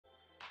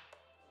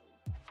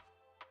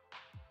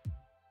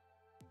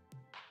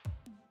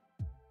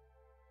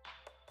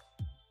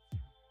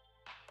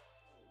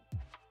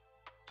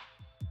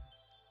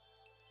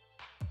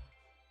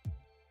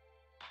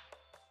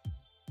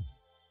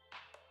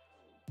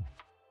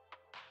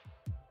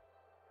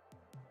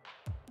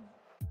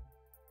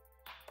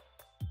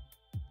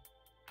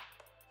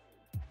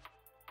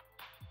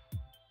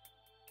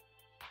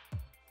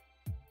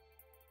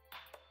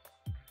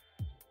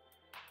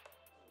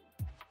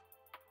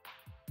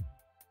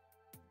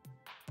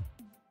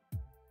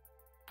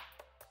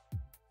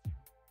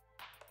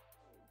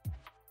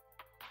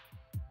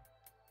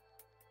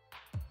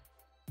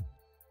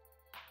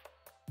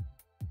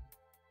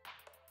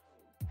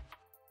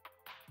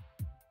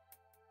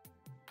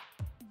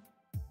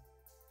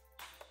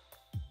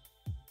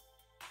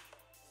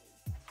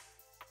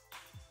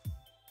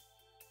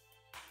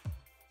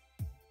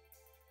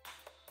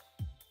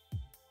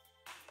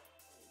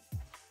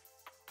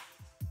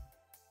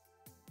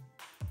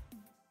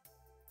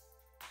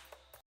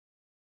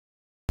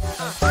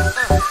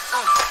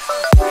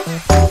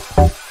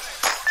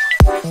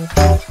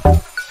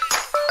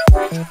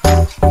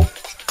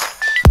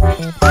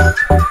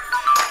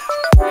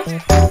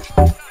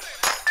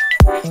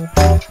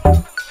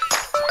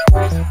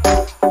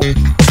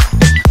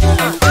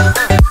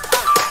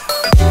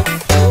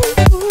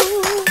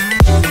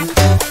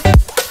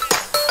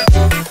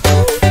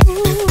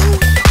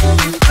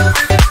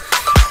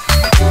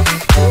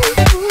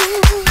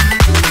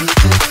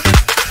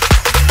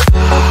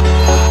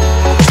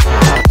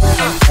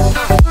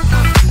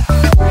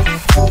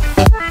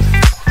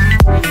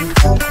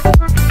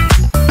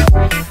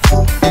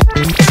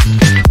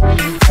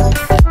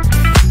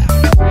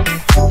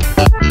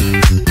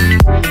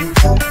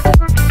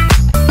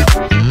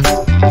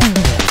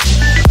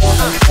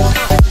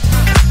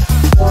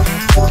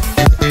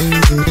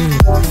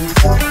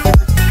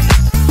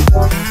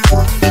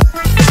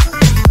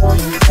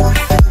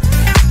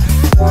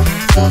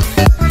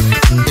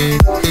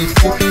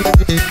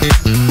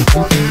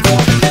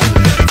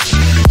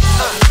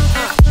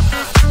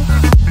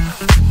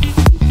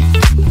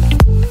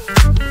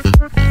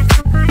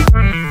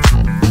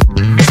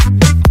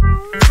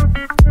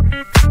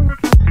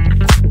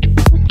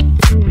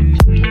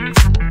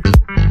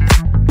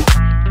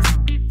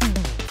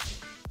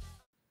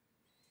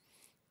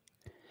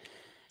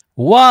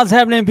What's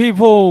happening,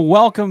 people?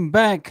 Welcome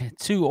back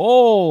to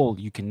All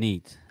You Can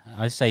Eat.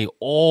 I say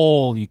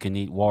All You Can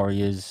Eat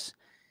Warriors,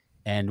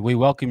 and we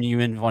welcome you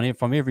in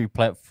from every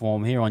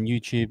platform here on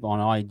YouTube,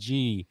 on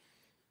IG,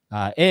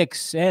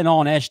 X, and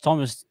on Ash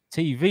Thomas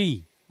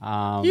TV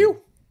on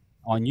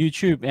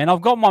YouTube. And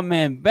I've got my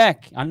man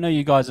back. I know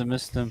you guys have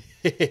missed him.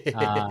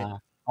 I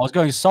was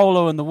going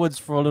solo in the woods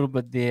for a little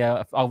bit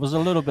there. I was a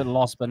little bit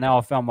lost, but now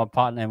I found my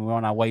partner, and we're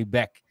on our way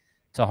back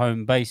to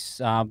home base.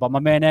 But my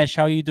man Ash,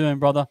 how are you doing,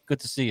 brother? Good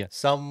to see you.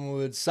 Some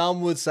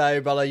would say,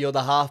 brother, you're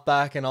the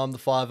halfback and I'm the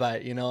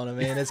 5'8". You know what I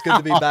mean? It's good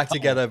to be back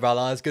together,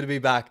 brother. It's good to be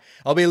back.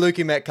 I'll be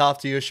Lukey Metcalf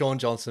to you, Sean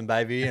Johnson,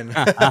 baby. And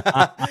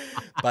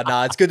but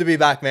no, it's good to be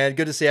back, man.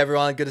 Good to see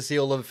everyone. Good to see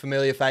all the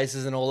familiar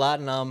faces and all that.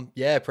 And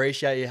yeah,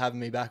 appreciate you having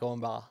me back on,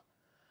 bar.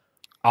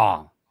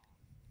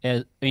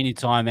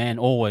 Anytime, man.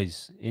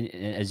 Always.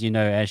 As you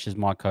know, Ash is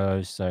my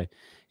co-host, so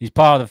he's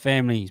part of the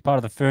family. He's part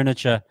of the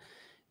furniture.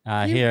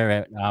 Here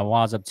at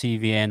wahsup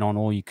TV and on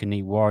All You Can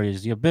Eat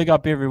Warriors. You big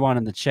up everyone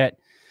in the chat.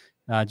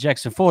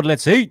 Jackson Ford,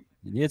 let's eat.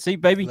 Let's eat,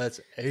 baby. Let's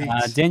eat.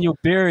 Daniel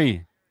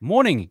Berry,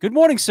 morning. Good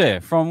morning,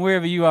 sir, from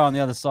wherever you are on the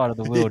other side of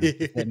the world.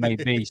 That may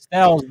be.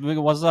 Styles,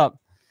 what's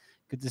up?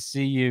 Good to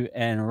see you.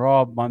 And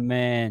Rob, my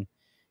man.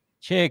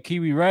 Chair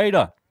Kiwi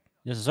Raider.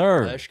 Yes,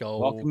 sir. Let's go.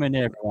 Welcome in,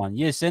 everyone.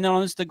 Yes, and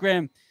on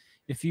Instagram,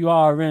 if you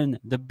are in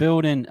the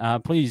building,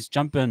 please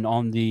jump in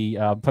on the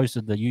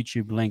posted the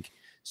YouTube link.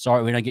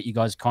 Sorry, we don't get you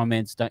guys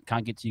comments.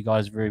 Can't get to you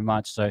guys very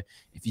much. So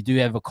if you do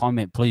have a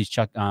comment, please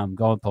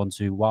go up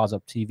onto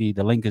wahsup TV.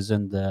 The link is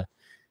in the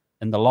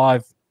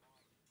live.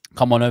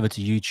 Come on over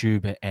to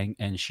YouTube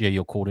and share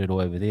your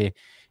cordial over there.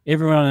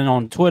 Everyone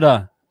on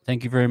Twitter,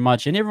 thank you very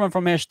much, and everyone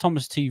from Ash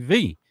Thomas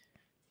TV.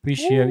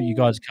 Appreciate you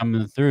guys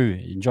coming through.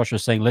 And Josh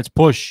was saying, "Let's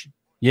push."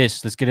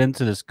 Yes, let's get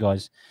into this,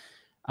 guys.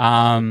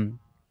 But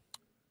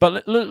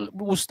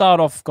we'll start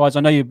off, guys.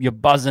 I know you're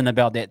buzzing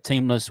about that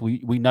team list.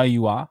 We know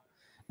you are.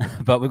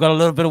 But we've got a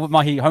little bit of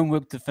my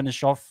homework to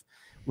finish off.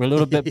 We're a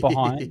little bit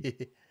behind.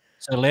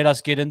 So let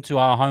us get into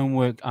our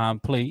homework,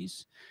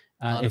 please,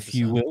 if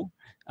you will.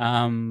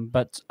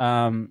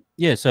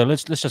 Yeah, so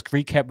let's just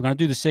recap. We're going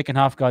to do the second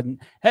half, guys.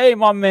 Hey,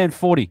 my man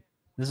 40.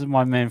 This is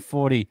my man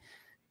 40.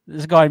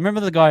 This guy, remember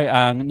the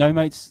guy, No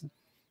Mates?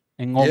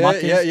 And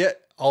yeah.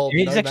 Oh,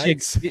 he's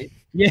actually,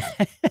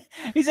 yeah,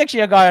 he's actually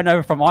a guy I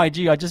know from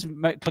IG. I just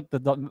clicked put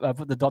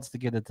the dots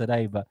together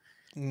today, but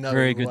no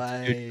very good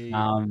way.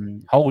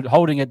 Dude.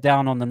 Holding it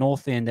down on the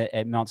north end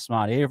at Mount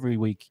Smart every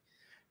week.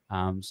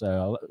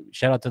 So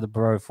shout out to the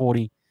bro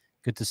 40.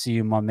 Good to see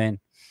you, my man.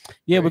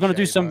 Yeah, we're gonna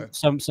do some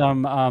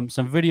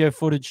video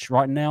footage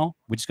right now.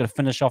 We just got to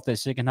finish off that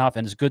second half,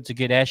 and it's good to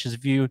get Ash's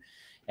view.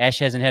 Ash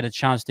hasn't had a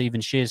chance to even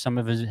share some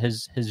of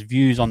his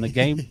views on the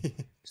game.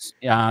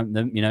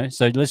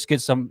 So let's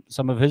get some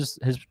of his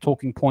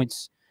talking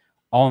points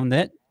on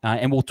that,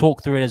 and we'll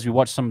talk through it as we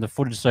watch some of the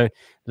footage. So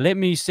let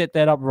me set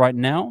that up right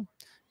now.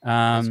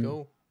 Let's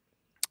go.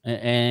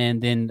 And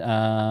then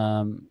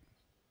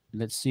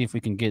let's see if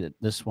we can get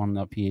this one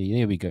up here.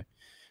 There we go.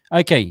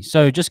 Okay,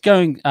 so just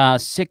going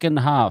second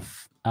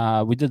half.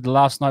 We did the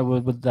last night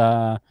with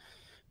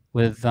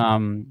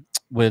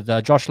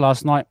Josh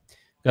last night.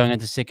 Going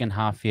into second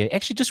half here.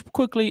 Actually, just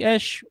quickly,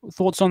 Ash,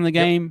 thoughts on the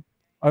game,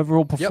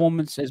 overall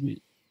performance.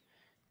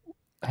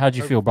 How'd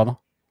you feel, brother?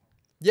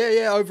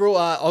 Yeah. Overall,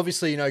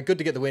 obviously, good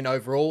to get the win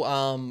overall.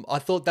 I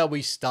thought that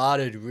we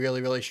started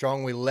really, really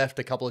strong. We left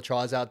a couple of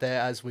tries out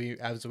there, as we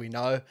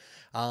know.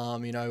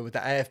 You know, with the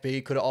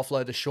AFB, could have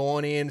offloaded to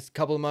Shawnee in a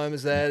couple of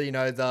moments there. You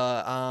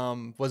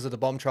know, was it the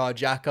bomb try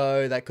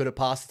Jacko that could have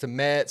passed it to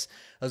Metz?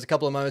 There was a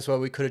couple of moments where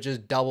we could have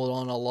just doubled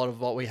on a lot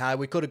of what we had.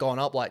 We could have gone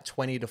up like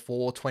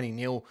 20-4,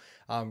 20-0.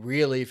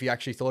 Really, if you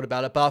actually thought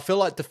about it. But I feel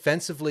like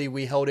defensively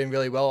we held in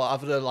really well.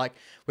 After like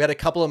we had a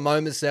couple of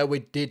moments there, we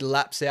did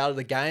lapse out of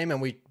the game, and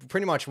we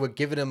pretty much were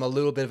giving them a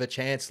little bit of a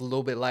chance a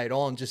little bit late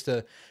on, just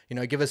to, you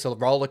know, give us a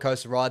roller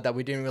coaster ride that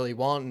we didn't really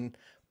want.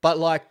 But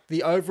like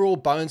the overall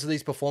bones of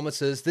these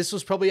performances, this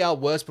was probably our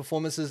worst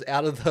performances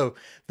out of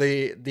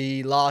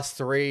the last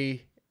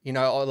three, you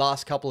know, or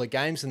last couple of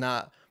games and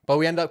that. But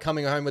we ended up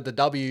coming home with the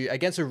W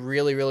against a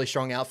really, really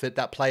strong outfit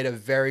that played a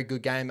very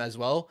good game as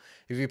well.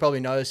 If you probably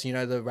noticed, you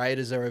know, the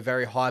Raiders are a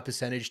very high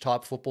percentage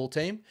type football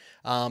team.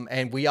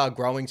 And we are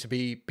growing to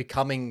be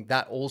becoming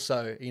that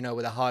also, you know,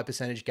 with a high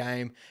percentage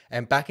game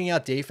and backing our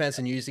defense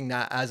and using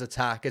that as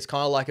attack. It's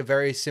kind of like a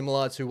very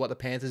similar to what the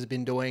Panthers have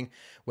been doing,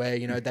 where,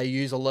 you know, they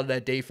use a lot of their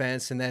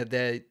defense and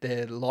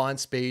their line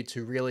speed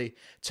to really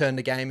turn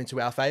the game into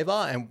our favor.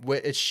 And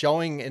it's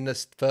showing in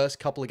this first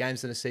couple of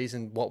games in the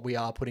season what we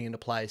are putting into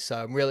place.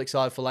 So I'm really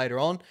excited for later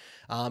on.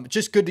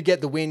 Just good to get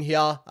the win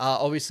here.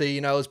 Obviously,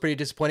 you know, it was pretty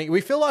disappointing.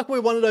 We feel like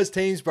we're one of those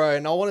teams, bro,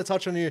 and I want to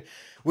touch on you.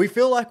 We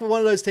feel like we're one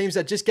of those teams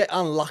that just get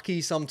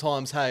unlucky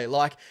sometimes, hey?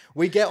 Like,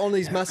 we get on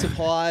these massive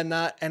high and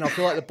that, and I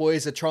feel like the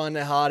boys are trying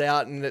their heart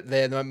out and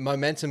their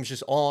momentum's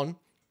just on.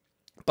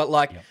 But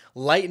like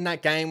late in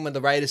that game when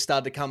the Raiders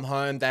started to come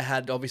home, they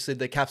had obviously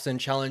the Captain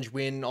Challenge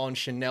win on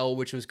Chanel,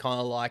 which was kind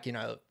of like, you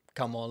know,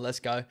 come on, let's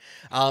go.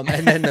 And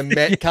then the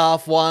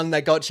Metcalf one,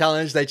 they got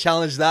challenged. They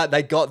challenged that.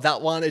 They got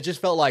that one. It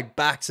just felt like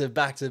back to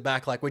back to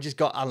back. Like we just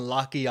got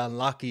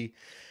unlucky.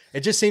 It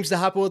just seems to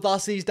happen with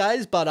us these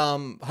days. But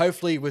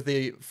hopefully with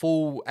the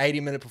full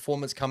 80-minute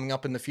performance coming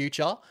up in the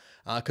future,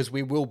 because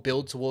we will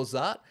build towards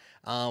that,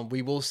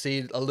 we will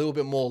see a little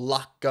bit more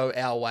luck go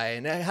our way.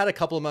 And I had a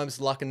couple of moments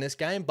of luck in this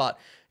game, but,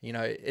 you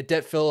know, it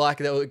did feel like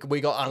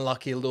we got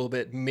unlucky a little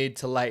bit mid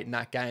to late in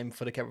that game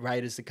for the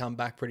Raiders to come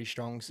back pretty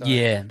strong. So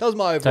yeah, that was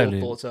my overall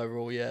thoughts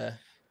overall. Yeah.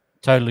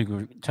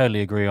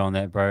 Totally agree on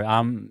that, bro.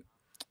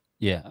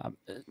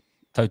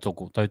 Total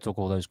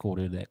all those called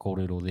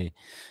it all there.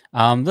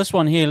 This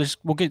one here,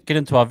 we'll get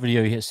into our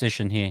video here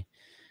session here.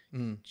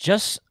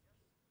 Just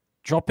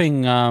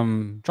dropping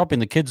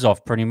the kids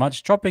off pretty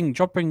much, dropping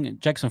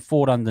Jackson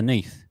Ford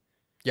underneath.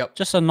 Yep.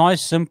 Just a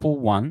nice simple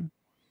one,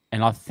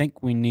 and I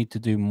think we need to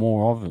do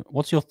more of it.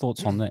 What's your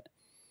thoughts on that?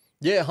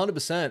 Yeah,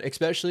 100%.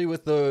 Especially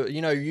with the,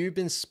 you know, you've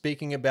been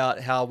speaking about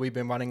how we've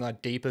been running a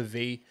deeper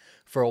V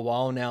for a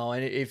while now,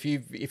 and if you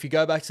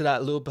go back to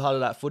that little part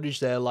of that footage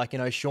there, like, you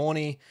know,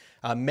 Shawnee,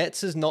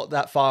 Metz is not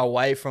that far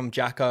away from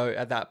Jacko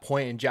at that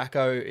point, and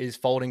Jacko is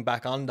folding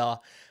back under.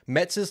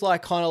 Metz is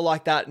like kind of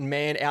like that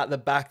man out the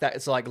back that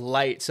it's like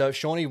late. So if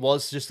Shawnee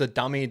was just a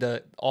dummy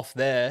off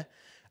there,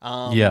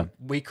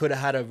 we could have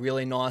had a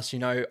really nice, you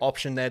know,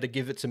 option there to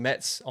give it to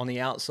Metz on the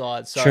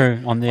outside. So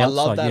true, on the outside,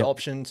 I love that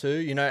option too,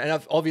 you know,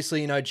 and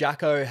obviously, you know,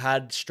 Jacko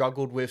had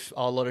struggled with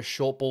a lot of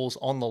short balls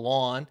on the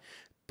line.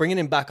 Bringing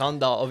him back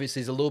under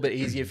obviously is a little bit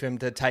easier for him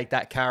to take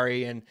that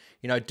carry and,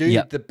 you know, do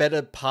the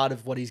better part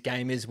of what his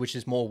game is, which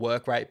is more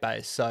work rate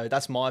based. So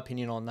that's my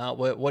opinion on that.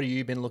 What have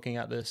you been looking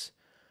at this?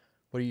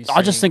 What are you seeing?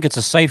 I just think it's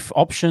a safe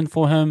option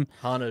for him.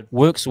 100.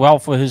 Works well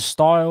for his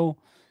style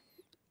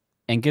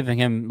and giving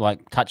him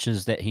like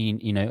touches that he,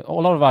 you know, a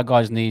lot of our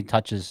guys need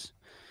touches.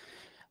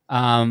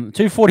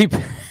 240.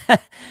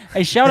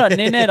 Hey, shout out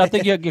Nenad. I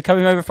think you're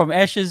coming over from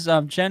Ash's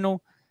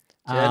channel.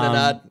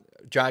 Nenad,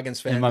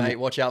 Dragons fan, mate.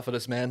 Watch out for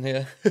this man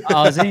here.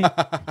 Oh, is he?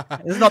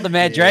 This is not the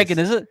Mad Dragon,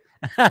 is it?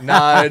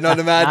 No, not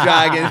the Mad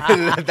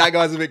Dragon. That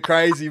guy's a bit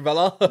crazy,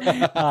 brother.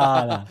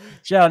 No.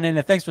 Shout out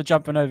Nenad. Thanks for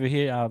jumping over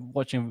here,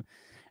 watching.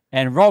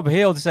 And Rob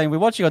Hill saying we're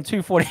watching on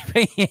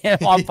 240p.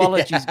 My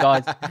apologies,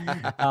 guys.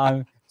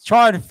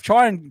 Try and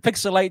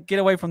pixelate, get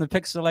away from the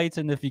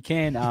pixelating if you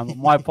can.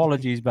 My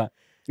apologies, but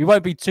we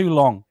won't be too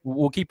long.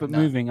 We'll keep it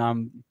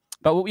moving.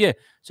 But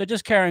so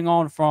just carrying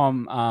on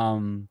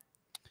from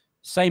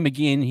same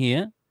again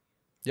here.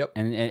 Yep.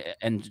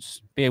 And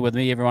just bear with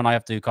me, everyone. I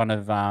have to kind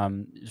of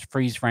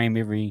freeze frame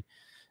every.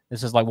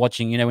 This is like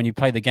watching, you know, when you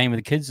play the game with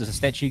the kids. It's a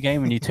statue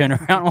game, and you turn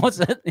around. What's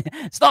it?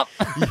 Stop!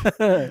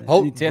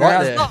 Oh, you turn right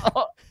around. there.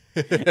 Stop.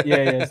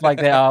 Yeah, it's like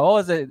that. What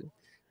was it?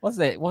 What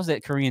was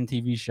that Korean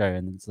TV show?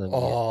 And it's what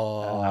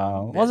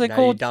was it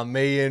called? You done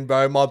me in,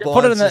 bro. My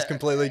blind's just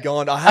completely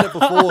gone. I had it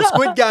before.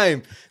 Squid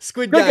Game.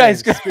 Squid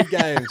Games.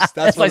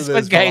 That's what it Squid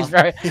is, Games,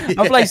 bro.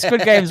 I play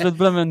Squid Games with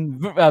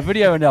Blimmin'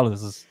 video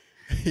analysis.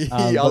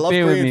 I love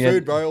Korean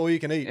food, bro. All you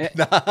can eat.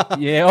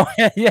 Yeah,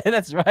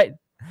 that's right.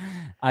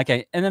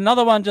 Okay, and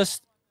another one,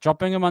 just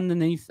dropping him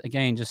underneath.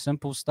 Again, just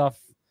simple stuff.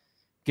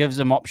 Gives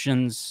him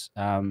options.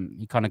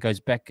 He kind of goes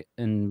back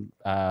into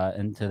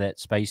that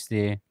space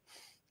there.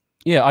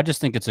 Yeah, I just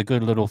think it's a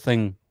good little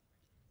thing.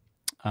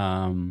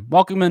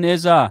 Welcome in,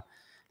 Ezra.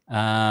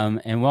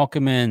 And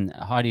welcome in,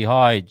 Heidi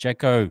Hi,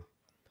 Jacko.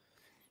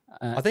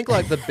 I think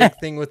like the big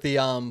thing with the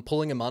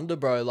pulling him under,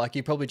 bro, like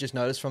you probably just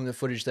noticed from the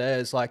footage there,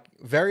 is like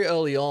very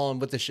early on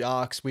with the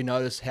Sharks, we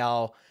noticed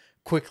how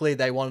quickly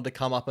they wanted to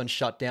come up and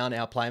shut down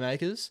our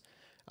playmakers.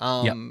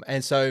 Yep.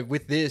 And so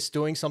with this,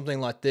 doing something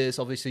like this,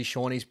 obviously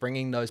Shawnee's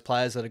bringing those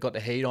players that have got the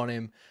heat on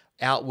him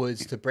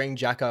outwards to bring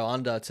Jacko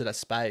under to the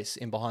space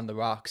in behind the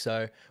ruck.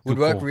 So would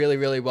Good work call. really,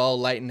 really well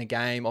late in the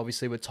game.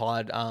 Obviously with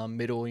tied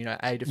middle, you know,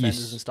 A defenders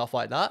Yes. and stuff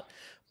like that.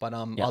 But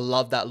Yep. I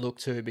love that look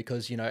too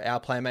because, you know, our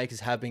playmakers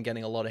have been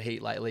getting a lot of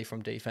heat lately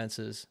from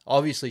defenses.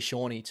 Obviously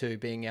Shawnee too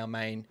being our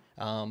main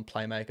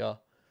playmaker.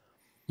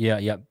 Yeah,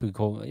 yeah, good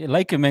call. Yeah,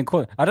 Laker man,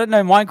 cool. I don't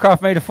know.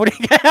 Minecraft made a footy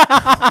game.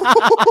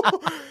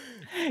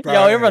 Bro.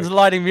 Yo, everyone's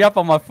lighting me up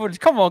on my footage.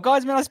 Come on,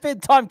 guys, man. I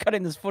spent time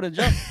cutting this footage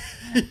up.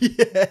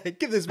 Yeah,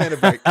 give this man a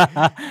break.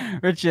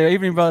 Richard,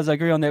 evening brothers, I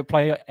agree on that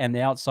play and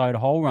the outside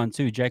hole run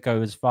too.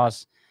 Jacko is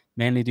fast.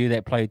 Manly do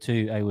that play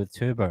too, with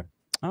Turbo.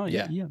 Oh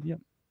yeah, Yeah,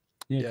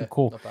 good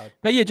call. not bad.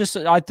 But yeah, just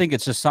I think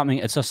it's just something.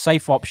 It's a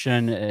safe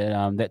option,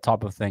 that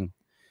type of thing.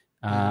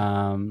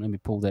 Let me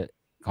pull that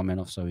comment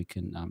off so we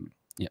can.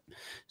 Yeah.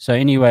 So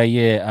anyway,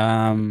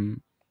 yeah.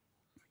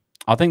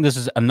 I think this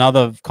is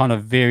another kind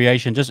of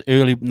variation, just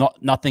early,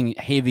 nothing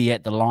heavy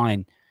at the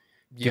line.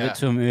 Give it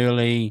to him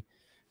early.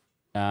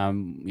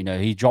 You know,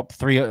 he dropped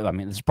 3. I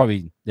mean,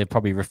 they're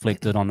probably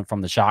reflected on it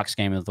from the Sharks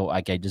game and thought,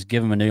 okay, just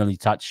give him an early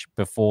touch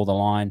before the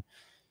line.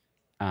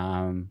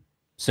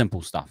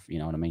 Simple stuff, you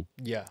know what I mean?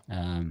 Yeah.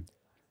 Um,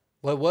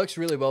 Well, it works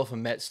really well for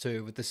Mets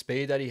too, with the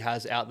speed that he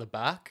has out the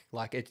back.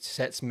 Like it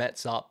sets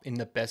Mets up in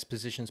the best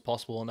positions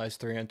possible on those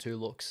 3-on-2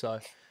 looks. So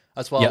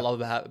that's what I love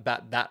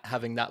about that,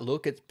 having that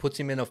look. It puts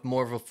him in a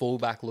more of a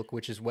fullback look,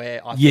 which is where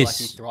I feel like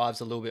he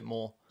thrives a little bit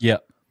more. Yeah.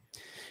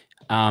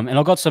 And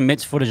I've got some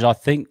Mets footage. I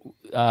think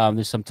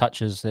there's some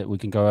touches that we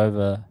can go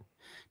over.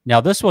 Now,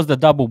 this was the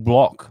double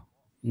block.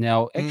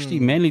 Now, actually,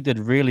 Manly did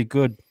really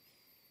good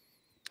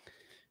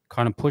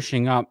kind of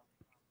pushing up,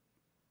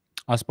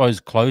 I suppose,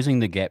 closing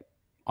the gap,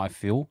 I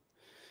feel.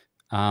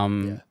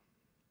 And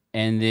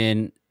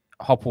then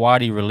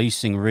Hopewadi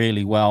releasing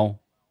really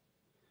well.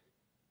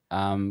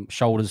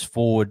 Shoulders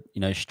forward,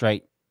 you know,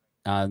 straight,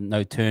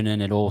 no turn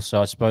in at all.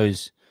 So I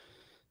suppose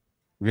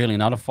really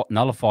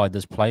nullified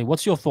this play.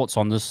 What's your thoughts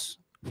on this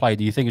play?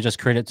 Do you think it's just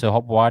credit to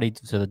Hopewadi,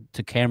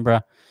 to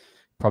Canberra,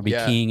 probably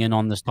keying in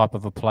on this type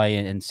of a play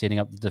and setting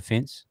up the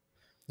defense?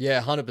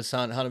 Yeah, 100%,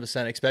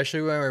 100%,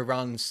 especially when we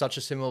run such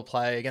a similar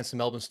play against the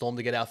Melbourne Storm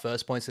to get our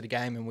first points of the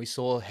game, and we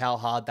saw how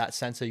hard that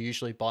centre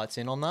usually bites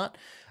in on that.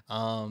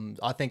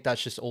 I think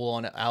that's just all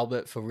on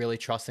Albert for really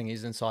trusting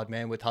his inside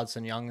man with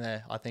Hudson Young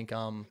there. I think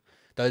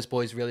those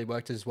boys really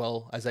worked as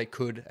well as they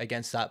could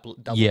against that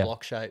double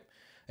block shape.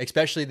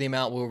 Especially the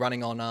amount we were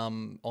running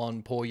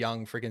on poor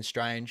young friggin'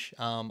 Strange.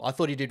 I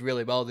thought he did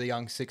really well, the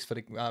young 6 for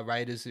the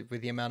Raiders,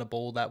 with the amount of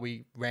ball that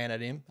we ran at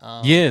him.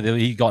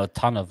 He got a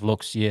ton of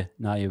looks. Yeah,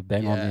 no, you're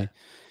bang on there.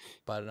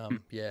 But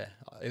yeah,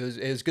 it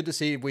was good to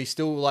see. We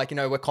still, like, you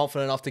know, we're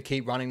confident enough to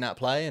keep running that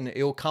play, and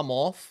it'll come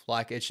off.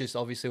 Like, it's just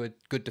obviously with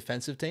good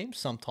defensive teams,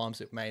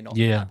 sometimes it may not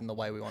happen the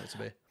way we want it to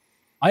be.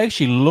 I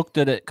actually looked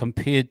at it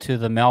compared to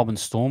the Melbourne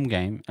Storm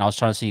game, and I was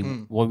trying to see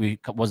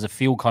was the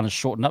field kind of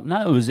shortened up.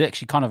 No, it was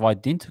actually kind of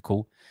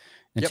identical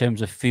in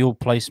terms of field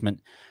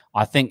placement.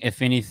 I think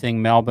if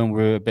anything, Melbourne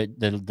were a bit,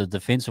 the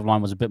defensive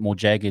line was a bit more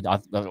jagged.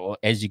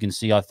 As you can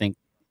see, I think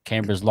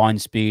Canberra's line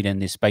speed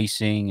and their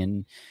spacing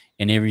and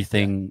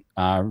everything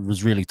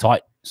was really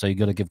tight. So you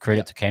got to give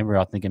credit to Canberra,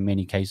 I think, in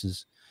many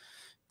cases.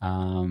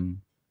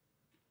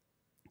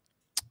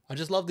 I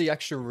just love the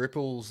extra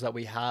ripples that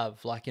we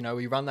have. Like, you know,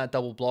 we run that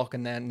double block,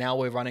 and then now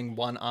we're running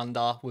one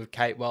under with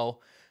Catewell,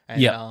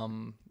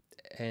 and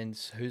and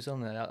who's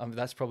on that?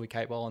 That's probably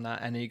Catewell on that,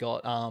 and you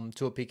got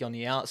Tuapiki on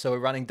the out. So we're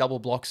running double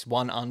blocks,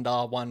 one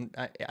under, one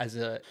as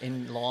a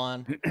in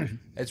line.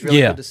 It's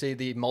really good to see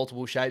the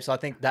multiple shapes. I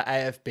think the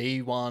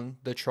AFB one,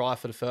 the try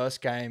for the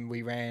first game,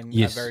 we ran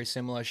a very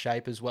similar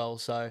shape as well.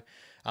 So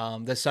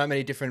there's so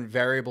many different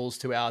variables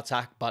to our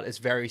attack, but it's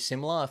very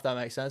similar, if that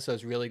makes sense. So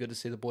it's really good to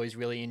see the boys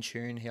really in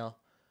tune here.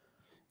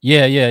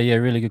 Yeah,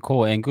 really good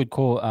call. And good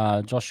call,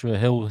 Joshua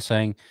Hill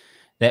saying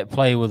that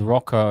play with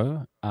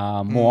Rocco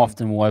more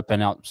often will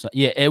open up. So,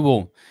 yeah, it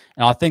will.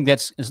 And I think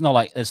it's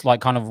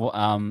like kind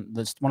of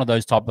that's one of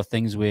those type of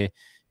things where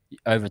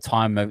over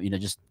time, you know,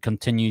 just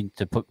continue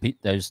to put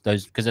those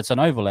because it's an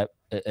overlap.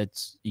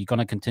 You're going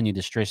to continue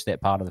to stress that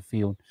part of the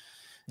field.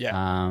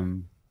 Yeah.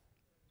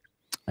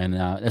 And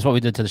that's what we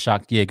did to the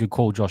Sharks. Yeah, good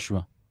call,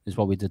 Joshua. Is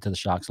what we did to the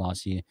Sharks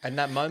last year. And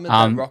that moment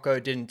that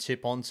Rocco didn't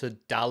tip onto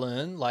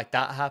Dallin, like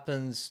that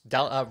happens.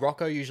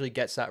 Rocco usually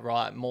gets that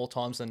right more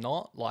times than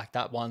not. Like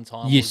that one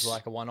time was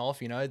like a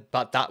one-off, you know.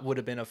 But that would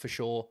have been a for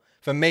sure.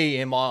 For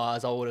me, in my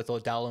eyes, I would have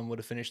thought Dallin would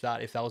have finished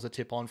that if that was a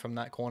tip on from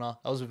that corner.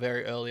 That was a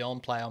very early on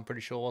play, I'm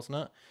pretty sure,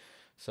 wasn't it?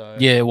 So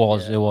yeah, it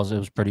was. Yeah. It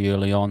was pretty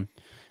early on.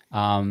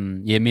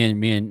 Yeah, me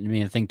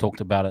and Thing talked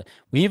about it.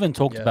 We even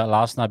talked about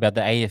last night about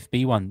the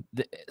AFB one.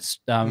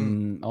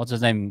 What's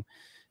his name?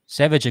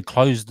 Savage had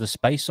closed the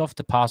space off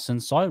to pass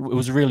inside. It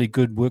was really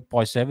good work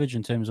by Savage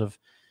in terms of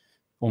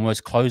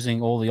almost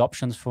closing all the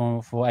options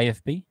for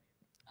AFB.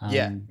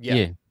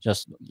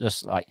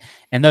 Just like,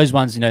 and those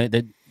ones, you know,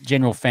 the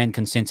general fan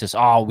consensus.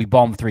 Oh, we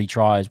bombed 3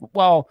 tries.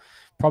 Well,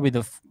 probably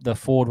the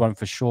forward one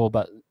for sure,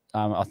 but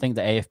I think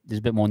there's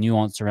a bit more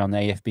nuance around the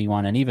AFB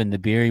one, and even the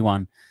Berry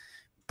one.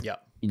 Yeah.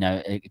 You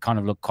know, it kind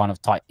of looked kind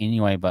of tight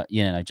anyway, but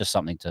just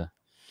something to.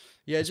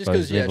 Yeah, just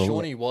because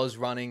Shawnee was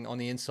running on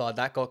the inside,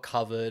 that got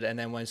covered, and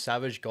then when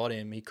Savage got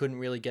him, he couldn't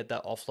really get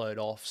that offload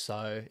off,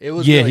 so it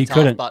was really tough.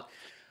 Couldn't. But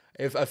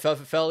if I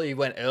felt he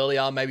went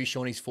earlier, maybe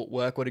Shawnee's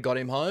footwork would have got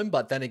him home.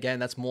 But then again,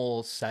 that's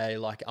more say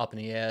like up in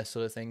the air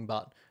sort of thing.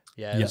 But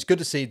yeah, it's good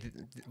to see.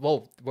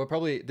 Well,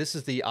 this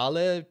is the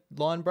Ale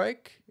line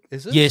break.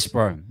 Is it? Yes,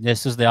 bro.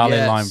 This is the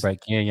Ale line break.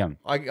 Yeah.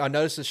 I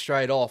noticed it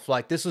straight off.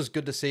 Like, this was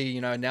good to see,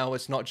 you know, now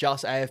it's not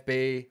just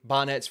AFB.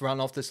 Barnett's run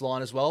off this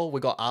line as well. We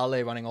got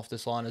Ale running off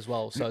this line as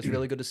well. So it's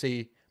really good to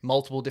see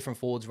multiple different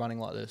forwards running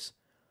like this.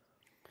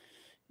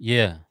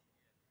 Yeah.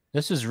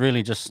 This is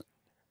really just,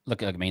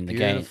 look, I mean, the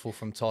game. Beautiful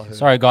from Tohu.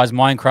 Sorry, guys,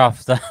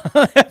 Minecraft.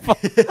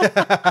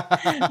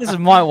 This is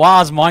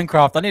WA's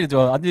Minecraft. I need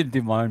to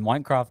do my own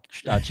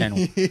Minecraft channel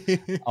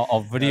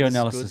of video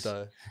analysis.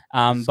 Good,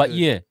 but good.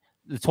 Yeah.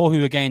 The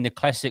Tohu again, the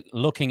classic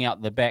looking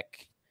out the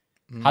back.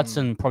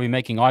 Hudson probably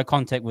making eye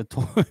contact with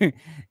Tohu,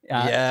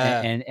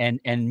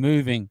 and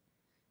moving,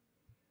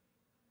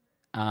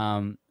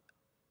 and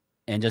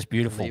just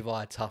beautiful.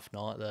 Levi, tough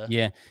night there.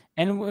 Yeah,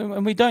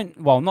 and we don't.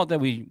 Well, not that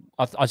we.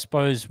 I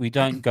suppose we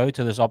don't go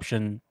to this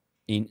option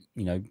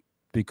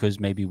because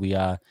maybe we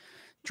are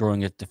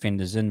drawing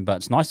defenders in. But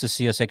it's nice to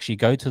see us actually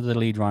go to the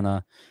lead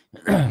runner,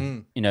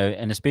 and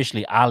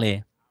especially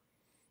Ale,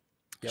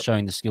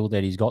 showing the skill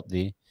that he's got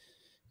there.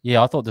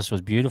 Yeah, I thought this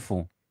was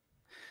beautiful.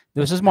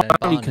 This is my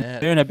only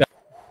concern about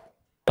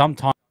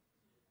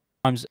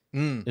sometimes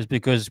is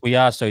because we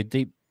are so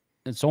deep.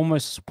 It's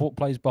almost support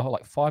plays behind,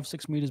 like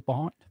 5-6 meters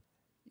behind.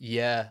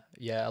 Yeah.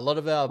 A lot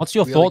of our what's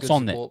your thoughts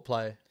on that?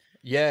 Play.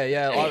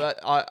 Yeah.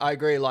 I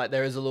agree. Like,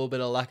 there is a little bit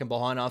of lacking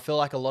behind. I feel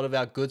like a lot of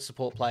our good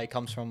support play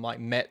comes from like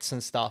Mets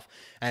and stuff,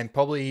 and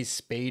probably his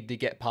speed to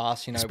get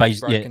past. He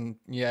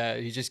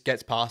just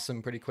gets past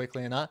them pretty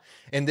quickly. And that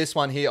in this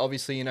one here,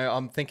 obviously,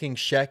 I'm thinking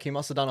Sheck. He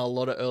must have done a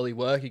lot of early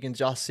work. You can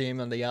just see him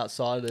on the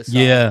outside of this.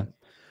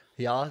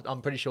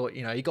 I'm pretty sure.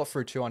 He got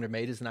through 200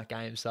 meters in that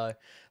game. So,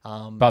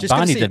 but just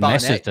Barney did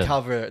massive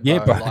cover it.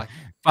 Yeah, bro. Like,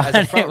 as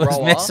a front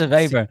rower, massive,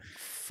 bro.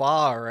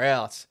 Far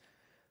out.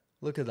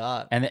 Look at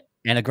that.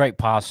 And a great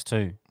pass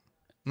too.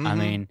 I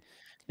mean,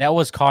 that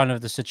was kind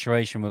of the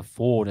situation with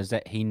Ford, is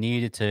that he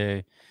needed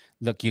to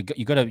look. You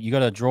got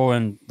to draw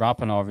in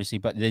Rapana, obviously,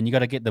 but then you got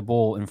to get the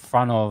ball in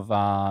front of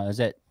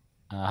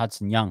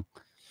Hudson Young.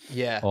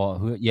 Yeah. Or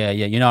who? Yeah.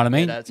 You know what I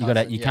mean? Yeah,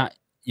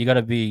 you got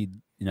to be.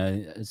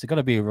 It's got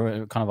to be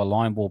kind of a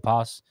line ball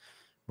pass,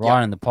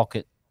 right in the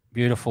pocket.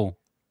 Beautiful.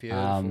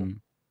 And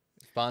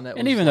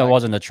even though it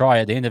wasn't a try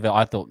at the end of it,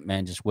 I thought,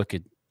 man, just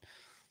wicked.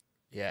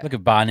 Yeah. Look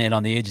at Barnett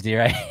on the edge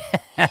there, eh?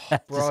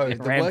 Bro,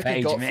 the work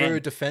he got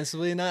through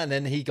defensively in that, and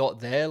then he got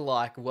there,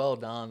 like, well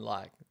done.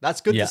 Like, that's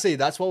good to see.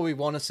 That's what we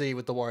want to see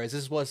with the Warriors.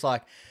 This is what it's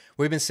like.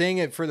 We've been seeing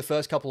it through the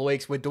first couple of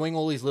weeks. We're doing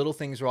all these little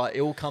things right.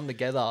 It will come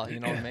together. You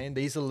know what I mean?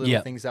 These are little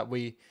things that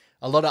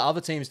a lot of other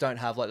teams don't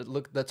have. Like,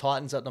 look, the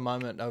Titans at the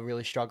moment are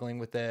really struggling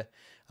with their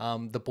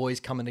the boys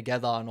coming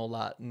together and all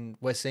that. And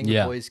we're seeing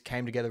the boys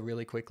came together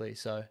really quickly.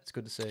 So it's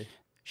good to see.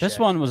 This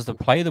one was to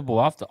play the ball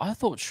after. I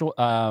thought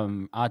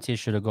RTS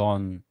should have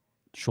gone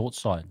short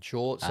side.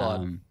 Short side.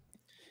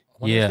 I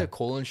wonder if they're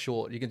calling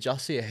short. You can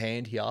just see a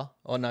hand here.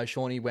 Oh no,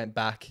 Shawnee went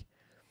back.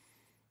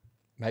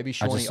 Maybe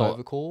Shawnee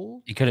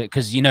overcall. He could,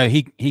 because he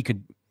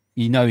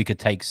could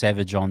take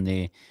Savage on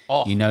there.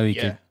 Oh, he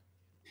could,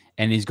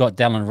 and he's got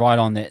Dallin right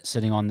on that,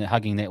 sitting on that,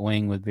 hugging that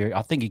wing with Berry.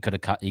 I think he could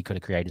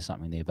have created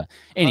something there. But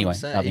anyway,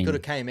 he could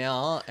have came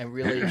out and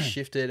really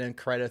shifted and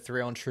created a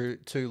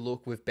 3-on-2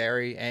 look with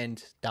Berry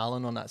and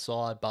Dallin on that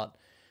side. But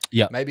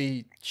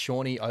maybe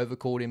Shawnee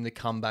overcalled him to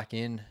come back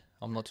in.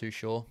 I'm not too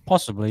sure.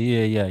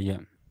 Possibly, yeah.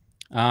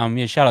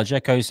 Shout out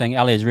Jacko saying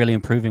Ali is really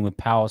improving with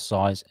power,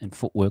 size, and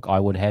footwork. I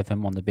would have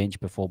him on the bench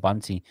before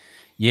Bunty.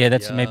 Yeah,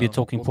 that's maybe a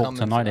talking point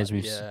tonight as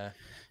we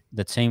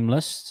the team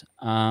list.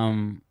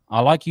 I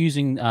like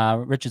using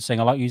Richard saying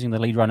I like using the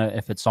lead runner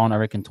if it's on. I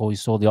reckon Toy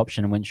saw the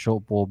option and went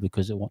short ball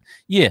because it was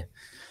it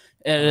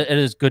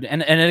is good,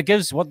 and it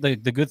gives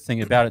the good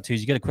thing about it too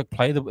is you get a quick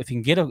play. If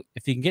you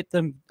can get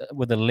them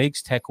with a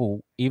legs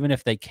tackle, even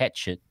if they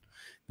catch it,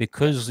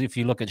 because if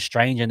you look at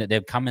Strange and that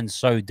they've come in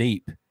so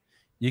deep,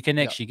 you can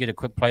actually get a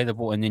quick play of the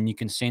ball and then you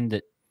can send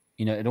it.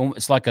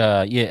 It's like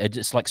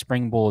it's like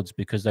springboards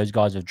because those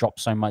guys have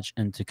dropped so much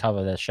into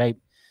cover their shape.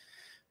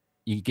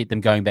 You get them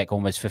going back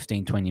almost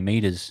 15-20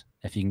 meters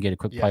if you can get a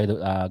quick play the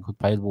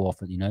ball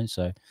off it,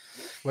 so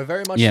we're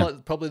very much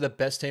like probably the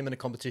best team in the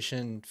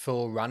competition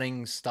for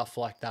running stuff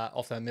like that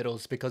off their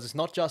middles, because it's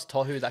not just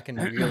Tohu that can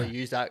really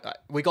use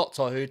that. We got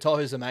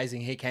Tohu's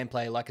amazing. He can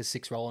play like a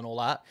 6 role and all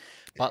that,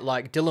 but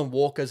like Dylan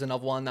Walker's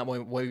another one that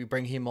when we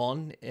bring him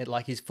on,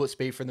 like his foot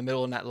speed from the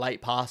middle and that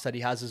late pass that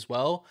he has as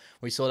well.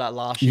 We saw that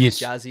last year with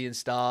Jazzy and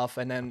stuff,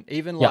 and then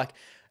even like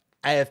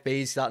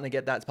AFB's starting to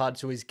get that part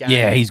to his game.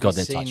 Yeah, he's got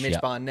that touch. Mitch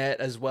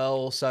Barnett as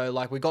well. So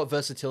like we got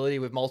versatility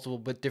with multiple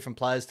different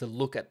players to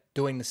look at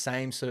doing the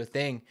same sort of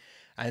thing.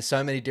 and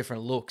so many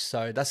different looks.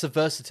 So that's the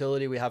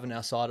versatility we have in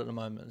our side at the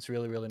moment. It's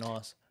really, really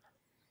nice.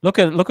 Look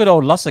at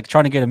old Lussick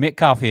trying to get a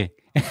Metcalf here.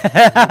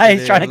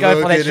 He's trying to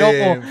go for that short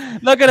ball.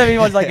 Look at him. He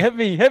was like, hit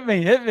me, hit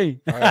me, hit me.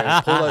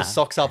 Right, pull those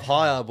socks up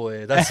higher,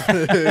 boy. That's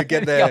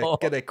get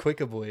there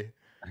quicker, boy.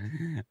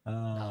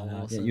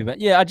 Awesome.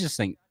 Yeah, I just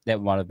think that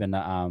might have been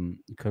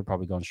could have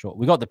probably gone short.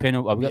 We got the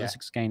penalty. We got the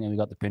 6 game and we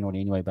got the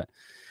penalty anyway. But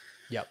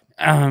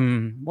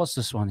what's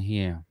this one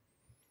here?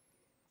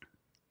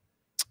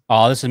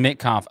 Oh, this is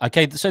Metcalf.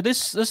 Okay, so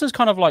this is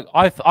kind of like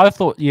I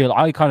thought. Yeah,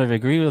 I kind of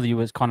agree with you.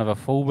 It's kind of a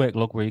fullback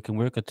look where you can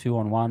work a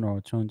 2-on-1 or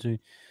a 2-on-2.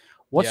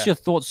 What's your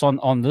thoughts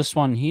on this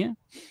one here?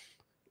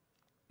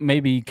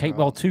 Maybe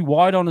Capewell too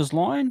wide on his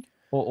line,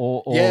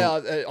 or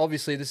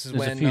obviously this is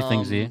when a few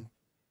things here.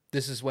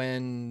 This is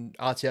when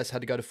RTS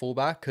had to go to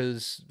fullback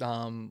because I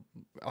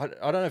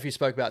don't know if you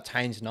spoke about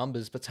Tane's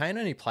numbers, but Tane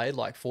only played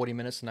like 40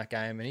 minutes in that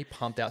game and he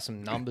pumped out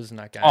some numbers in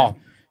that game. Oh,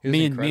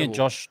 me and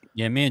Josh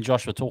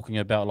were talking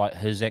about like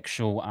his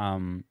actual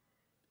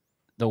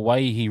the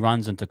way he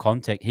runs into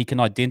contact. He can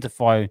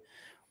identify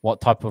what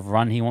type of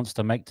run he wants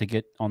to make to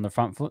get on the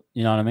front foot.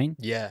 You know what I mean?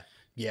 Yeah.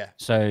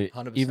 So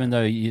 100%. Even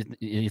though you're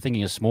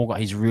thinking a small guy,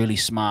 he's really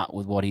smart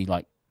with what he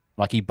like.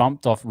 Like he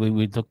bumped off. We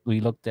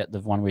looked at the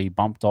one where he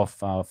bumped off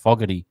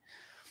Fogarty.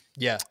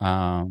 Yeah.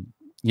 But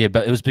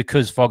it was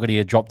because Fogarty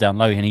had dropped down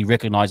low and he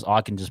recognized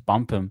I can just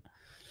bump him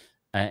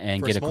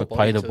and get a quick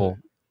play the ball.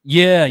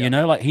 Yeah, you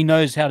know, like he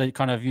knows how to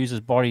kind of use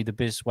his body the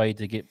best way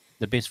to get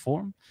the best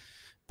for him.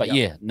 But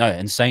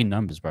insane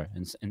numbers, bro.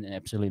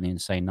 Absolutely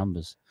insane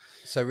numbers.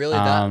 So really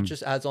that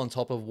just adds on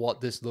top of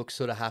what this look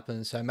sort of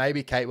happens. So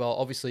maybe Capewell,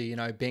 obviously, you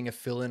know, being a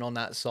fill-in on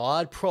that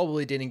side,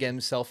 probably didn't get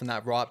himself in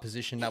that right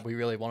position that we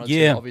really wanted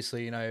to.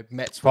 Obviously, you know,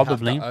 Mets would have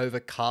to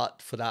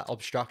overcut for that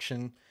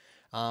obstruction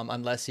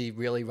unless he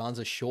really runs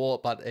a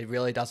short, but it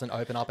really doesn't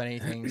open up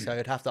anything. So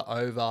he'd have to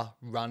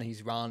overrun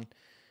his run.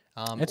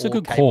 That's a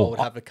good Capewell call. Would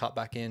have to cut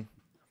back in.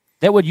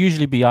 That would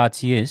usually be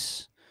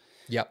RTS.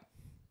 Yep.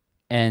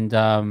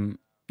 And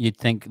you'd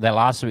think that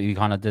last week we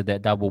kind of did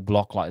that double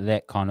block like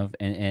that kind of,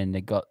 and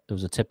there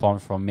was a tip on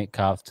from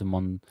Metcalf to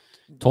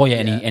Montoya,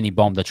 and he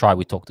bombed the try.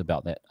 We talked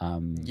about that.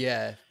 And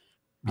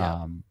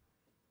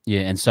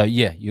so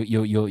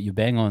you're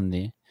bang on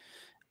there.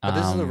 But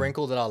this is the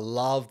wrinkle that I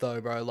love though,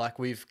 bro. Like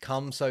we've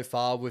come so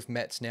far with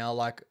Mets now.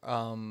 Like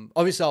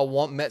obviously I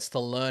want Mets to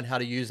learn how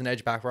to use an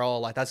edge back roll.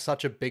 Like that's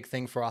such a big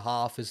thing for a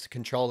half, is to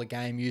control the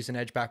game, use an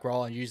edge back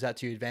roll and use that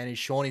to your advantage.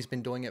 Shawnee's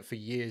been doing it for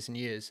years and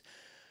years.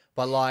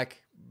 But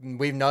like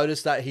we've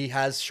noticed that he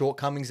has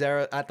shortcomings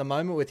there at the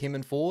moment with him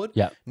and forward.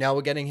 Yeah. Now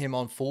we're getting him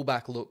on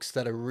fullback looks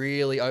that are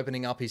really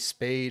opening up his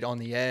speed on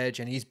the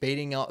edge, and he's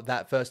beating up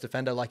that first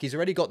defender. Like he's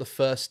already got the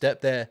first step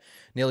there,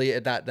 nearly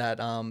at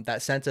that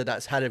center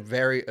that's had a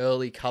very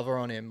early cover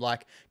on him.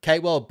 Like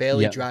Capewell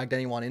barely dragged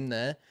anyone in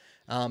there.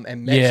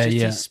 And Mets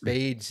his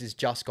speeds has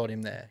just got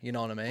him there. You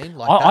know what I mean?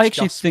 Like I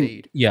actually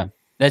think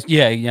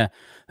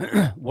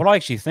what I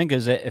actually think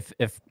is that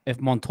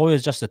if Montoya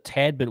is just a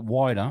tad bit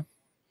wider.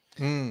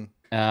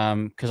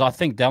 Because I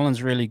think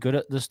Dallon's really good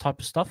at this type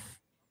of stuff.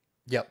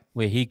 Yep.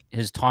 Where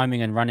his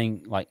timing and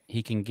running, like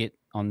he can get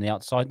on the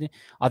outside there.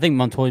 I think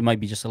Montoya might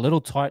be just a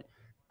little tight.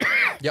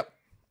 Yep.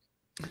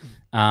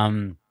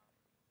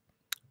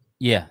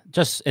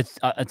 Just it's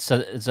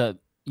a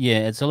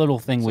little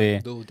thing where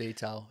little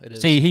detail. It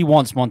is. See, he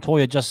wants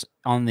Montoya just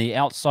on the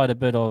outside a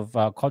bit of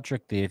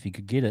Kodrick there if he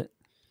could get it.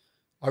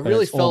 I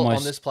really felt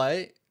on this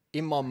play.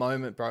 In my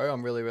moment, bro,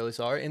 I'm really, really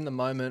sorry. In the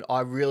moment,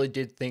 I really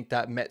did think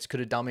that Mets could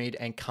have dummied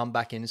and come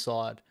back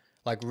inside,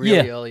 like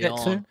really early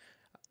on.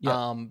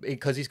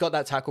 Because he's got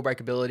that tackle break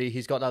ability.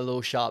 He's got that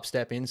little sharp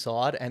step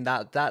inside, and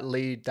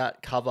that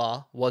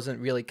cover wasn't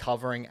really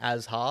covering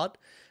as hard.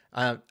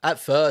 At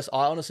first,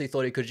 I honestly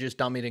thought he could have just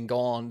dummied and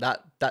gone.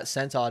 That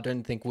center, I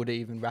didn't think would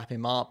even wrap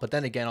him up. But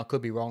then again, I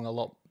could be wrong. A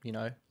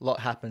lot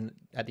happened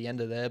at the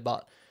end of there.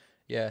 But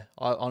yeah,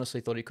 I honestly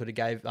thought he could have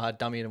gave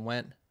dummied and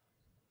went.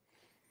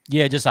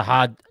 Yeah, just a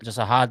hard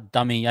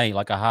dummy,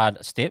 like a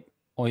hard step,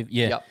 and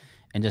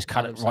just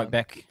cut 100%. It right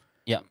back.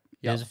 Yeah,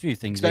 there's a few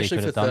things,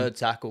 especially for third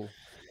tackle.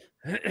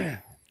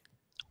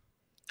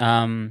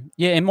 And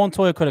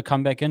Montoya could have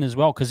come back in as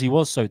well because he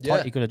was so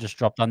tight. He could have just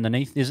dropped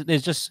underneath.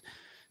 There's just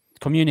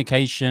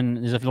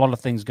communication. There's a lot of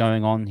things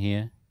going on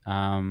here.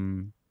 Credit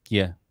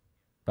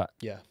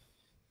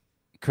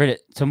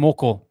to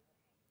Moko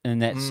in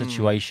that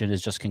situation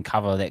is just can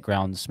cover that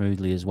ground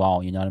smoothly as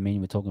well. You know what I mean?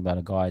 We're talking about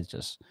a guy that's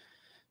just.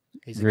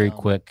 He's very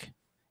quick.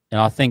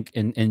 And I think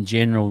in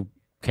general,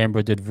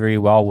 Canberra did very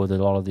well with a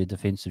lot of their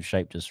defensive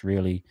shape, just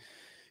really,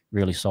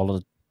 really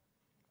solid.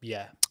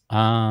 Yeah.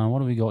 What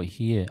do we got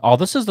here? Oh,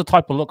 this is the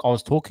type of look I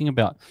was talking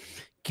about.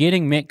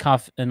 Getting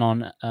Metcalf in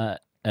on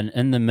and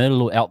in the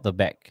middle or out the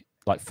back,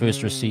 like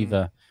first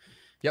receiver.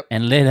 Yep.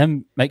 And let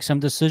him make some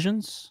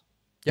decisions.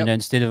 Yep. You know,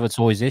 instead of it's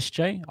always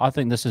SJ. I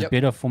think this is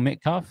better for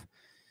Metcalf.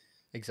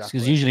 Exactly.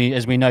 Because usually,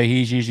 as we know,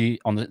 he's usually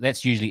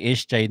that's usually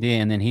SJ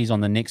there, and then he's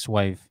on the next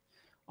wave.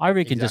 I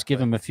reckon just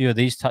give him a few of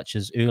these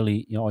touches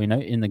early,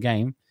 in the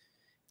game,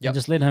 and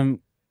just let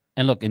him.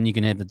 And look, and you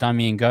can have the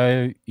dummy and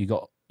go. You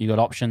You got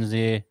options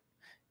there.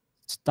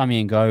 It's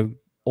dummy and go,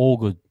 all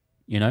good.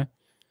 You know,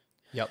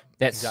 Yep.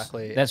 that's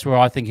Exactly. that's where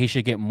I think he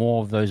should get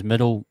more of those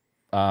middle,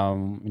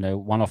 you know,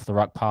 one off the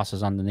ruck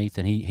passes underneath,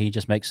 and he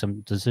just makes some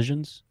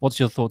decisions. What's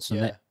your thoughts on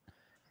Yeah. that?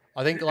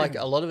 I think like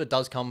a lot of it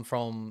does come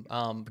from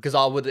because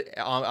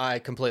I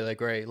completely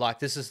agree. Like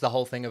this is the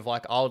whole thing of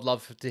like I would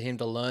love to him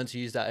to learn to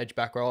use that edge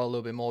back row a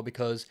little bit more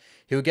because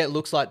he'll get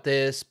looks like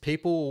this.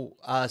 People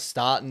are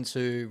starting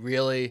to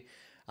really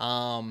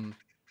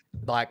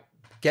like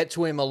get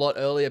to him a lot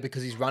earlier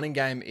because his running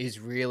game is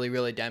really,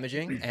 really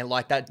damaging. And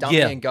like that dummy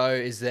Yeah. and go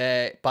is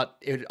there, but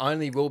it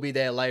only will be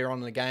there later on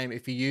in the game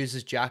if he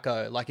uses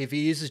Jacko. Like if he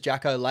uses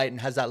Jacko late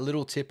and has that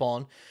little tip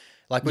on,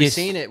 like we've Yes.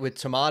 seen it with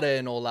Tomato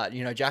and all that,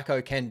 you know,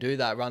 Jacko can do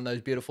that, run those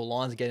beautiful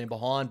lines and get in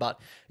behind,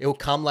 but it'll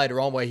come later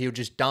on where he'll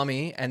just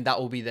dummy and that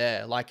will be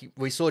there. Like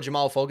we saw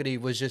Jamal Fogarty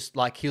was just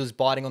like, he was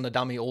biting on the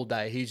dummy all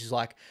day. He's just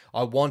like,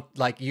 I want,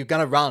 like, you're going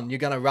to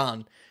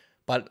run.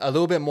 But a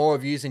little bit more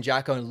of using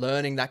Jacko and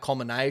learning that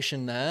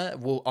combination there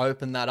will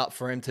open that up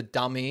for him to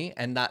dummy,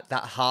 and that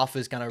half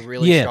is going to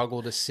really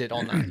struggle to sit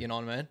on that. You know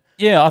what I mean?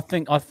 Yeah, I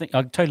think I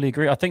totally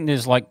agree. I think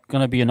there's like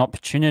going to be an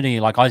opportunity,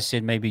 like I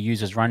said, maybe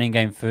use his running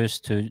game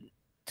first to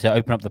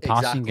open up the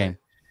passing game.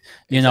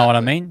 You know what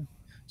I mean?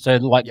 So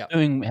like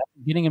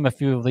getting him a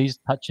few of these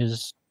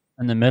touches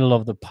in the middle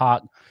of the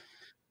park,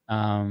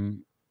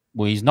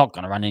 where he's not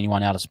going to run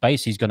anyone out of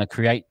space. He's going to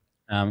create,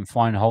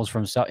 find holes for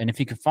himself, and if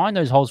he can find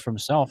those holes for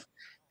himself,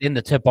 then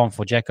the tip on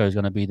for Jacko is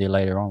going to be there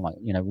later on, like,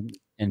 you know,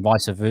 and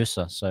vice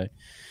versa. So,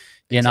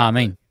 yeah, no, I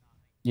mean,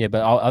 yeah,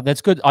 but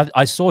that's good.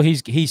 I saw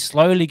he's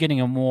slowly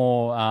getting a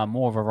more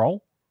of a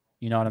role.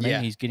 You know what I mean?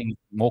 Yeah. He's getting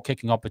more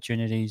kicking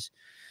opportunities.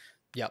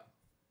 Yep.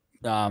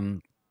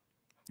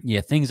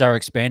 Yeah, things are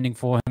expanding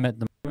for him at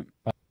the moment,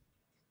 but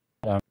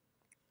a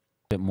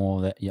bit more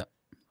of that. Yeah,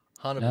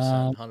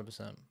 100%,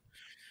 100%.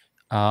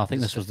 I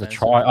think this was the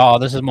try. Oh,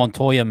 this is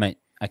Montoya, mate.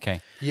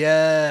 Okay.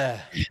 Yeah.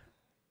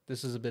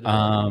 This is a bit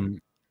of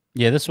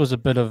yeah, this was a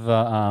bit of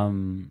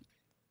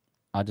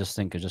I just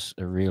think it's just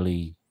a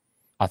really,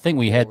 I think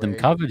we had them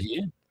covered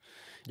here.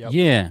 Yep.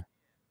 Yeah.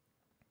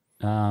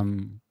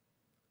 And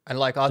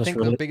like I think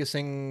the biggest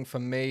thing for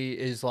me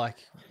is like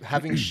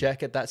having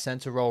Sheck at that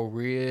center role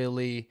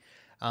really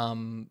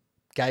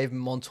gave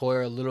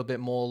Montoya a little bit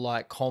more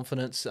like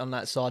confidence on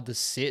that side to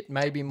sit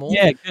maybe more.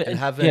 Yeah, and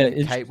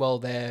having Catewell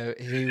there,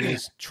 he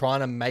was trying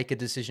to make a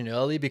decision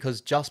early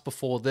because just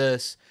before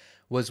this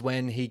was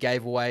when he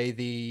gave away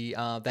the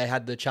they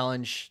had the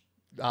challenge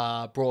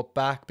brought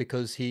back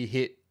because he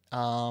hit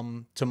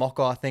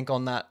Tomoko, I think,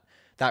 on that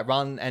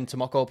run, and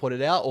Tomoko put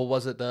it out, or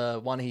was it the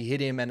one he hit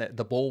him and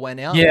the ball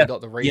went out? Yeah, and he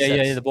got the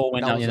reset. Yeah, the ball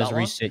went out. Yeah, there's a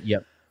reset.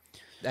 Yep.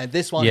 And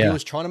this one, he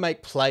was trying to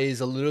make plays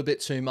a little bit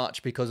too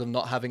much because of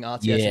not having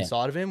RTS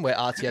inside of him, where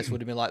RTS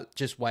would have been like,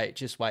 just wait,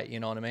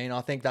 you know what I mean?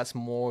 I think that's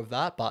more of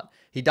that, but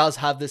he does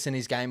have this in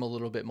his game a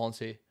little bit,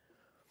 Monty.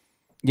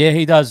 Yeah,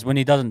 he does when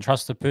he doesn't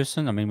trust the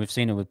person. I mean, we've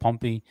seen it with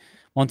Pompey.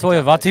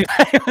 Montoya Vatu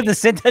with the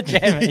center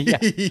jam. Yeah.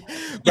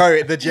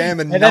 Bro, the jam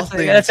and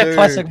nothing. That's a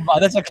classic.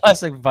 That's a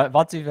classic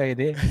Vatu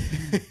there.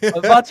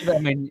 Vatu, I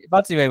mean,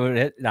 Vatu would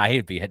hit. Nah,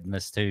 he'd be hit and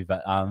miss too,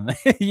 but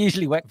he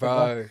usually whacked.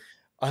 Bro,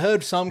 I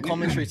heard some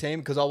commentary team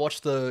because I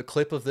watched the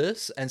clip of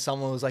this and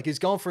someone was like, he's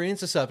going for an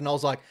intercept, and I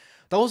was like,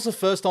 that was the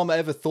first time I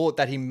ever thought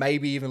that he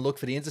maybe even looked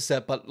for the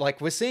intercept. But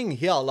like we're seeing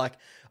here, like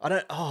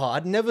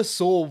I never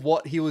saw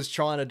what he was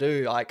trying to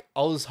do. Like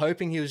I was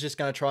hoping he was just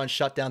going to try and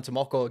shut down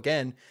Tomoko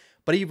again,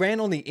 but he ran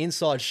on the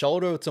inside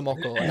shoulder of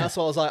Tomoko, and that's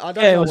why I was like, I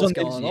don't know what's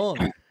going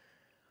on.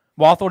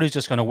 Well, I thought he was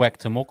just going to whack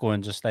Tomoko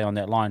and just stay on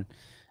that line.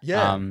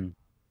 Yeah.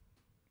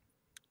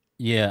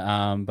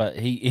 But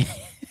he,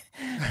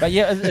 but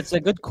yeah, it's a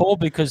good call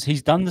because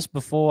he's done this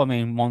before. I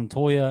mean,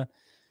 Montoya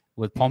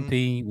with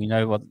Pompey, we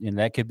know what, you know,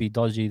 that could be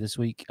dodgy this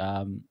week.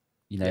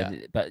 You know,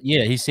 but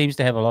yeah, he seems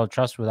to have a lot of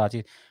trust with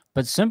RT.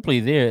 But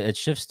simply there, it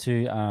shifts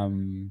to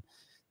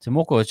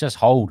Moko. It's just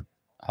hold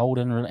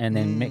and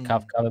then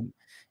Metcalf cover,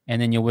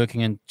 and then you're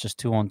working in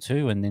just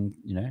 2-on-2, and then,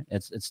 you know,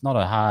 it's not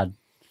a hard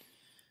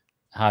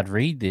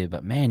read there.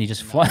 But man, he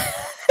just fly.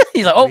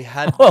 He's like,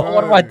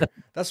 what am I doing?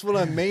 That's what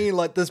I mean.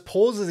 Like this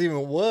pause is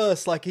even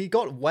worse. Like he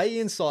got way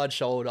inside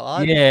shoulder.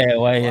 And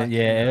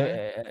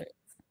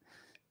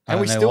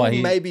we still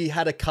maybe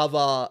had a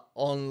cover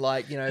on,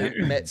 like, you know,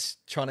 Mets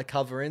trying to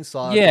cover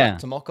inside. Yeah.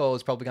 Like, Tomoko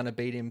is probably going to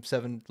beat him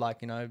 7.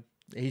 Like, you know,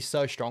 he's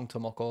so strong,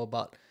 Tomoko.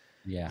 But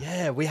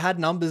yeah, we had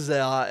numbers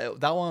there.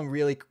 That one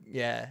really,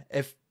 that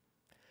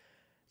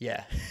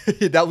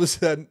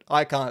was,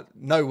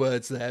 no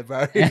words there,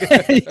 bro. No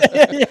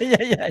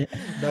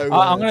words.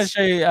 I'm going to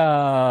show you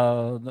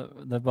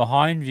the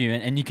behind view,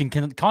 and you can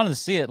kind of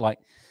see it. Like,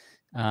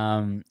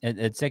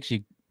 it's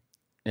actually,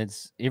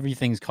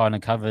 everything's kind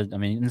of covered. I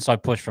mean,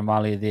 inside push from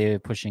Ali there,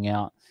 pushing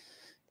out.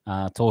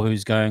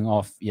 Tohu's going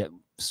off. Yep,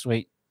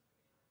 sweet.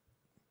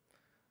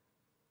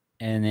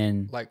 And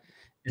then like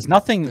it's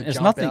nothing. It's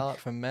nothing out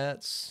from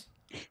Mets.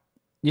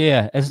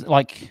 Yeah, it's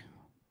like,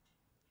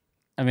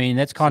 I mean,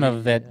 that's kind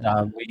of that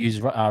we use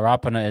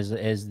Rapana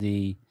as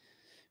the.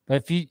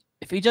 But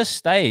if he just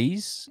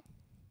stays,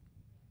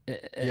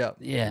 Yeah.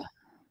 Yeah,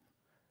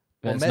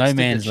 but Well, it's no Mets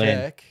did the man's land.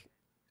 check.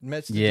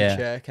 Mets did the Yeah.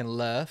 check and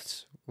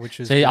left, which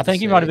was See, I good to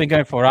think he might have see. been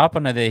going for up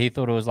under there. He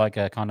thought it was like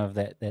a kind of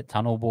that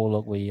tunnel ball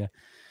look where you,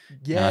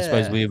 and I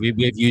suppose Yeah. we've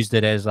used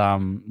it as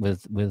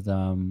with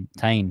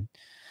Tane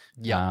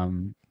Yep.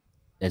 um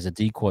as a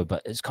decoy,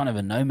 but it's kind of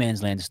a no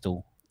man's land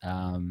still.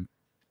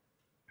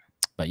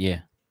 But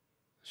yeah.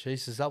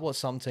 Jeez, is that what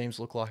some teams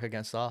look like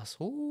against us?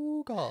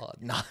 Oh God,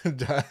 no,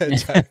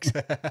 jokes.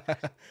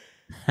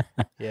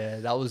 Yeah,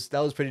 that was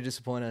pretty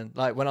disappointing.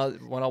 Like when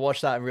I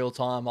watched that in real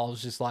time, I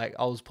was just like,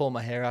 I was pulling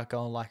my hair out,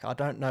 going like, I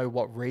don't know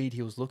what read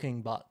he was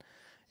looking, but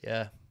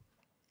yeah,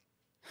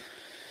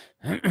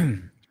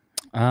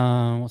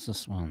 What's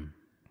this one?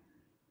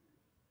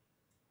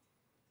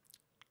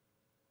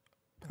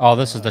 Oh,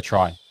 this is the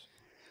try.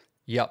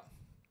 yep,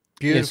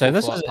 Yeah, so beautiful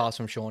this is pass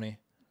from Shawnee.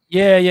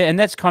 yeah, and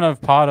that's kind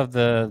of part of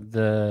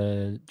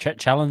the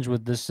challenge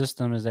with this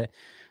system is that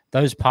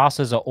those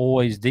passes are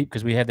always deep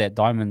because we have that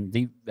diamond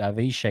deep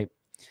V shape.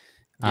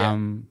 Yeah,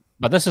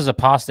 But this is a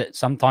pass that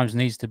sometimes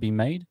needs to be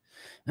made.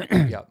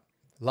 yep.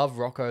 Love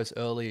Rocco's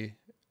early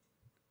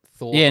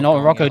thought Yeah, of no,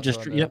 going Rocco out to just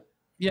right there.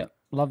 yep,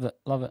 love it,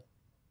 love it.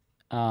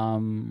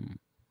 Um,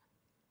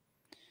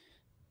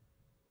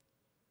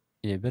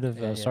 yeah, a bit of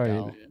Yeah, sorry,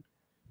 Dal.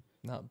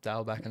 No,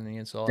 Dal back on the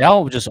inside.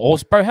 Dell just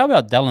awesome, bro. How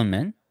about Dallin,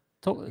 man?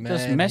 Just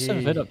Man,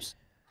 massive hit ups.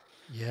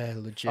 yeah,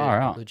 legit, Far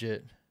out.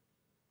 legit.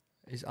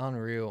 He's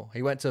unreal.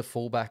 He went to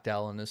fullback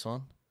Dal in this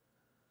one.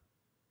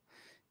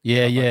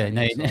 Yeah, Cut back yeah. on the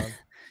No, inside.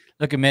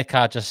 look at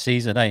Metcalf just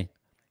sees it, eh?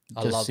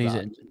 I Just love sees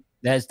that.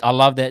 it. I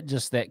love that.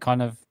 Just that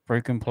kind of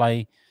broken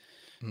play,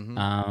 Hmm.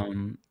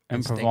 Instinctual.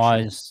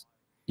 improvise.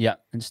 Yeah,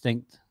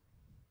 instinct,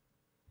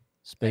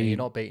 Hey, you're speed.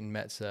 not beating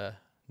Mets there.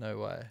 No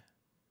way.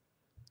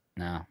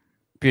 Nah,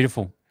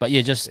 beautiful. But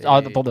yeah, just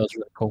I thought Speed. that was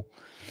really cool.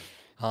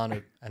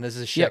 100. And this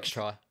is a Yep. Sheck's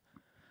try.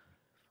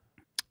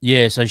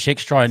 Yeah. So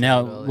Sheck's try Gets it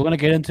now. up We're early. gonna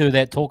get into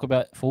that talk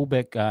about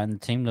fullback and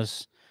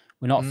teamless.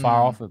 We're not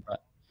far Mm. off it,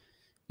 but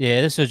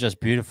yeah, this is just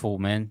beautiful,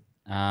 man.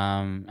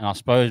 And I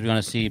suppose we're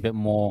gonna see a bit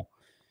more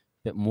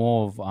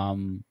of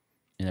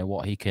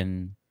what he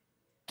can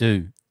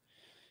do.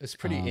 It's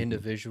pretty Um,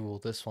 individual,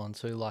 this one,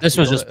 too. Like, this he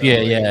was got it just yeah,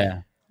 early.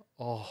 yeah,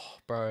 Oh,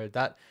 bro.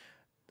 That,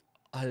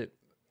 I,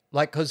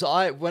 like, because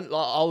when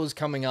like, I was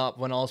coming up,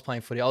 when I was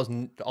playing footy, I was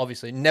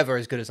obviously never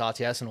as good as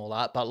RTS and all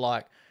that, but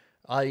like,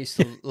 I used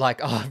to, like,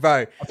 oh,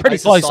 bro, I pretty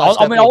used to close. I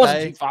sidestep mean, I all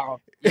wasn't too day. far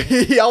off.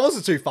 Yeah, I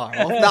wasn't too far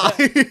off. Nah,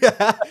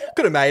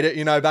 could have made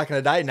it, back in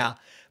the day. Nah,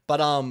 but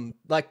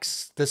like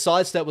the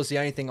sidestep was the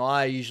only thing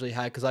I usually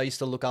had because I used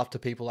to look up to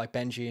people like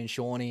Benji and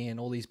Shawnee and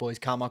all these boys,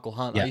 Carmichael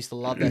Hunt. I Yeah, used to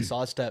love their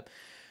sidestep.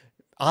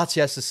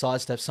 RTS's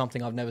sidestep's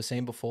something I've never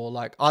seen before.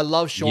 Like I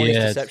love Shawnee's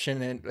yeah,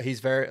 deception and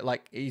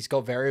he's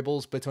got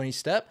variables between his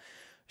step.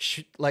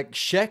 Like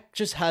Sheck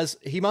just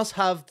he must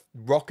have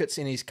rockets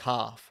in his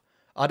calf.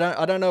 I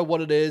don't know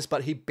what it is,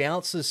 but he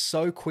bounces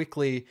so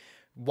quickly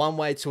one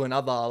way to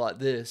another like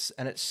this,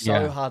 and it's so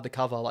yeah. hard to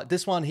cover. Like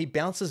this one, he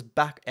bounces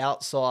back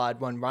outside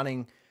when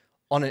running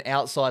on an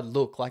outside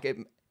look. Like it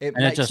And it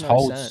makes just no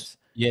holds. sense.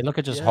 Yeah, look,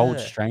 it just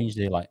holds Yeah. strange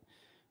there. Like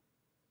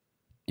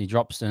he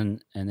drops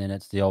in, and then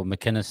it's the old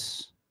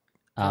McInnes.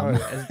 Bro,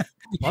 and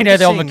You I'm know just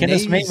the old seeing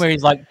McInnes meme knees. where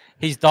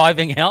he's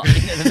diving out.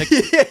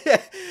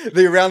 Yeah,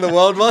 the around the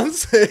world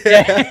ones.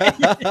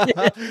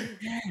 Yeah.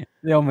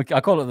 Yeah.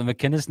 I call it the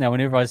McInnes now.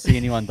 Whenever I see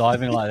anyone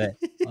diving like that,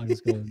 I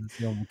just go, it's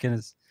the old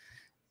McInnes.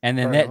 And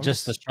then Bro, that I'm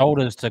just the just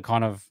shoulders to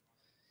kind of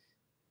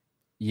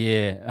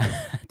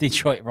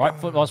Detroit right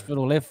foot bro.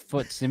 hospital, left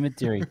foot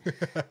cemetery.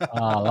 Oh,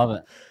 I love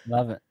it,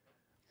 love it.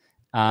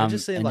 And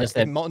just seeing And like just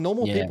if that,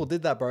 normal yeah, people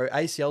did that, bro,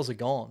 ACLs are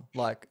gone.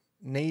 Like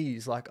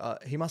knees, like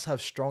he must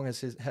have strong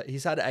as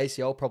he's had an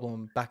ACL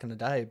problem back in the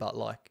day, but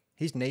like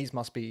his knees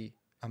must be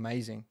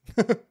amazing.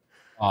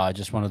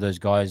 just one of those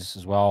guys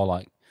as well.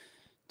 Like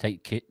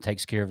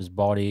takes care of his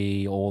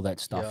body, all that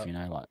stuff.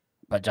 Yeah, Like,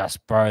 but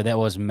just bro, that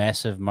was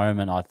massive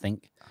moment. I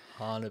think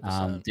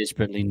 100%,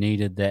 desperately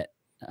needed that.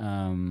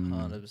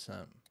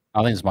 100%.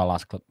 I think it's my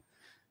last clip.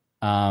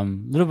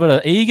 Little bit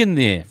of Egan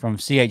there from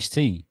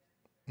CHT.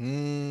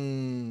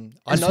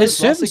 I His noticed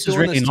service Lussick is doing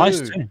really this nice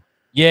too. too.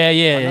 Yeah,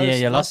 yeah, I yeah,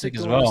 noticed yeah. Lussick Lussick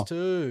as doing this well.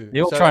 too.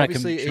 They're all So trying to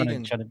obviously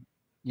Egan. try to.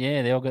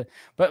 Yeah, they all good.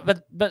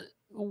 But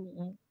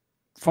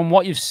from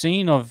what you've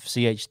seen of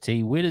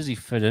CHT, where does he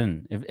fit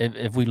in?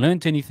 If we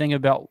learnt anything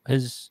about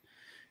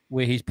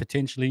where he's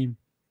potentially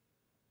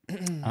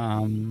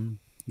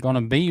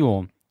gonna be,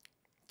 or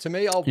To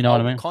me, you know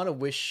what I I'll mean? kind of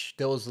wish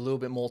there was a little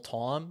bit more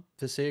time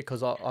to see it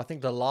because I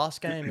think the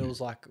last game it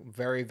was like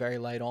very very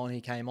late on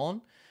he came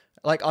on.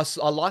 Like I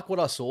like what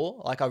I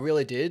saw, like I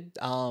really did,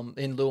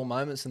 in little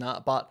moments and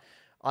that. But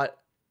I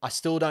I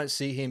still don't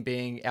see him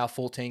being our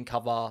 14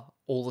 cover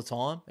all the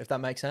time, if that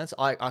makes sense.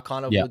 I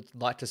kind of Yeah, would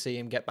like to see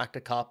him get back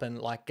to cup and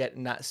like get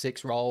in that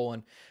 6 role,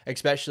 and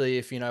especially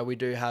if we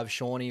do have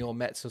Shawnee or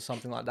Mets or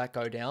something like that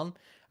go down.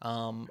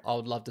 I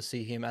would love to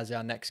see him as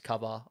our next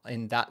cover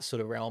in that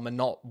sort of realm and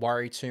not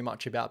worry too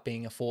much about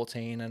being a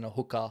 14 and a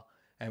hooker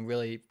and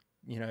really,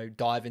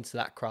 dive into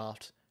that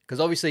craft. Because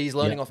obviously he's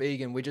yeah, learning off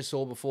Egan. We just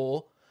saw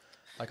before.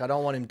 Like, I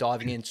don't want him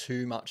diving in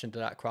too much into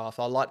that craft.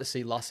 I'd like to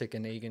see Lussick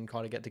and Egan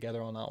kind of get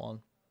together on that one.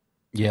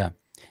 Yeah.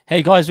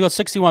 Hey guys, we got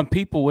 61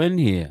 people in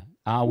here.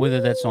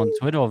 Whether that's on Woo!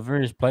 Twitter or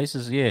various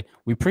places. Yeah,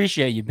 we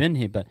appreciate you being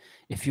here. But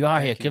if you are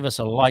here, Thank you. give us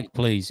a like,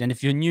 please. And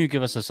if you're new,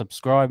 give us a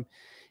subscribe.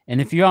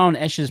 And if you're on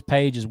Ash's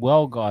page as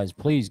well, guys,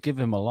 please give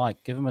him a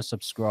like, give him a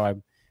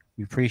subscribe.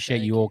 We appreciate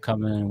Thank you you. all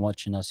coming in and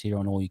watching us here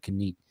on All You Can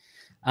Eat.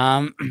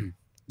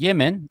 Yeah,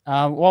 man.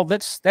 Well,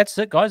 that's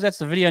it, guys. That's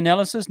the video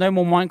analysis. No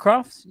more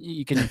Minecraft.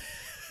 You can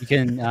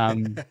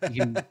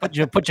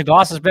put your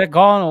glasses back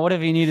on or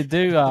whatever you need to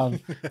do.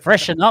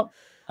 Freshen up.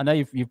 I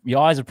know your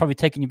eyes are probably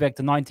taking you back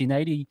to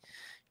 1980.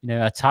 You know,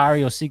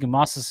 Atari or Sega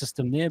Master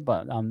System there,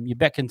 but you're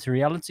back into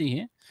reality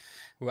here.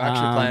 We're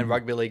actually playing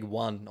Rugby League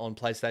 1 on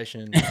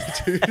PlayStation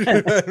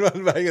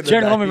 2.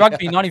 German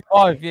Rugby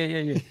 95. Yeah.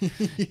 Yeah.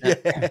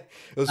 It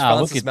was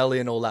Francis Melly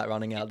and all that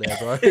running out there,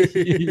 bro.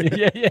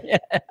 yeah.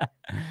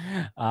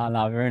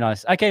 No, very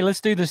nice. Okay, let's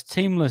do this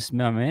team list,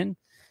 my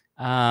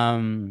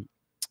man.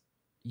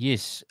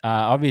 Yes,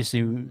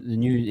 obviously the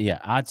new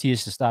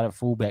RTS to start at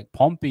fullback,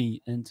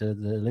 Pompey into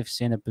the left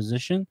center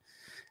position.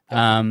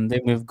 Then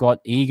we've got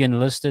Egan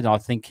listed. I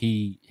think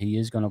he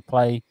is going to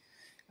play.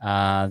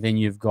 Then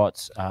you've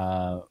got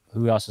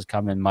who else is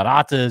coming?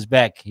 Marata is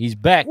back. He's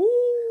back. Woo!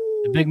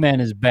 The big man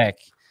is back.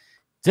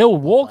 Dill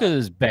Walker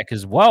is back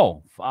as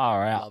well.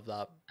 Far out.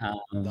 Love that.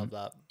 Love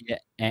that. Yeah,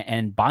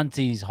 and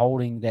Bunty's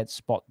holding that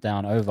spot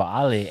down over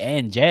Ali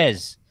and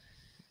Jazz.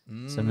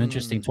 Some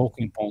interesting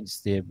talking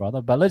points there,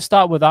 brother. But let's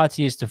start with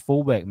RTS to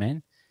fullback,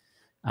 man.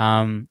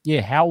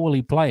 How will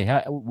he play?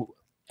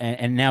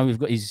 And now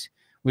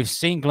we've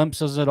seen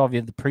glimpses of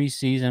the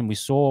preseason. We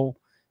saw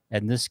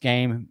in this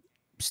game,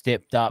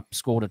 stepped up,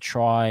 scored a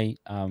try,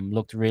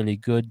 looked really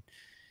good.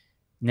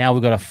 Now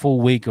we've got a full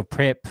week of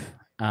prep,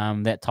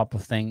 that type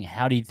of thing.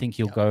 How do you think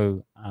he'll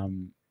go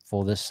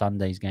for this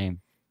Sunday's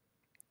game?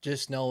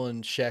 Just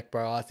knowing Sheck,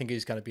 bro, I think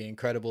he's going to be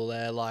incredible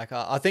there. Like,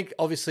 I think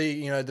obviously,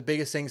 you know, the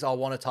biggest things I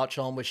want to touch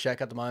on with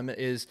Sheck at the moment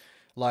is,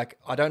 like,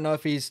 I don't know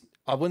if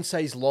I wouldn't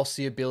say he's lost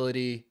the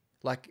ability,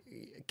 like,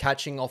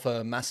 catching off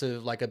a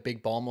massive, like a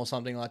big bomb or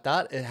something like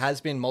that. It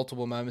has been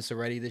multiple moments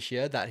already this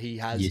year that he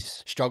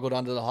has struggled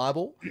under the high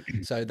ball.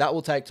 So that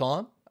will take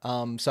time.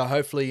 So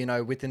hopefully, you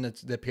know, within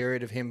the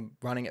period of him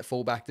running at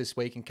fullback this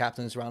week and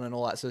captain's run and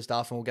all that sort of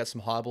stuff, and we'll get some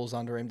high balls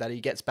under him, that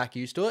he gets back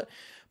used to it.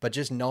 But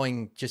just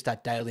knowing just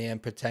that daily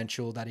end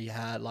potential that he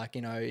had, like,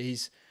 you know,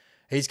 he's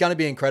going to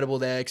be incredible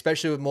there,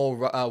 especially with more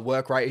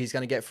work rate. He's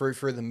going to get through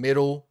the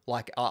middle.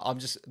 Like,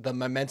 the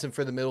momentum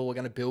through the middle we're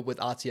going to build with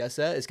RTS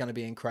there is going to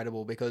be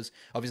incredible, because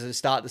obviously to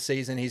start the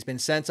season, he's been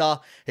center.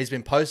 He's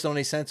been posted on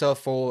his center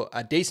for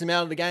a decent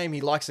amount of the game.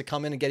 He likes to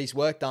come in and get his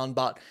work done,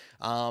 but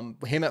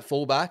him at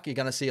fullback, you're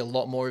going to see a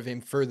lot more of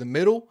him through the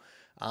middle.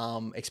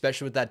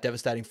 Especially with that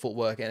devastating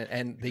footwork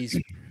and these,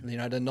 you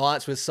know, the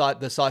Knights with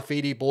the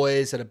Saifidi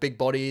boys that are big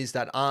bodies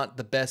that aren't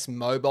the best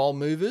mobile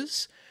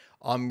movers.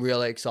 I'm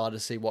really excited to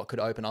see what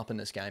could open up in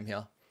this game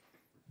here.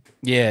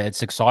 Yeah,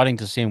 it's exciting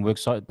to see him work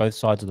both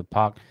sides of the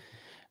park.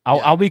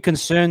 I'll be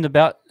concerned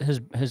about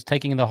his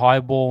taking the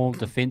high ball,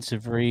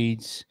 defensive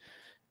reads,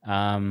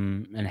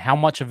 and how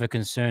much of a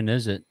concern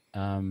is it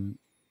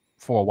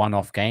for a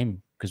one-off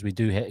game, because we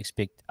do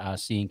expect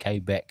C&K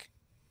back.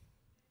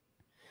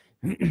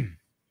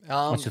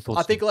 What's your thoughts?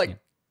 I think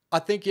I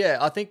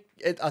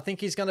think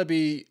he's going to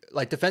be,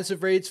 like,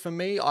 defensive reads for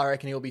me, I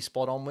reckon he'll be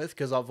spot on with,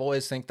 because I've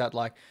always think that,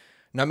 like,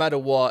 no matter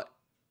what,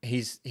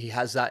 he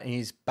has that in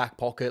his back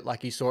pocket.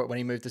 Like, you saw it when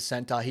he moved to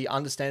center. He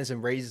understands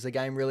and reads the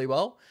game really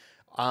well.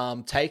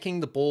 Taking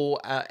the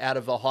ball out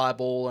of a high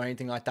ball or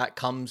anything like that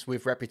comes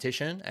with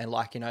repetition, and,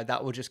 like, you know,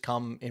 that will just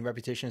come in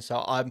repetition.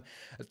 So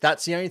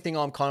that's the only thing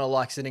I'm kind of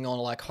like sitting on.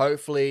 Like,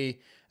 hopefully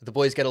the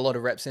boys get a lot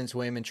of reps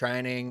into him in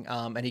training,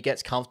 and he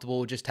gets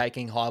comfortable just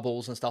taking high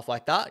balls and stuff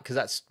like that, because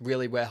that's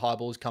really where high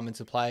balls come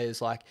into play.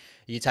 Is like,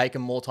 you take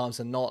them more times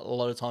than not. A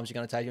lot of times you're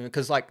going to take them,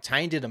 because, like,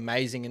 Tane did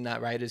amazing in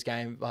that Raiders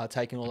game,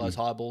 taking all those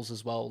high balls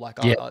as well. Like,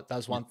 that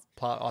was one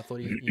part I thought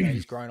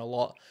he's grown a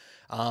lot.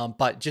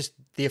 But just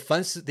the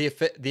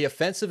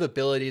offensive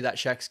ability that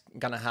Shaq's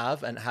going to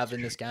have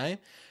in this game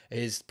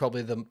is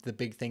probably the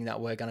big thing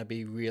that we're going to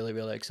be really,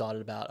 really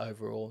excited about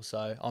overall.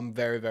 So I'm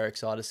very, very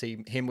excited to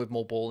see him with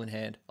more ball in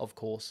hand, of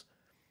course.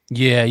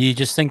 Yeah, you're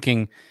just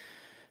thinking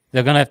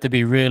they're going to have to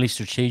be really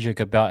strategic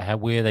about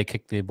where they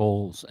kick their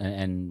balls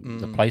and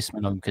the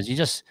placement of them,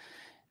 because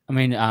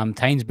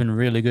Tane's been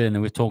really good,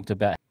 and we've talked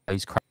about how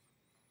he's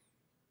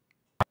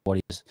what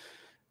he is.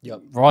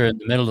 Yep. Right in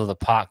the middle of the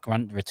park,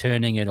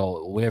 returning it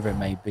or wherever it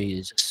may be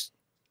is just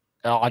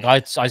like I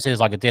said, it's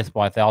like a death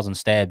by 1,000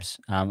 stabs.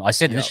 I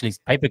said initially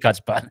paper cuts,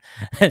 but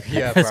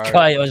this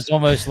guy, it was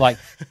almost like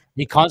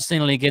he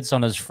constantly gets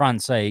on his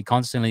front. He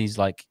constantly is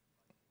like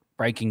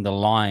breaking the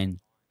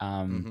line.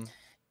 And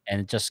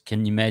just,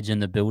 can you imagine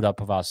the build up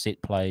of our set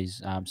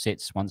plays,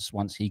 sets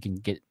once he can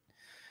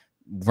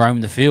roam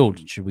the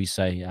field, should we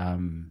say?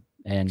 And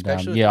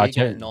especially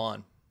at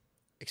 9,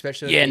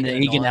 especially and the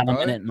Egan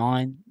element at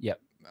 9. Yep.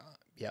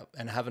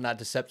 And having that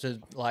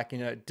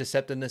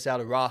deceptiveness out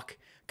of ruck,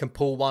 can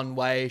pull one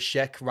way,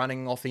 Shek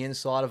running off the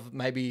inside of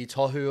maybe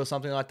Tohu or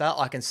something like that.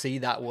 I can see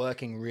that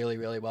working really,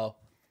 really well.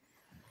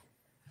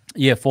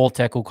 Yeah, fall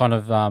tackle, kind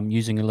of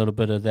using a little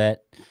bit of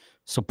that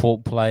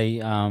support play.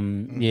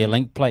 Yeah,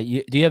 link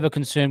play. Do you have a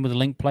concern with the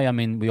link play? I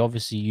mean, we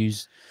obviously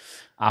use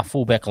our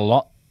fullback a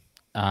lot.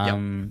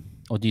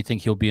 Or do you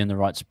think he'll be in the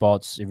right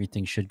spots?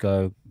 Everything should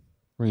go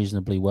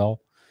reasonably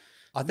well.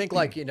 I think,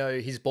 like, you know,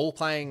 his ball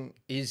playing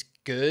is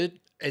good.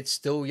 It's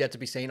still yet to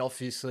be seen,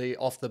 obviously,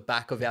 off the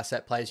back of our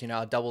set plays, you know,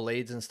 our double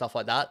leads and stuff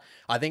like that.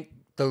 I think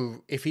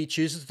if he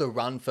chooses to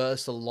run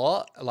first a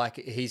lot, like,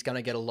 he's going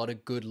to get a lot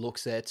of good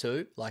looks there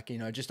too. Like, you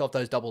know, just off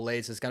those double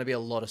leads, there's going to be a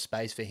lot of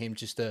space for him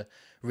just to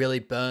really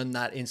burn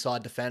that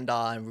inside defender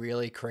and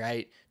really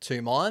create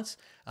two minds.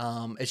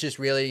 It's just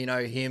really, you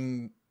know,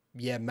 him.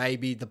 Yeah,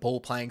 maybe the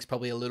ball playing's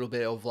probably a little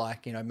bit of,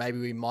 like, you know, maybe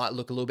we might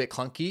look a little bit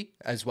clunky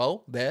as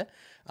well there.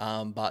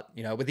 But,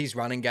 you know, with his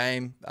running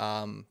game,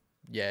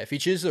 yeah, if he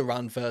chooses to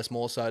run first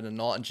more so than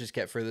not and just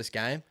get through this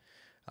game,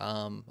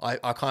 I'm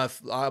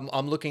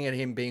looking at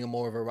him being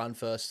more of a run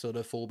first sort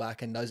of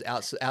fullback, and those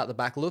out the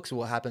back looks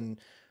will happen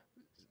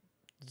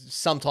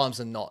sometimes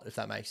than not, if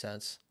that makes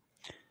sense.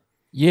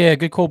 Yeah,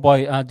 good call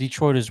by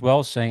Detroit as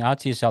well, saying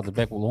RTS out the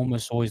back will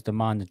almost always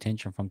demand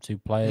attention from two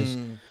players.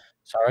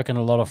 So I reckon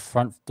a lot of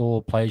front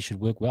door plays should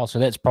work well. So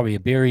that's probably a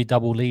Berry,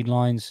 double lead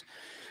lines.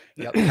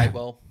 Yep,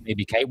 Catewell.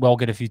 Maybe Catewell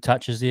get a few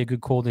touches there.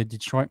 Good call there,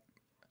 Detroit.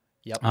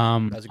 Yep.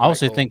 I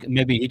also think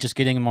maybe he just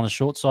getting him on the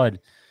short side,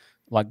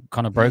 like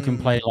kind of broken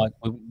play, like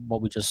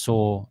what we just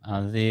saw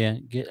there.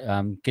 Get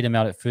him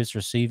out at first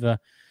receiver,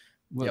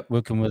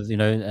 working with, you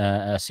know,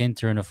 a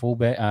center and a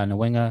fullback and a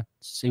winger.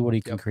 See what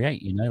he can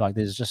create. You know, like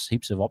there's just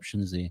heaps of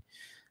options there.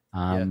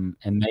 And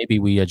maybe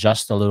we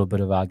adjust a little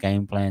bit of our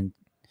game plan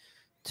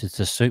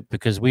to suit,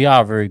 because we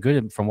are very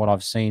good, from what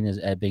I've seen, is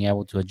at being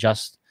able to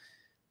adjust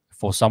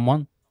for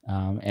someone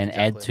and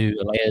add to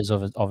layers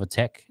of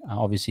attack.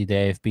 Obviously, the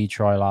AFB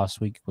try last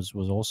week was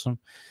awesome.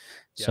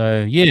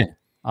 So yeah,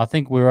 I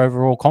think we're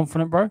overall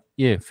confident, bro.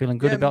 Yeah, feeling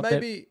good about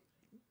that.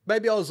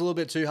 Maybe I was a little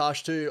bit too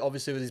harsh too,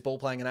 obviously, with his ball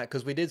playing and that,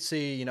 because we did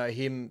see, you know,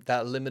 him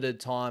that limited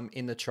time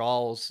in the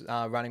trials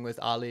running with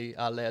Ali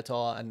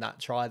Leotar, and that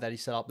try that he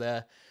set up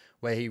there,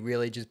 where he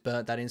really just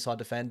burnt that inside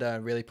defender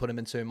and really put him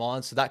in two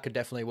minds. So that could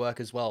definitely work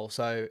as well.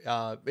 So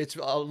it's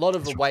a lot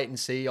of a wait and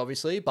see,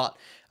 obviously, but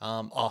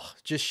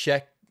just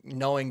Shek,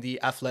 knowing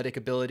the athletic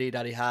ability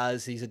that he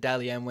has. He's a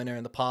Daily M winner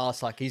in the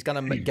past. Like, he's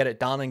going to get it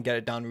done and get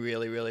it done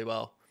really, really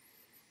well.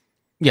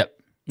 Yep.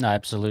 No,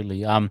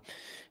 absolutely.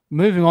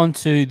 Moving on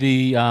to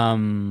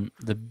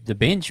the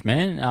bench,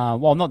 man.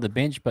 Well, not the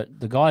bench,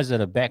 but the guys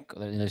that are back,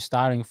 you know,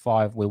 starting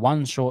five. We're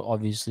one short,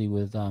 obviously,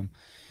 with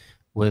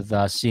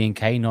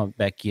CNK not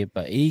back yet,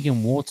 but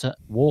Egan, Walker,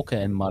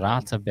 and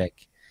Marata back.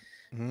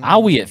 Are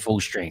we at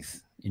full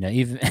strength? You know,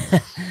 even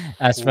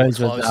I suppose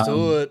close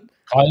to it.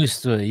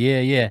 Close to it,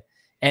 yeah.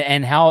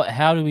 And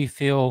how do we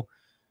feel?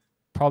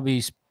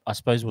 Probably, I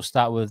suppose we'll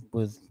start with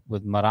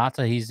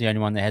Marata. He's the only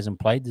one that hasn't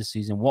played this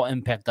season. What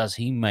impact does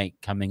he make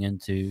coming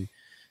into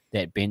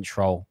that bench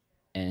role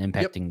and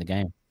impacting the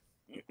game?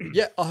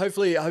 Yeah,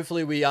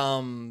 hopefully we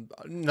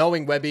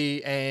knowing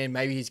Webby and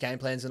maybe his game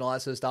plans and all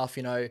that sort of stuff,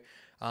 you know,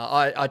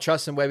 I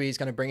trust in Webby. He's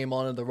going to bring him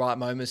on at the right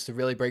moments to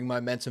really bring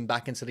momentum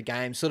back into the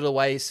game. Sort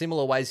of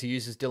similar ways he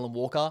uses Dylan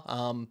Walker.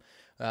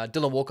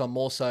 Dylan Walker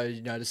more so,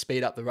 you know, to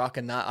speed up the ruck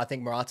and that. I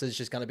think Marata is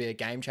just going to be a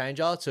game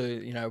changer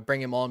to, you know,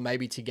 bring him on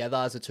maybe together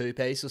as a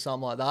two-piece or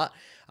something like that.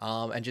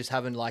 And just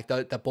having like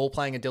the ball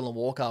playing of Dylan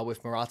Walker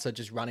with Marata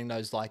just running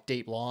those like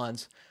deep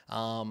lines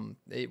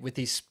with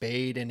his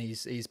speed and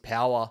his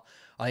power.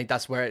 I think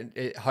that's where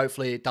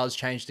hopefully it does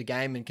change the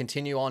game and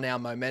continue on our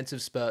momentum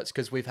spurts,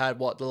 because we've had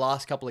the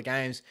last couple of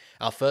games,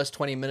 our first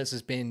 20 minutes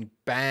has been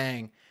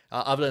bang,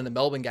 other than the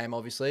Melbourne game,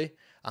 obviously.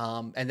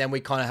 And then we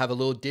kind of have a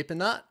little dip in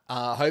that.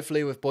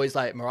 Hopefully with boys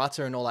like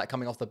Marata and all that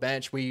coming off the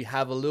bench, we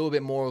have a little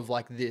bit more of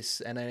like this.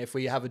 And then if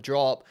we have a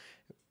drop,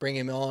 bring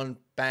him on,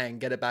 bang,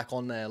 get it back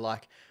on there.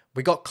 Like,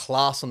 we got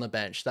class on the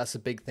bench. That's a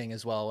big thing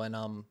as well.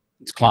 And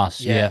it's class,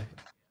 yeah.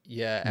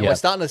 And we're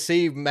starting to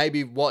see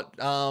maybe what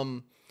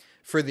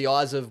through the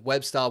eyes of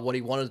Webster, what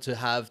he wanted to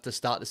have to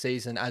start the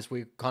season, as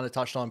we kind of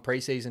touched on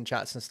preseason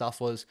chats and stuff,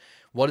 was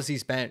what is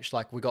his bench?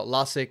 Like, we got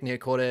Lusick,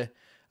 Niakote,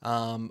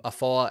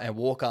 Afoa and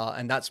Walker,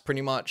 and that's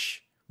pretty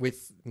much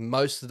with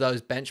most of those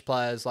bench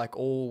players like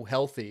all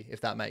healthy, if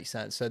that makes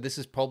sense. So this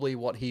is probably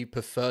what he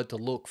preferred to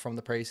look from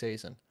the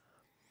preseason.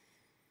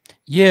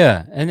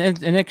 Yeah, and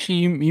actually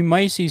you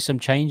may see some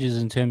changes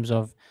in terms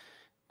of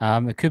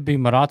it could be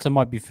Marata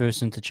might be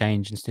first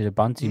interchange instead of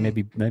Bunty.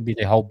 Maybe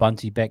they hold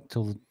Bunty back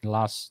till the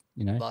last,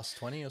 you know, last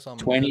 20 or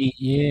something. 20,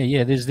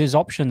 yeah. There's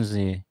options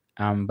there.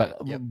 But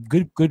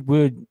good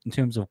word in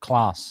terms of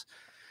class.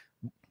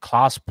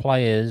 Class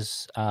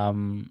players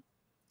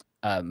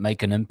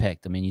make an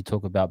impact. I mean, you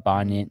talk about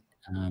Barnett,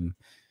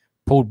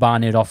 pulled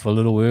Barnett off a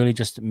little early,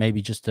 just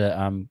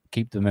to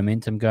keep the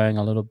momentum going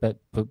a little bit,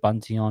 put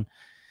Bunty on.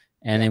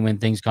 And then when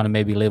things kind of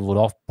maybe leveled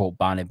off, brought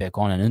Barnett back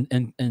on,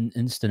 and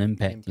instant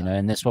impact, you know.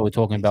 And that's what we're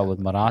talking about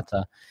with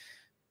Marata.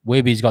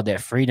 Webby's got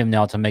that freedom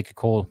now to make a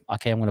call.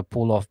 Okay, I'm going to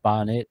pull off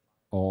Barnett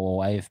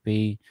or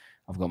AFB.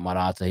 I've got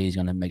Marata. He's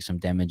going to make some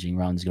damaging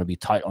runs. He's going to be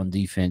tight on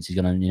defense. He's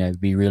going to,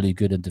 be really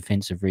good at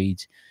defensive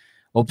reads.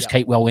 Oops, Yep.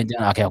 Catewell went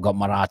down. Okay, I've got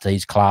Marata.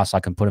 He's class. I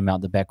can put him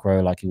out the back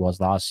row like he was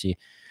last year.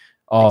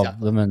 Oh,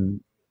 Exactly.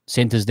 women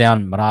centers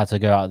down. Marata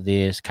go out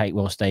there.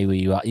 Catewell stay where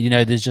you are.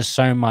 There's just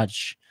so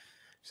much.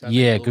 So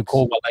many Good looks.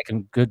 call, but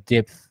like good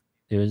depth.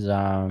 There was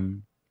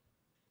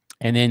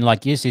and then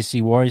like SC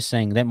Warriors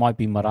saying that might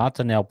be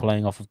Marata now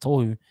playing off of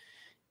Tohu,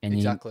 and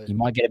Exactly. you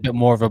might get a bit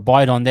more of a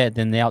bite on that.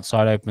 Then the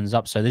outside opens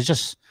up. So there's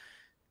just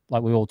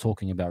like we're all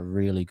talking about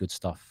really good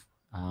stuff.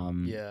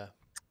 Yeah.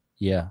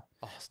 Yeah.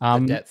 Oh,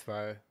 the depth,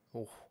 bro.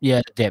 Ooh.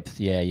 Yeah, depth.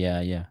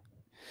 Yeah.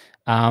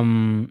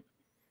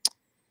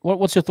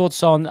 What's your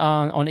thoughts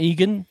on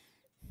Egan?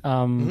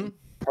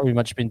 Probably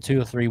much been 2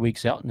 or 3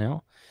 weeks out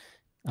now.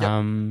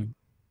 Yep.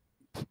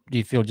 Do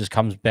you feel just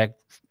comes back,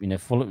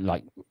 full of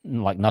like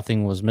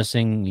nothing was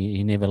missing?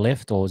 He never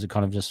left, or is it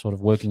kind of just sort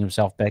of working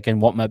himself back in?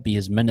 What might be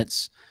his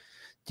minutes?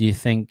 Do you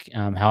think?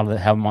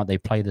 How might they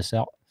play this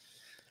out?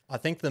 I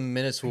think the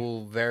minutes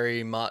will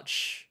very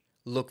much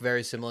look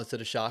very similar to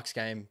the Sharks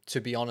game,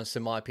 to be honest,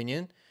 in my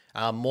opinion.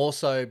 More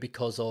so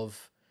because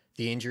of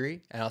the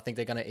injury, and I think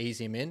they're going to ease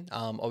him in.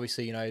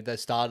 Obviously, the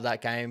start of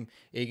that game,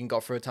 Egan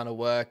got through a ton of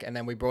work, and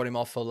then we brought him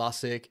off for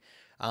Lussick.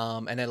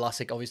 And then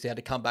Lussick obviously had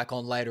to come back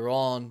on later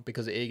on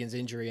because of Egan's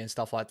injury and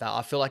stuff like that.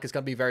 I feel like it's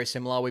going to be very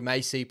similar. We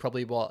may see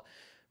probably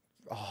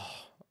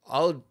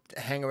I would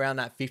hang around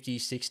that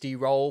 50-60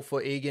 role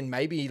for Egan,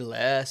 maybe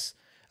less.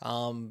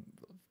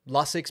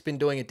 Lussick's been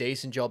doing a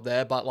decent job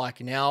there, but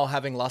like now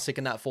having Lussick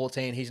in that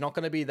 14, he's not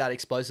going to be that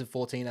explosive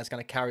 14 that's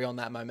going to carry on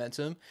that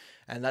momentum.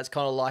 And that's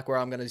kind of like where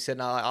I'm going to sit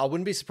now. I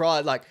wouldn't be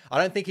surprised. Like, I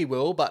don't think he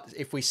will, but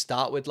if we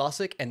start with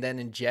Lussick and then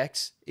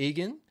injects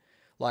Egan,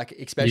 like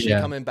especially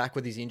coming back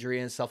with his injury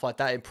and stuff like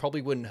that, it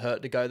probably wouldn't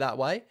hurt to go that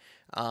way.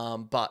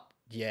 But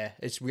yeah,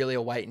 it's really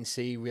a wait and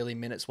see, really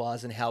minutes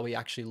wise, and how he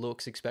actually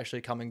looks, especially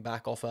coming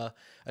back off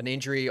an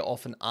injury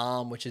off an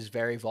arm, which is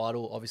very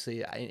vital,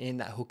 obviously, in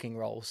that hooking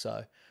role.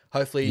 So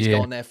hopefully he's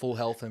gone there full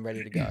health and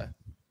ready to go.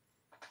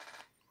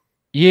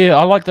 Yeah,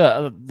 I like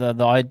the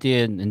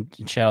idea, and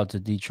shout out to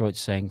Detroit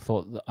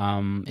thought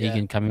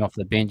Egan coming off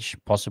the bench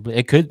possibly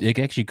it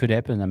actually could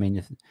happen. I mean,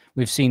 if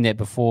we've seen that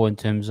before in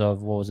terms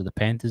of what was it, the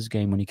Panthers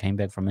game when he came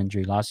back from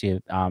injury last year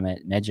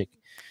at Magic,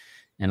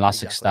 and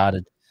Lussick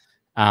started.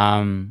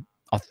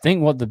 I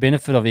think what the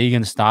benefit of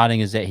Egan starting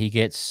is that he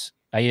gets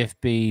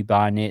AFB,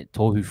 Barnett,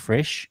 Tohu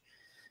fresh,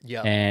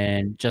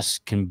 and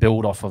just can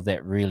build off of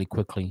that really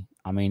quickly.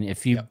 I mean,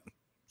 if you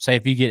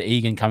get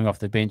Egan coming off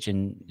the bench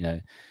and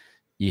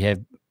you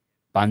have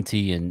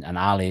Bunty and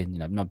Ali,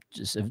 not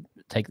just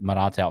take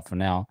Marata out for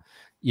now,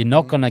 you're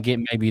not going to get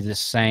maybe the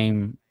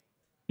same,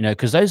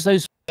 because those are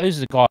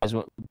the guys.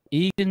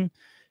 Egan,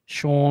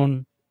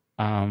 Sean,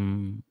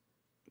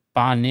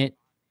 Barnett,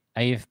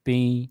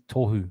 AFB,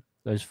 Tohu,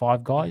 those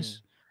 5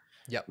 guys,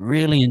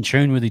 really in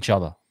tune with each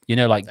other.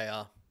 Like they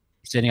are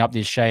setting up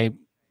their shape,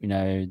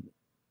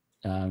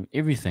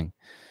 everything.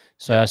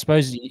 So I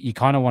suppose you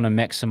kind of want to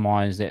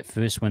maximize that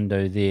first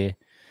window there.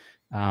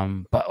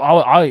 But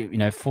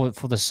I for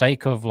the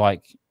sake of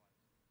like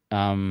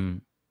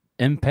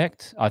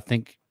impact, I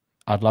think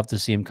I'd love to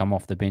see him come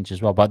off the bench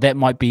as well. But that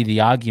might be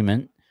the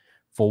argument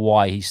for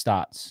why he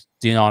starts.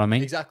 Do you know what I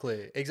mean?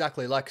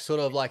 Exactly. Like sort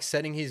of like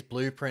setting his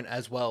blueprint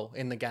as well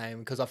in the game,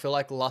 because I feel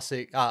like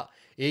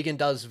Egan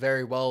does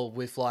very well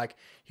with like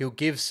he'll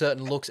give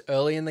certain looks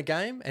early in the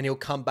game and he'll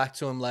come back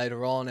to him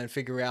later on and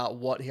figure out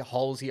what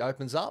holes he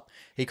opens up.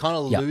 He kind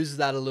of loses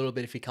that a little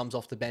bit if he comes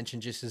off the bench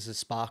and just is a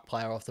spark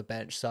player off the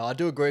bench. So I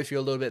do agree with you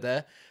a little bit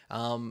there.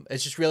 It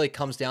just really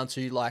comes down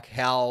to like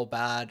how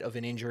bad of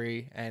an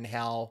injury and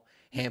how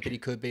hampered he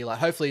could be. Like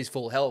hopefully he's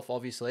full health,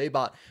 obviously,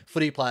 but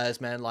footy players,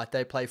 man, like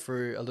they play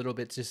through a little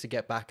bit just to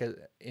get back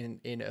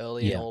in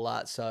early and all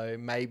that. So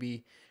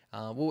maybe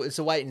it's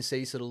a wait and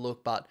see sort of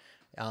look, but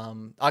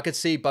I could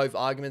see both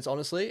arguments.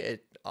 Honestly,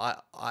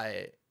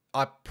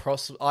 I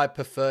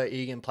prefer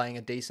Egan playing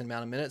a decent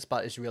amount of minutes,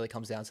 but it really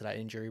comes down to that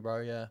injury,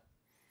 bro.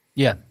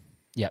 Yeah.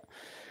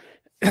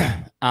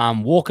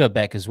 Walker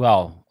back as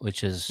well,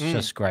 which is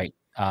just great.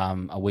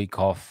 A week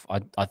off.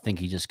 I think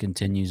he just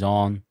continues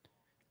on.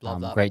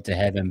 Love that. Great to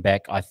have him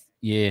back. I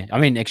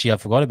mean, actually, I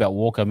forgot about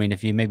Walker. I mean,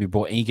 if you maybe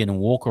brought Egan and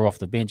Walker off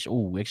the bench,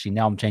 actually,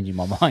 now I'm changing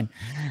my mind.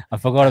 I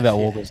forgot about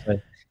Walker. So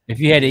if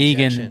you had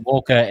Egan,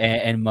 Walker,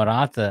 and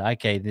Marata,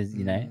 okay, there's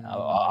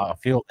I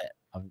feel that.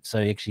 So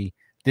actually,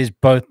 there's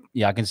both.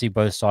 Yeah, I can see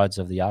both sides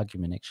of the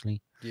argument.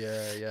 Actually,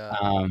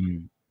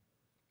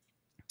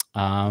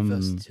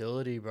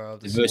 versatility, bro.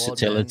 The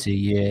versatility,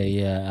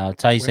 yeah.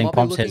 Tay St.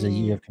 Pomps has a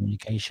year of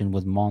communication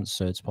with Mons,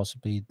 so it's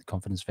possibly the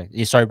confidence factor.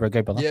 Yeah, sorry, bro,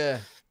 go, brother.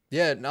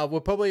 Yeah. No,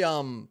 we're probably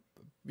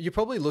you're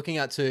probably looking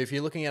at too, if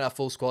you're looking at our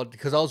full squad,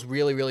 because I was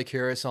really, really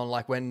curious on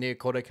like when Nick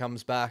Cotter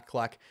comes back,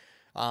 like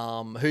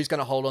who's going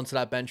to hold on to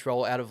that bench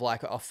role out of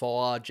like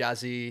Afoa,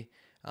 Jazzy,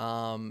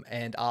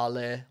 and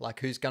Ale, like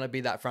who's going to be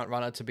that front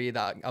runner to be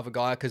that other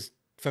guy? Because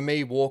for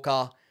me,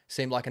 Walker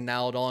seemed like a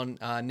nailed on.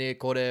 Nia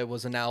Corder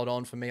was a nailed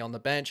on for me on the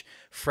bench.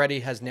 Freddie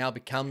has now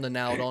become the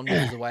nailed on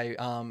because of the way,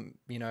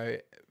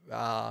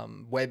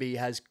 Webby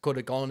could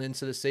have gone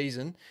into the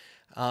season.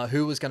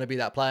 Who was going to be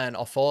that player, and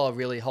Ofoa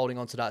really holding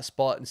on to that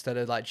spot instead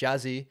of like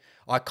Jazzy.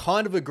 I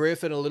kind of agree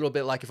with it a little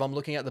bit. Like if I'm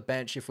looking at the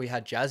bench, if we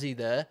had Jazzy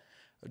there,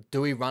 do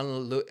we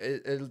run?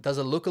 Does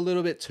it look a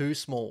little bit too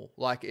small?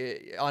 Like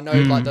I know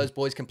like those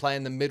boys can play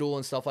in the middle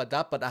and stuff like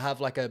that, but I have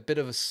like a bit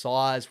of a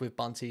size with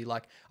Bunty.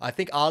 Like I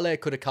think Ale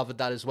could have covered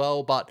that as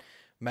well, but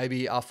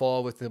maybe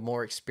Afoa with the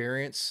more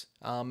experience,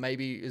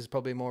 maybe is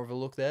probably more of a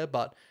look there.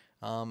 But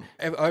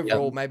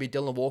overall, maybe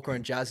Dylan Walker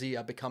and Jazzy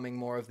are becoming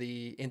more of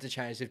the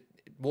interchange. If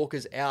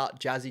Walker's out,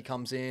 Jazzy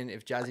comes in.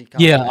 If Jazzy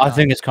comes out, I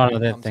think it's kind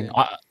of that thing.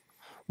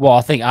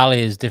 I think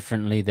Ali is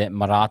definitely that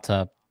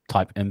Murata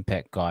type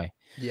impact guy.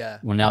 Yeah.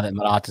 Well, now that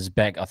Marata's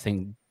back, I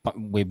think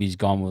Webby's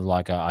gone with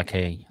like,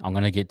 okay, I'm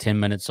going to get 10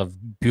 minutes of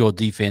pure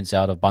defense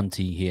out of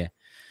Bunty here,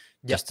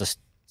 just to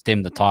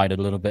stem the tide a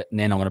little bit, and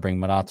then I'm going to bring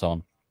Marata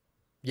on.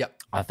 Yep.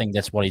 I think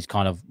that's what he's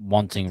kind of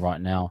wanting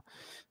right now.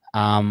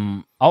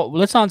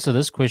 Let's answer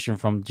this question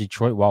from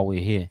Detroit while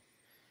we're here.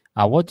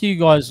 What do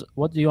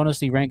you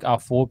honestly rank our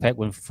forward pack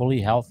when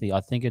fully healthy?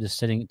 I think it is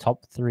sitting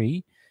top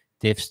 3,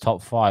 Def's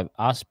top 5.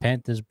 Us,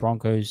 Panthers,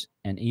 Broncos,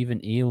 and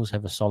even Eels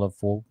have a solid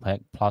forward pack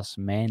plus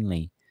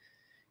Manly.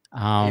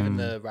 Even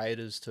the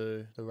Raiders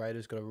too. The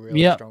Raiders got a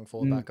really strong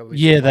forward pack.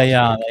 They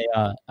are.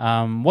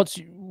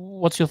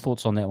 What's your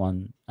thoughts on that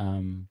one?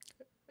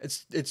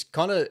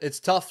 It's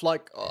tough.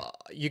 Like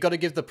you got to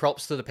give the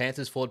props to the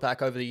Panthers forward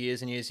pack over the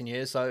years and years and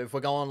years. So if we're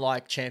going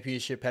like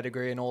championship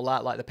pedigree and all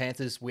that, like the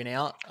Panthers win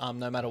out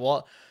no matter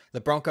what. The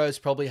Broncos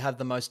probably have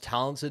the most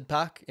talented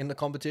pack in the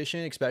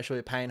competition, especially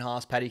with Payne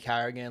Haas, Paddy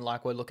Carrigan.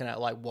 Like we're looking at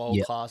like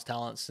world-class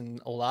talents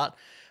and all that.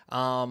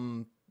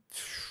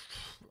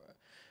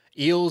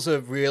 Eels are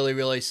really,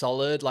 really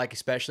solid. Like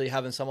especially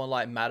having someone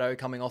like Maddo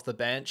coming off the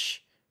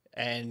bench,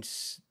 and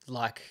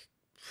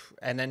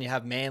then you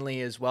have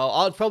Manly as well.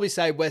 I'd probably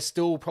say we're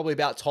still probably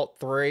about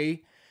top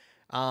 3.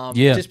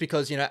 Just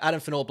because, Adam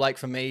Fanor-Blake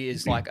for me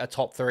is like a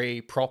top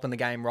 3 prop in the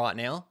game right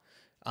now.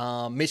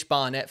 Mitch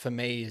Barnett for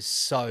me is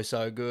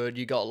so good.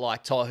 You got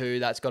like Tohu,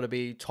 that's got to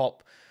be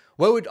top.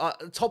 Where would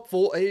top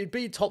 4? It'd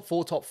be top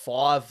 4, top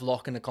 5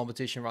 lock in the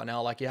competition right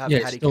now. Like you have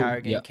Paddy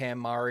Carrigan, Cam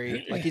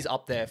Murray. Like he's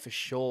up there for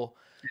sure.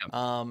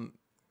 And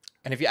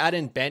if you add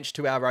in bench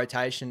to our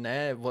rotation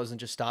there, it wasn't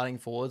just starting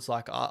forwards.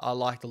 Like I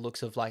like the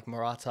looks of like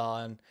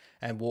Murata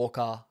and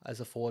Walker as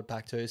a forward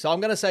pack too. So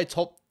I'm going to say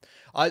top.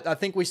 I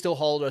think we still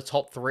hold a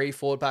top 3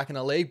 forward pack in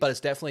the league, but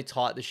it's definitely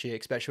tight this year,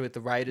 especially with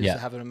the Raiders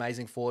that have an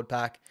amazing forward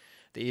pack.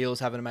 The Eels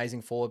have an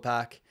amazing forward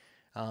pack.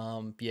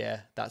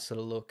 That sort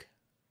of look.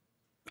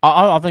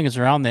 I think it's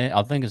around there.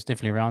 I think it's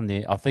definitely around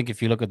there. I think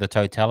if you look at the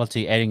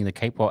totality, adding the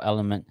Cape World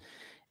element,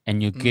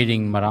 and you're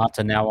getting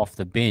Murata now off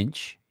the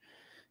bench,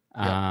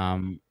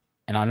 and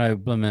I know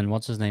Blimmin,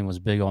 what's his name, was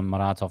big on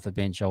Murata off the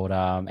bench. Old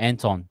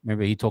Anton,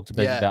 remember he talked a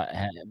bit about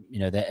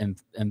that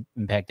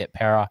impact at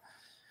para.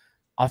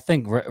 I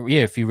think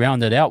if you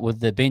round it out with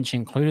the bench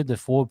included, the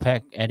forward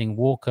pack, adding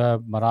Walker,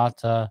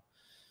 Murata,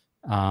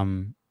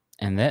 and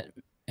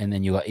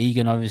then you got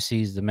Egan,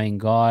 obviously, is the main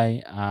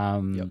guy.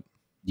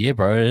 Yeah,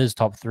 bro, it is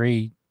top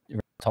 3,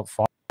 top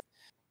 5.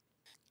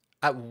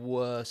 At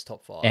worst,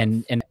 top 5.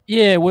 And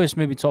worst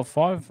maybe top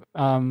 5.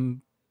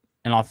 And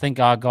I think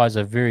our guys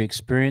are very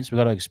experienced. We've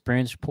got an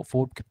experienced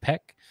forward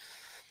pack.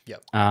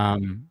 Yep.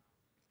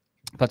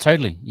 But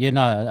totally,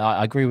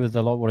 I agree with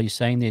a lot of what he's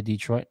saying there,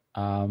 Detroit.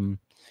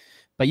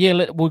 But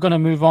we're going to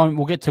move on.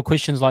 We'll get to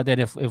questions like that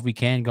if we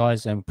can,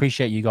 guys. And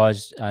appreciate you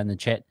guys in the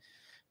chat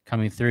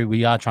coming through.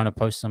 We are trying to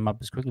post them up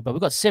as quickly, but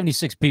we've got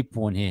 76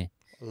 people in here.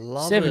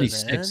 Love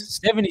 76,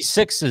 it, man.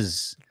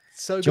 76ers.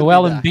 So good.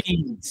 Joel and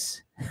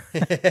Beans.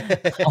 Trust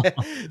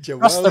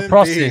the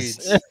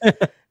process.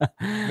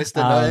 Mr.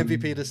 No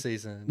MVP this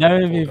season. No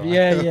MVP.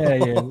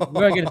 Yeah. We're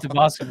going to get into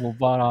basketball,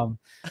 but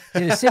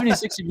there's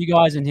 76 of you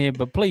guys in here,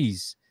 but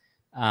please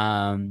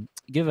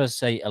give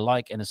us a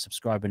like and a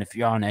subscribe. And if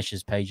you're on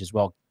Ash's page as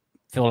well,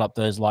 fill up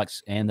those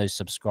likes and those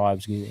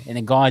subscribes. And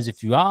then, guys,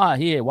 if you are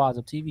here,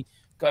 wahsup TV,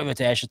 go over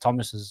to Asher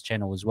Thomas's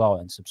channel as well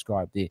and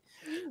subscribe there.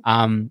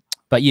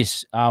 But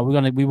yes,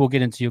 we will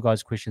get into your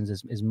guys' questions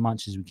as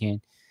much as we can.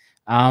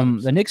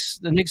 The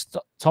next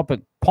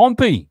topic,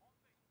 Pompey,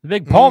 the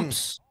big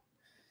Pomps.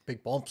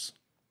 Big Pomps.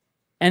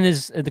 And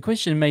the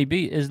question may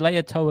be, is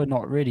Leatoa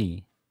not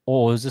ready?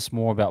 Or is this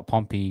more about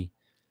Pompey?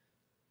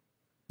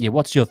 Yeah,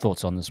 what's your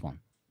thoughts on this one?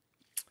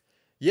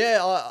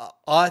 Yeah,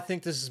 I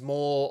think this is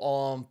more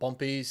on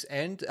Pompey's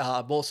end.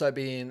 More so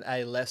being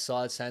a left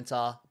side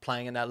centre,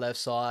 playing in that left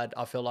side.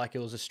 I feel like it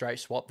was a straight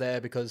swap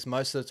there because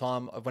most of the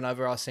time,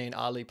 whenever I've seen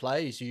Ali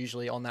play, he's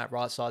usually on that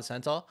right side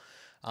centre.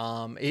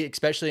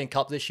 Especially in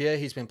Cup this year,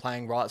 he's been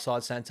playing right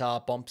side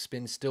centre. Bomp's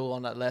been still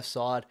on that left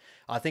side.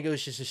 I think it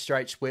was just a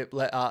straight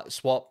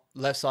swap,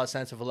 left side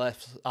centre for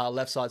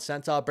left side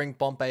centre. Bring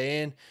Bompe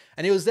in,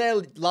 and he was there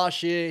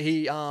last year.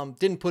 He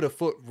didn't put a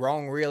foot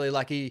wrong really.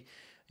 Like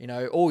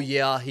all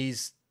year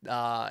he's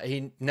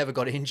he never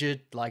got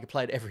injured. Like, he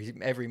played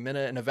every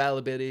minute, and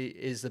availability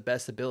is the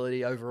best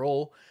ability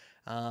overall.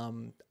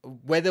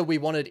 Whether we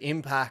wanted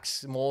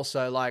impacts more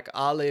so, like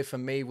Ali for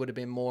me would have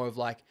been more of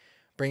like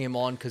bring him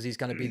on because he's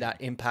going to be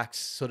that impact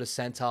sort of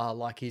center.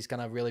 Like, he's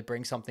going to really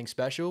bring something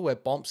special. Where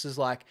Bomps is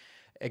like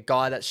a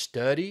guy that's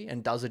sturdy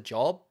and does a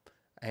job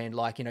and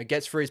like, you know,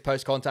 gets through his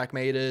post contact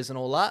meters and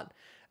all that.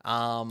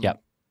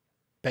 Yep.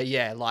 But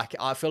yeah, like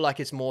I feel like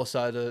it's more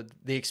so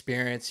the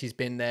experience. He's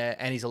been there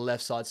and he's a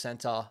left side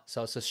center,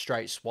 so it's a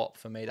straight swap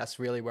for me. That's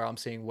really where I'm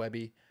seeing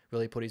Webby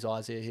really put his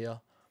eyes here.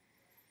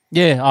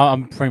 Yeah,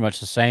 I'm pretty much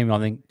the same. I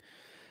think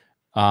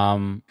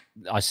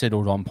I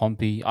settled on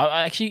Pompey.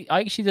 I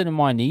actually didn't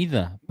mind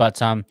either, but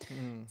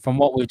from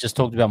what we've just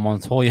talked about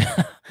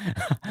Montoya,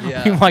 he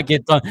Yeah. might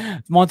get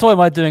done. Montoya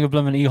might be doing a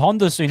blooming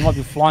E-Honda soon. He might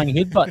be flying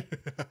headbutt.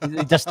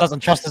 He just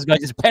doesn't trust his guy.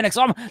 Just panics.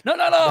 No,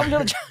 I'm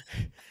gonna.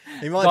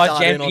 He might Guy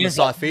dart in on the champions,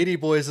 like- Saifidi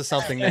boys or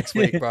something next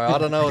week, bro. I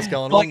don't know what's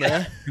going on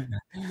there.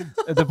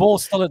 The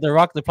ball's still at the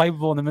ruck, the play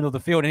ball in the middle of the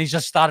field, and he's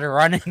just started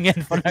running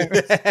in for no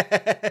reason.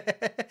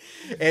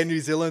 And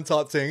New Zealand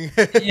type thing.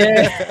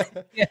 Yeah.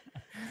 Yeah.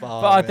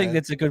 Oh, But I think man.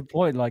 that's a good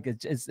point. Like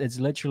it's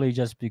literally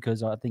just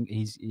because I think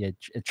he's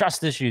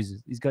trust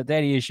issues. He's got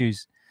daddy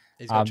issues.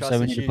 He's got trust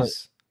we need to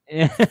issues.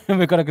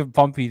 we've got a good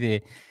Pompey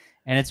there,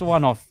 and it's a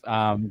one-off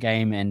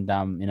game. And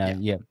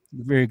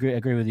very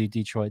agree with you,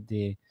 Detroit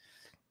there.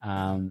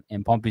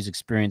 And Pompey's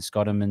experience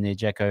got him in there.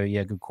 Jacko,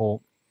 yeah, good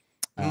call.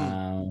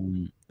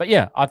 But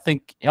yeah, I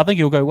think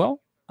he'll go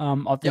well.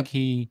 I think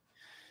he's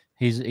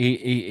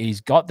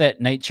got that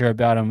nature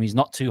about him. He's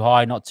not too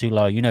high, not too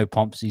low. You know,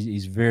 Pomps.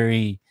 He's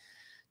very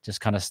just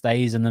kind of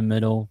stays in the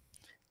middle.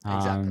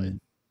 Exactly.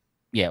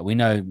 Yeah, we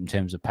know in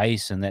terms of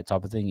pace and that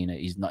type of thing. You know,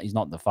 he's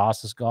not the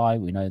fastest guy.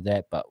 We know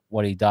that, but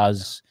what he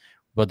does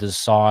with his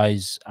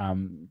size,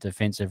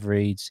 defensive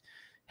reads,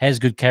 has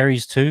good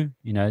carries too.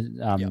 You know,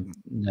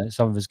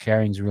 some of his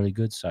carrying is really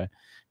good. So,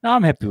 no,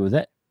 I'm happy with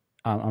that.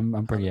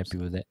 I'm pretty 100%. happy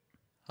with that.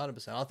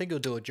 100%. I think he'll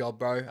do a job,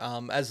 bro.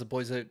 As the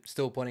boys are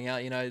still pointing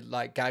out, you know,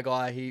 like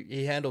Gagai,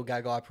 he handled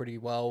Gagai pretty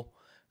well,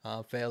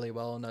 fairly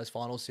well in those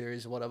final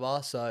series or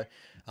whatever. So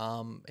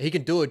he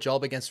can do a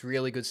job against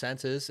really good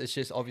centers. It's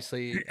just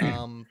obviously,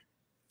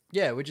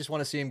 we just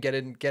want to see him get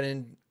in,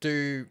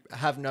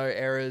 have no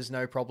errors,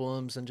 no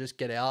problems, and just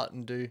get out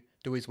and do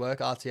his work.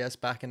 RTS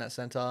back in that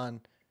center and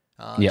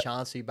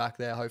Chancey back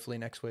there hopefully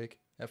next week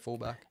at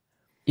fullback.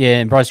 Yeah,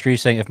 and Bryce Drew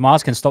saying if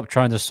Mars can stop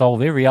trying to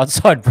solve every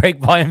outside break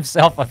by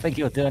himself, I think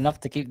he'll do enough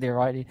to keep their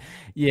right.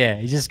 Yeah,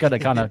 he's just got to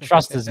kind of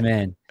trust his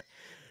man.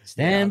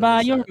 Stand by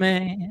your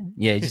man.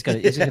 Yeah, he's just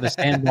got to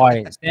stand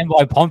by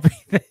Pompey.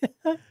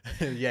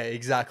 Yeah,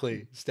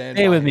 exactly.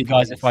 Stay with me,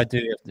 guys. If I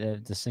do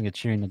have to sing a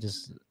tune, I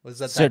just was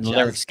that certain jazz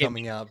lyrics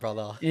coming out,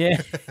 brother.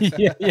 Yeah,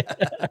 yeah.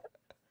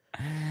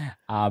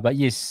 But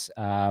yes,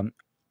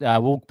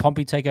 will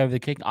Pompey take over the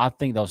kick? I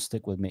think they'll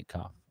stick with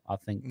Metcalf. I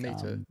think. Me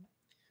too.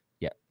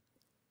 Yeah.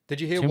 Did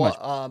you hear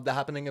what the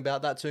happening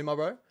about that too, my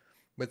bro?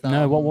 With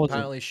no, what was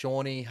apparently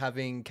Shawnee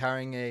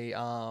carrying a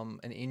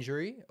an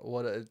injury,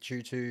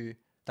 due to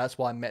that's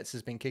why Metz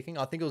has been kicking.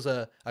 I think it was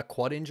a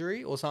quad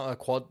injury or something.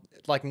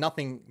 Like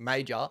nothing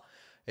major.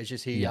 It's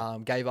just he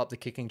gave up the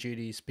kicking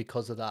duties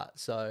because of that.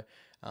 So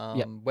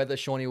whether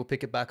Shawnee will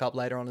pick it back up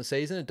later on the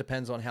season, it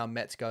depends on how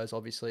Metz goes,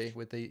 obviously,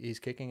 with his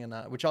kicking and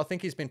that, which I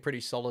think he's been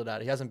pretty solid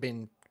at. He hasn't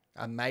been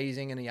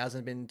amazing and he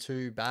hasn't been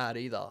too bad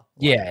either. Like,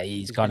 yeah,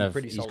 he's kind of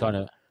in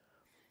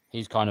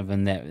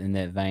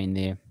that vein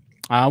there.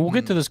 We'll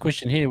get to this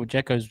question here.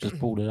 Jacko's just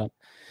pulled it up.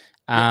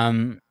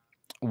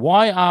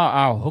 Why are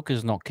our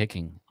hookers not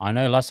kicking? I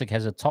know Lussick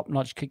has a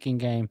top-notch kicking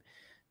game,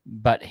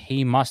 but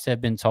he must have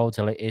been told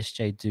to let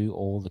SJ do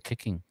all the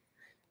kicking.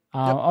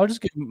 I'll just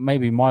give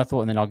maybe my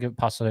thought, and then I'll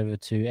pass it over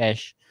to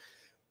Ash.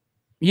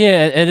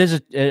 Yeah, it is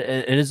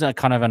a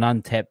kind of an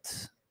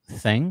untapped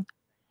thing.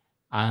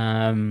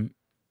 I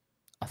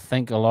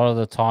think a lot of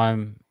the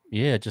time,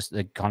 just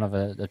a kind of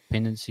a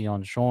dependency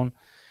on Sean.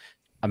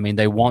 I mean,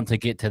 they want to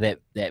get to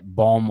that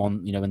bomb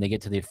on, when they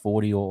get to their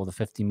 40 or the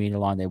 50-meter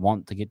line, they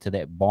want to get to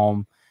that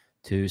bomb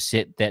to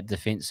set that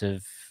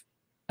defensive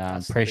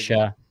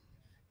pressure.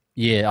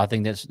 Yeah, I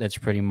think that's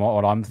pretty much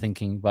what I'm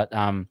thinking. But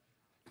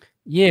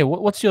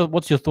what's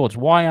your thoughts?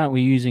 Why aren't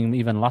we using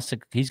even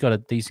Lussick? He's got a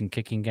decent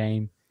kicking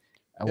game.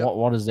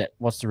 What is that?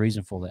 What's the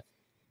reason for that?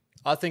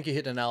 I think you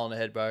hit the nail on the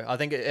head, bro. I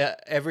think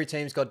every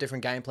team's got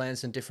different game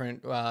plans and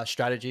different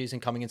strategies in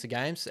coming into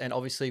games. And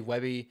obviously,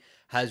 Webby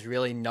has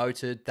really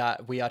noted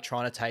that we are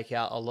trying to take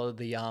out a lot of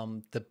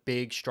the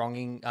big,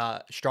 strong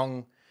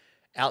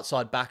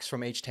outside backs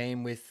from each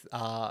team with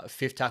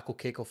fifth tackle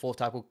kick or fourth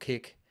tackle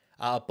kick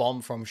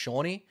bomb from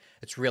Shawnee.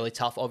 It's really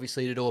tough,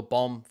 obviously, to do a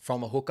bomb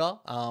from a hooker.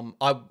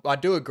 I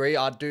do agree.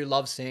 I do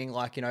love seeing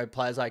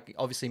players like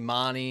obviously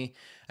Marnie,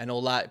 and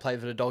all that. Played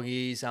for the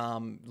Doggies.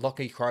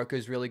 Lockie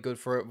Croker's really good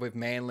for it with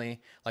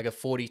Manly, like a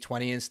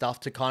 40-20 and stuff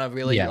to kind of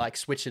really like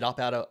switch it up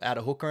out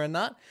of hooker and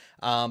that.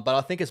 But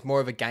I think it's more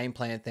of a game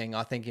plan thing.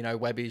 I think,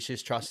 Webby's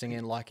just trusting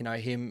in like,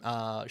 him,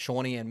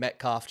 Shawnee and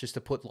Metcalf just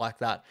to put like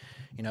that,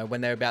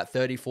 when they're about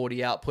 30,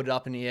 40 out, put it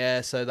up in the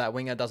air so that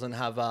winger doesn't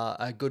have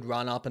a good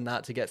run up and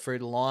that to get through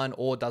the line,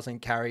 or doesn't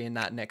carry in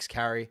that next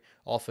carry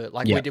off it,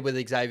 like we did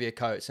with Xavier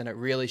Coates, and it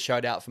really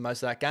showed out for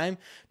most of that game.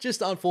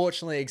 Just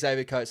unfortunately,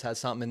 Xavier Coates had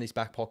something in his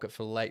back pocket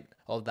for the late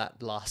of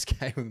that last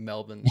game with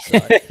Melbourne. So,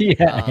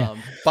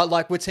 but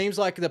like with teams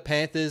like the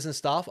Panthers and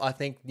stuff, I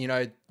think,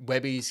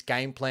 Webby's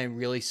game plan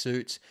really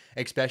suits,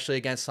 especially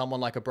against someone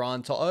like a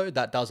Brian To'o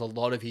that does a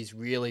lot of his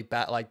really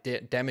bad, like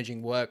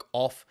damaging work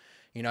off,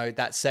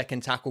 that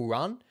second tackle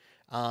run.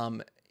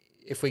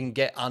 If we can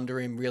get under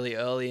him really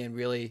early and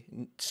really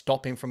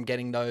stop him from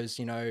getting those,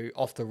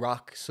 off the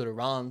ruck sort of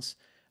runs,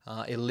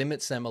 it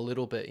limits them a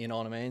little bit, you know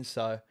what I mean?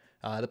 So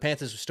the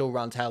Panthers will still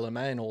run Taylor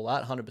May and all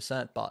that,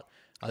 100%, but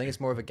I think it's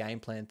more of a game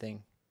plan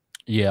thing.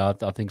 Yeah,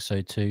 I think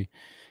so too.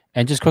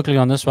 And just quickly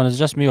on this one, it's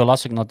just me or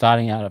Lussick not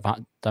darting out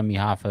of dummy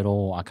half at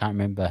all. I can't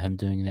remember him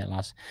doing that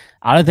last.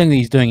 I don't think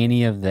he's doing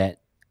any of that.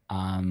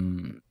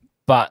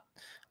 But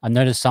I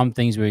noticed some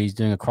things where he's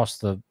doing across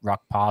the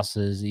ruck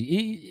passes.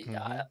 He's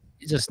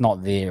just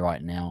not there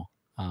right now.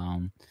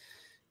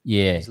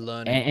 He's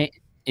learning.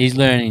 He's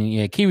learning.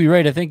 Yeah, Kiwi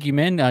Raider, thank you,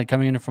 man.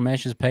 Coming in from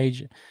Ash's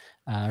page.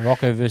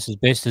 Rocco versus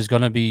Best is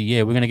going to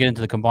be, we're going to get into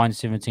the combined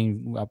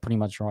 17 pretty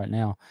much right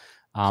now.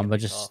 But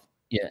just,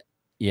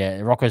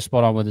 Rocco's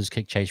spot on with his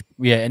kick chase.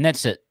 Yeah, and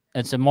that's it.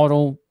 It's a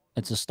model.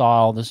 It's a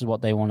style. This is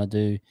what they want to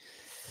do.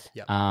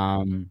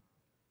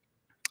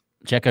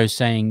 Jacko's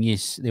saying,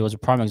 yes, there was a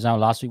prime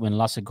example last week when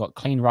Lussick got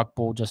clean ruck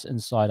ball just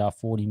inside our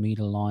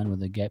 40-meter line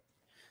with a gap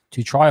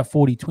to try a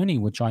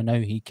 40-20, which I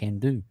know he can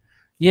do.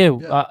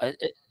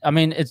 I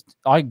mean,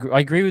 I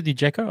agree with you,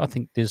 Jacko. I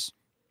think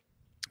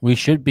we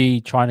should be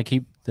trying to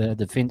keep the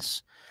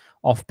defense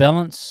off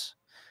balance,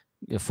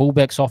 the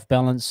fullbacks off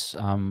balance.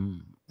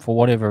 For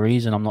whatever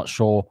reason, I'm not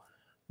sure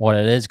what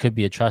it is. Could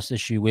be a trust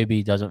issue.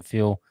 Webby doesn't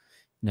feel,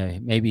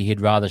 maybe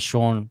he'd rather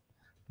Sean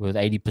with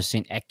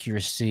 80%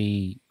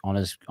 accuracy on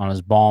his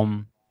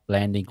bomb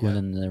landing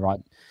within the right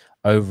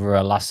over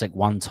a Lussick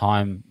one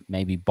time,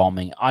 maybe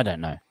bombing. I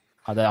don't know.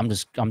 I'm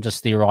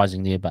just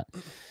theorizing there, but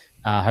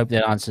I hope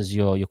that answers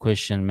your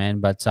question, man.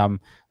 But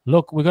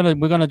look, we're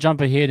gonna jump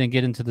ahead and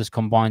get into this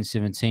combined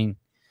 17.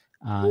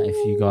 If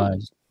you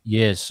guys,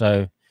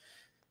 so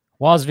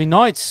Wahs v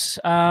Knights.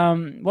 What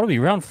are we,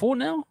 round 4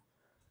 now?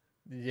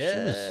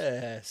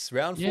 Yes,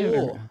 round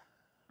 4.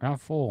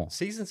 Round 4.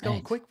 Season's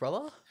going quick,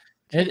 brother.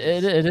 It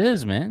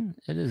is, man.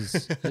 It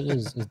is. It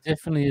is. It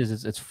definitely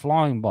is. It's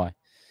flying by.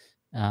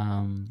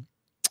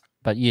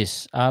 But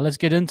yes, let's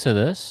get into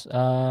this.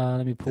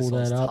 Let me pull that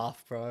up. This one's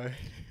tough, bro.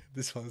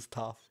 This one's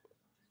tough.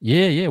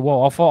 Yeah.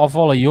 Well, I'll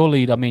follow your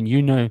lead. I mean,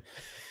 you know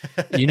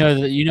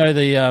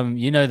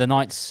the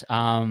Knights.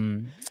 But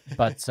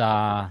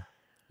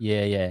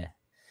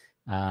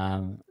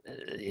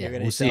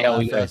we'll see how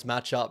we go. First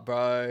matchup,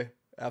 bro.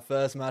 Our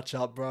first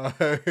matchup, bro.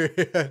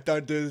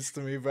 Don't do this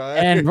to me, bro.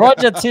 And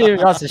Roger T.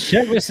 Russell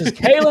Shep versus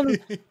Kalen,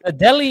 the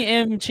Delhi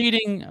M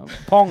cheating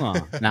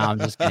Ponga. No, I'm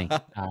just kidding. I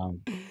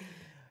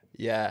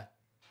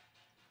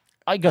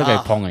gotta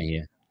go Ponga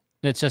here.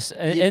 It's just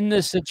in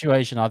this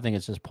situation, I think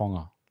it's just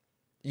Ponga.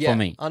 For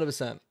me.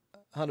 100%.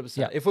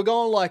 100%. If we're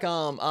going like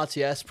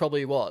RTS,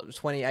 probably what,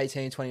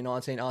 2018,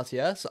 2019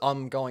 RTS,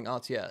 I'm going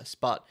RTS.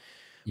 But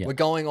we're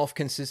going off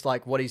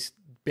like what he's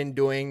been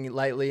doing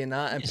lately and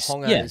that, and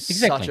Ponga is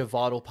such a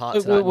vital part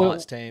to that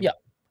Knights team.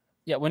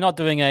 Yeah, we're not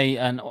doing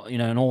an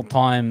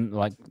all-time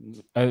like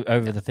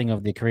over the thing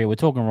of their career. We're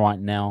talking right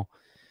now.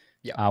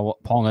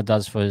 What Ponga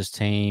does for his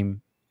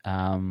team.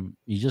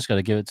 You just got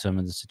to give it to him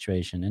in the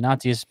situation. And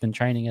RTS has been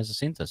training as a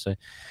center, so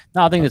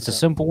no, I think it's a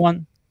simple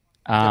one.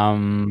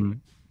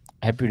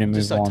 Happy to move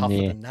just so on tough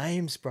there. With the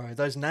names, bro.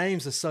 Those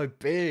names are so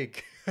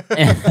big.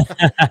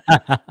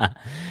 RTS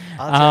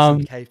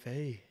and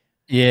KP.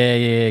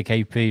 Yeah,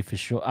 KP for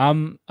sure.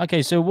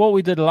 Okay, so what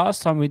we did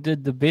last time, we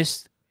did the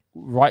best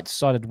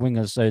right-sided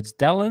wingers. So it's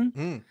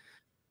Dallin,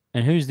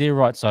 and who's their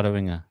right-sided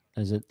winger?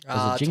 Is it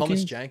Jenkins?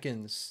 Thomas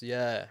Jenkins,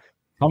 yeah.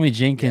 Tommy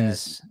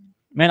Jenkins. Yeah.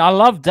 Man, I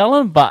love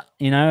Dallin, but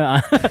you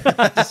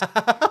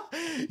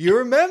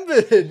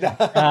remembered.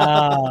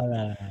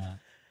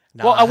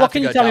 What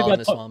can you tell me about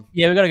this one?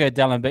 Yeah, we got to go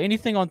Dallin. But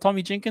anything on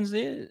Tommy Jenkins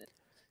there?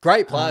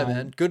 Great player,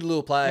 man. Good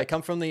little player.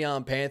 Come from the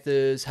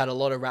Panthers, had a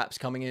lot of raps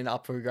coming in,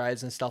 up for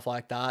grades and stuff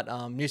like that.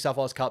 New South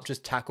Wales Cup,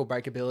 just tackle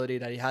break ability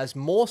that he has.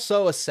 More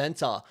so a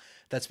centre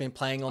that's been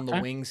playing on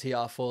the wings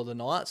here for the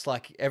Knights.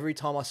 Like every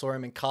time I saw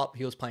him in Cup,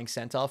 he was playing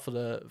centre for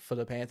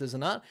the Panthers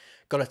and that.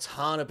 Got a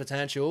ton of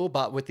potential,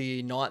 but with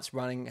the Knights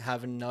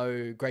having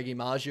no Greggy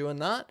Marju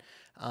and that,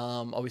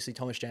 obviously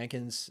Thomas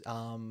Jenkins,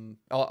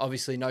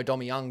 obviously no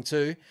Dommy Young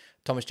too.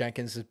 Thomas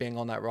Jenkins is being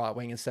on that right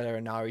wing instead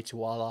of Nari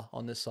Tuwala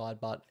on this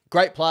side. But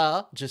great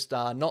player, just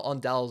not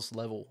on Dell's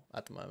level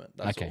at the moment.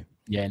 That's all.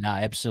 Yeah, no,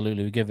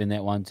 absolutely. We're giving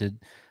that one to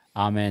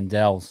our man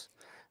Dells.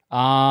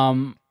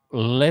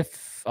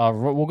 Left.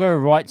 We'll go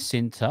right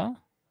center.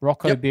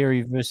 Rocco Yep.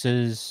 Berry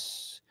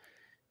versus.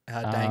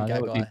 Dane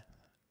That would be Gagai.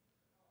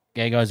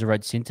 Gaga's a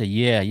red center.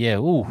 Yeah, yeah.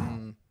 Ooh,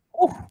 Mm,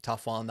 ooh.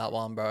 tough one, that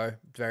one, bro.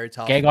 Very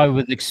tough. Gagai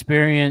with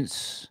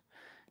experience.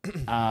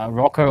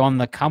 Rocco on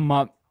the come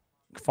up,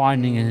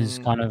 finding his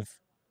Mm, kind of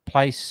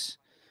place.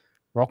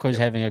 Rocco's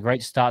yep. having a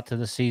great start to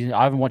the season.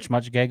 I haven't watched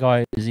much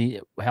Gagai.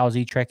 How's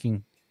he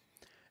tracking?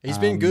 He's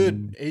been good.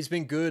 Um, He's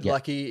been good. yeah,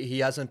 Like he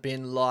hasn't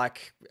been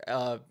like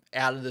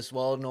out of this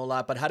world and all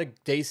that, but had a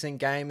decent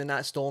game in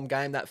that Storm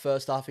game. That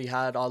first half he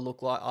had, I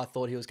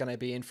thought he was going to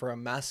be in for a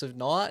massive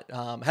night.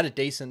 Had a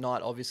decent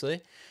night,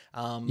 obviously.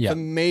 yeah, For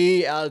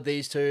me, out of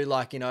these two,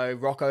 like,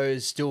 Rocco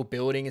is still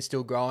building and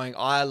still growing.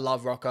 I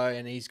love Rocco,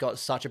 and he's got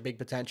such a big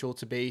potential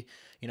to be,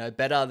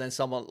 better than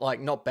someone, like,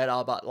 not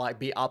better, but like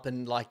be up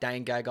in like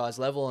Dane Gagai's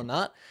level and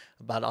that.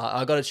 But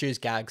I got to choose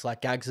Gags.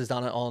 Like, Gags has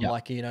done it on, yeah,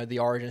 like, the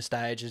Origin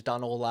stage, has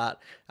done all that.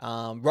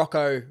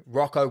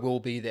 Rocco will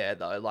be there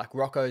though. Like,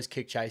 Rocco's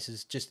kick chase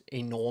is just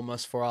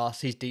enormous for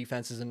us. His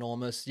defense is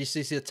enormous. Just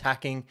his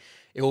attacking,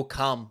 it will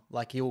come.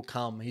 Like, he will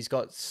come. He's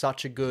got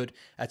such a good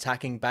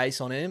attacking base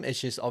on him. It's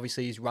just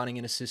obviously he's running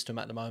in a system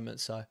at the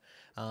moment. So,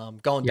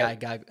 going yeah.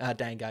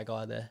 Dane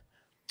Gagai there.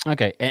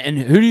 Okay, and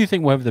who do you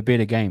think will have the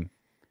better game?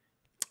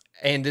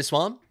 And this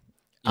one,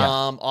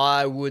 Yeah,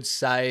 I would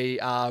say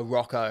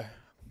Rocco.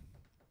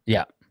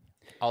 yeah,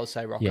 I would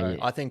say yeah, Rocco. yeah.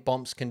 I think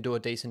Bomps can do a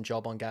decent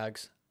job on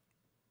Gags.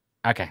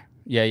 Okay,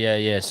 yeah, yeah,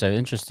 yeah. So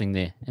interesting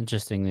there.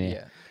 Interesting there.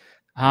 Yeah.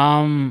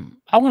 I'm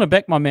gonna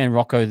back my man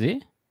Rocco there.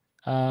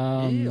 Yeah,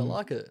 I Um,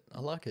 like it.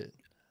 I like it.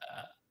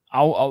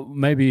 I'll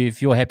maybe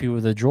if you're happy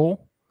with the draw.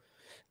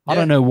 I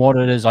don't Yeah. know what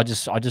it is. I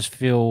just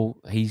feel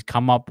he's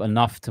come up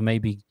enough to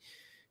maybe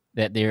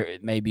that they're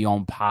maybe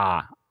on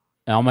par.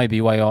 And I may be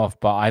way off,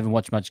 but I haven't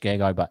watched much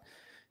Gago, but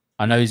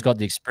I know he's Mm. got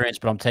the experience,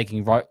 but I'm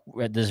taking right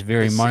at this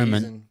very This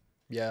moment. season.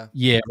 Yeah.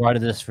 Yeah, right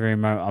at this very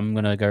moment, I'm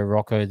gonna go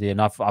Rocco there.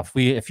 And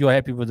if you're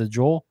happy with the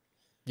draw,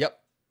 Yep.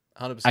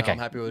 100%. I'm okay.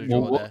 happy with the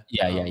Well, draw there.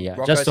 yeah, yeah, yeah.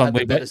 Just Rocco's on had the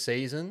we better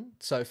season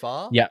so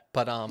far, yeah,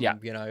 but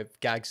yeah.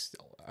 Gags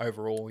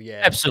overall, yeah,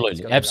 it's Absolutely, got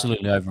to be that.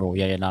 absolutely overall.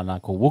 Yeah, yeah, no, no,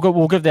 cool.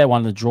 We'll give that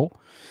one the draw.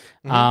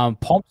 Hmm.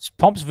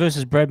 Pomps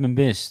versus Bradman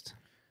Best.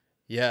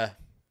 Yeah,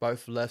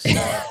 both left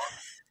side.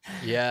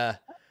 Yeah.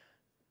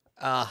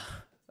 Uh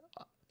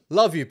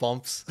love you,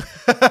 Pomps.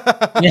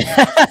 I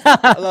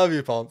Yeah. love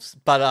you, Pomps.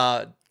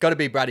 But got to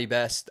be Braddy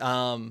Best.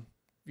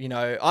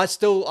 I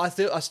still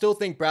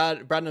think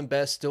Bradman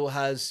Best still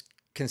has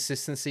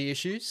consistency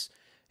issues.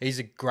 He's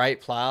a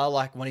great player.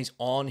 Like, when he's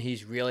on,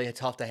 he's really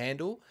tough to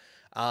handle.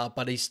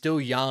 But he's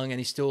still young and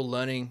he's still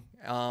learning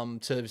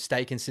to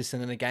stay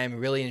consistent in the game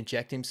and really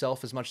inject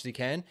himself as much as he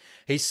can.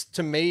 He's,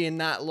 to me, in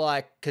that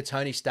like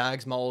Katoni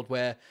Staggs mold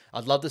where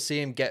I'd love to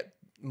see him get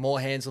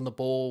more hands on the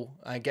ball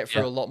and get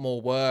through Yeah. a lot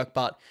more work.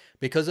 But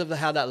because of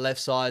how that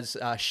left side's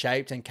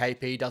shaped, and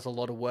KP does a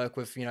lot of work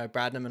with,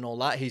 Bradnam and all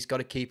that, he's got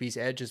to keep his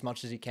edge as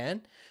much as he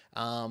can.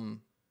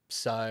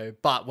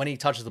 But when he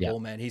touches the Yeah. ball,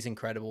 man, he's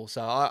incredible.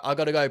 So I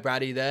got to go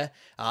Braddy there.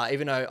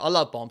 Even though I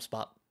love Bomps,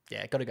 but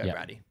yeah, got to go Yeah.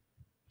 Braddy.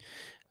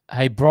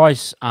 Hey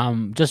Bryce,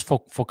 just for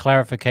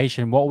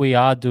clarification, what we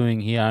are doing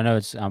here, I know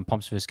it's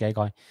Pomps versus Gay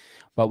Guy,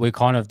 but we're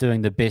kind of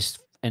doing the best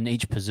in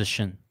each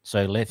position.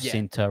 So left Yeah.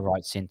 center,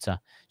 right center.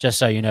 Just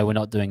so you know, we're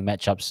not doing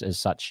matchups as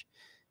such.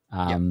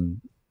 Yep.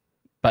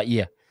 But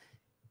yeah.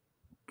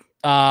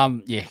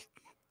 Yeah,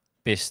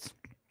 best.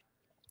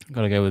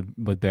 Got to go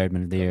with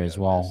Birdman there as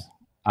well.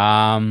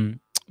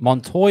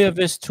 Montoya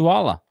versus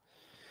Tuala.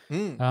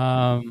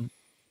 Mm.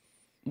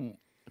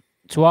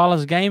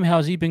 Tuala's game,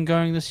 how's he been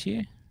going this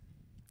year?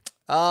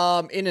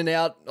 In and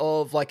out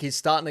of, like, he's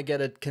starting to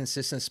get a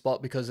consistent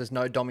spot because there's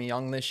no Dommy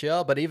Young this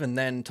year. But even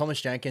then,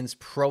 Thomas Jenkins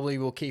probably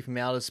will keep him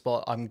out of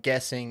spot, I'm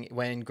guessing,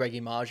 when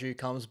Greggy Marju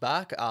comes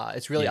back.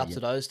 It's really up to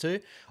those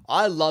two.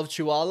 I love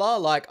Chuala.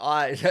 Like,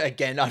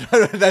 again, I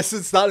don't know, that's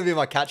starting to be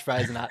my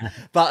catchphrase and that.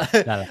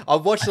 But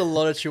I've watched a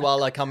lot of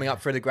Chuala coming up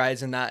through the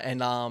grades and that.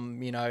 And,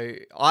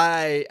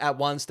 I, at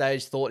one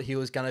stage, thought he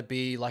was going to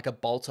be like a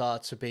bolter,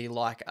 to be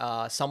like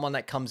someone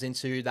that comes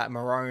into that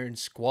Maroon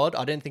squad.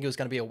 I didn't think it was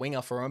going to be a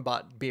winger for him,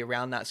 but be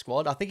around that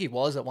squad. I think he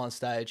was at one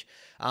stage.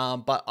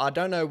 But I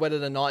don't know whether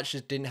the Knights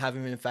just didn't have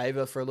him in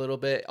favour for a little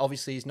bit.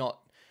 Obviously, he's not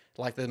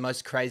like the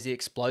most crazy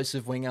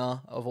explosive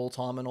winger of all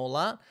time and all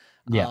that.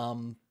 Yeah.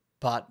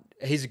 But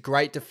he's a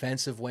great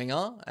defensive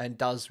winger and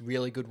does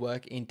really good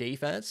work in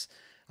defense.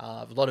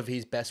 A lot of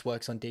his best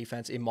work's on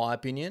defense, in my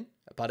opinion.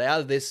 But out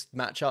of this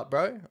matchup,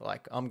 bro,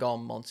 like, I'm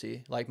going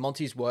Monty. Like,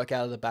 Monty's work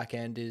out of the back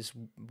end is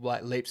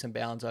like leaps and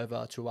bounds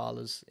over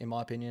Tuala's, in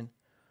my opinion.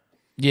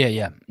 Yeah,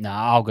 yeah. No,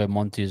 I'll go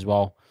Monty as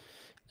well.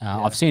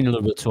 I've seen a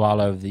little bit of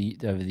Tuala over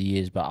the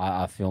years, but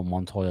I feel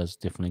Montoya's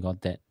definitely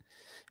got that.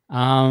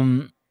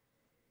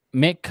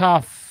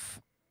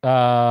 Metcalf.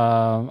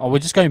 We're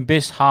just going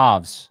best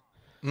halves.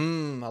 I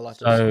like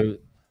this.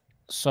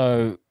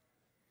 So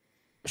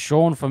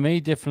Sean for me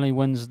definitely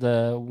wins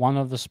the one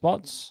of the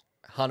spots.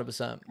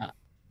 100%.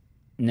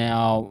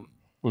 Now,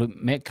 look,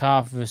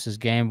 Metcalf versus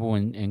Gamble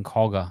and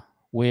Cogger.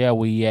 Where are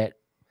we at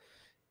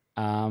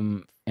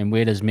And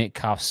where does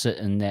Metcalf sit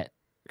in that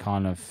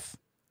kind of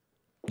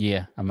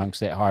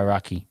amongst that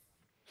hierarchy?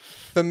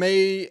 For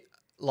me,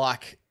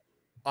 like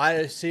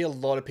I see a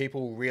lot of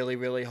people really,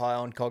 really high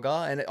on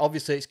Cogger, and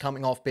obviously it's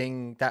coming off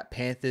being that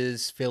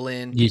Panthers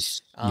fill-in.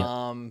 Yes.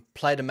 Yeah.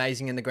 Played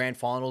amazing in the grand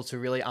final to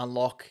really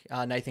unlock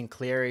Nathan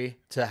Cleary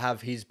to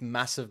have his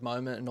massive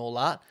moment and all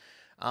that.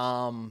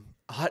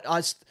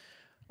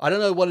 I don't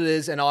know what it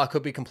is, and I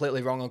could be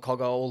completely wrong on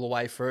Cogger all the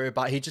way through,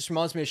 but he just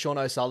reminds me of Sean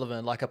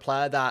O'Sullivan, like a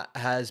player that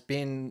has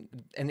been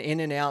an in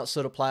and out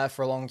sort of player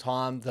for a long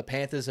time. The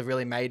Panthers have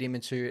really made him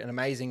into an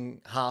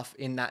amazing half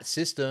in that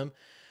system.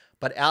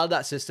 But out of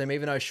that system,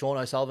 even though Sean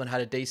O'Sullivan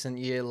had a decent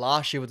year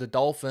last year with the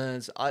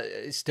Dolphins,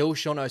 it's still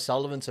Sean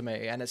O'Sullivan to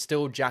me, and it's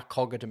still Jack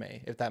Cogger to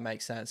me, if that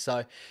makes sense.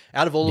 So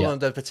out of all of them,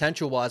 the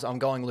potential-wise, I'm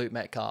going Luke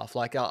Metcalf.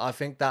 Like, I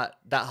think that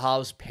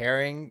halves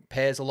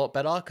pairs a lot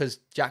better because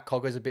Jack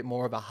Cogger is a bit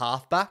more of a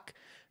halfback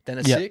than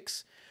a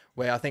six,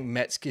 where I think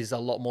Metsk is a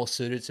lot more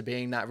suited to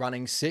being that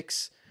running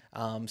six.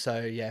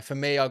 So yeah, for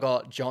me, I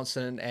got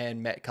Johnson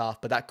and Metcalf,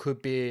 but that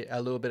could be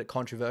a little bit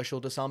controversial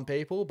to some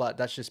people, but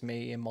that's just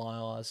me in my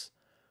eyes.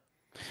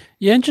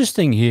 Yeah,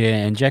 interesting here,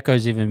 and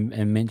Jacko's even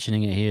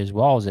mentioning it here as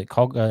well, is that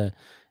Cogger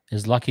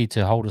is lucky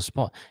to hold a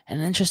spot.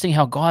 And interesting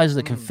how guys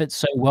that can fit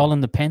so well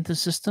in the Panthers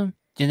system,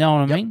 you know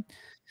what I mean?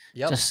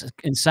 Yep. Just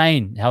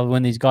insane how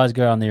when these guys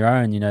go on their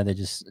own, they're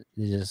just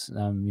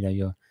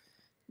your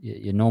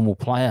normal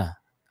player.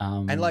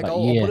 And like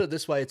I'll put it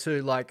this way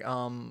too, like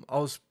I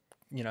was,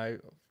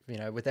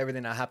 with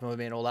everything that happened with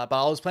me and all that,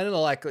 but I was planning to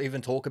like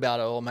even talk about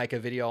it or make a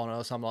video on it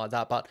or something like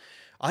that, but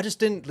I just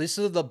didn't. This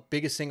is the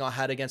biggest thing I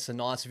had against the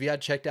Knights. If you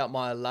had checked out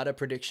my ladder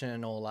prediction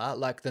and all that,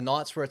 like the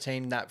Knights were a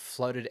team that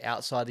floated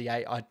outside the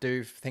 8, I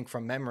do think,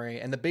 from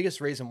memory. And the biggest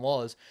reason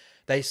was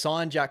they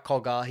signed Jack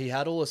Cogger. He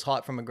had all this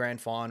hype from a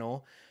grand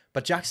final.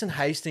 But Jackson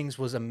Hastings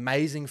was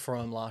amazing for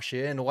him last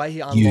year, and the way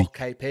he unlocked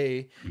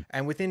KP,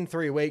 and within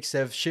 3 weeks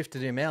they've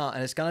shifted him out,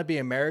 and it's going to be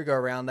a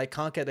merry-go-round. They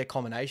can't get their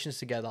combinations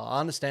together. I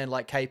understand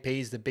like KP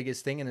is the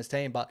biggest thing in his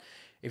team, but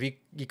if you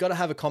got to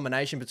have a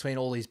combination between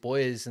all these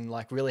boys and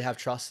like really have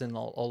trust in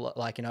all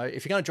like,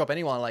 if you're going to drop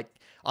anyone, like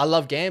I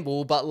love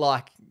Gamble, but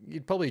like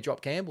you'd probably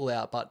drop Gamble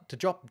out, but to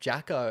drop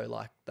Jacko,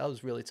 like that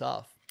was really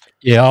tough.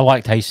 Yeah, I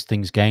liked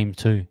Hastings' game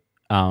too.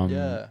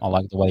 I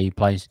like the way he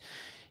plays.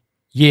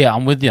 Yeah,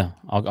 I'm with you.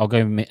 I'll go,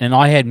 and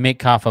I had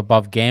Metcalf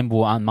above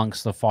Gamble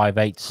amongst the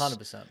 5/8s.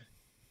 100%.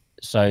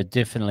 So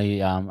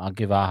definitely, I'll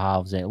give our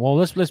halves that. Well,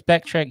 let's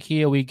backtrack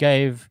here. We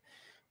gave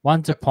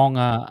one to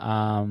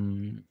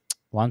Ponga,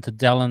 one to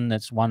Dallin.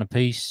 That's one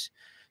apiece.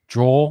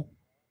 Draw,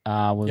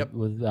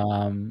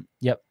 and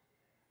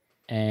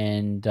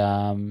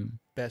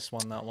Best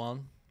won that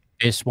one.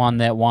 Best won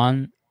that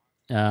one.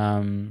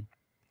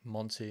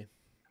 Monty.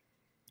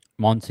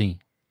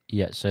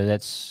 Yeah. So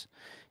that's.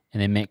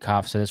 And then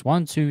Metcalf. So that's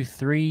 1, 2,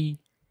 3,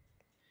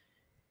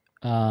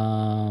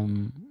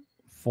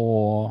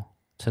 4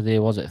 to there.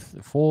 Was it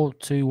 4,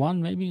 2,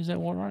 1? Maybe is that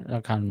what right?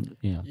 I can't.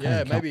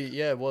 Yeah, maybe.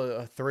 Yeah.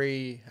 Well, a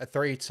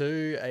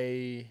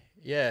 3-2,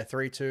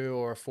 3-2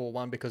 or a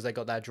 4-1 because they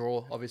got that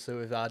draw obviously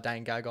with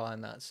Dane Gagai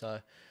and that. So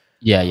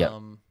yeah.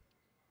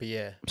 But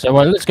yeah. So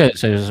let's go.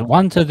 So there's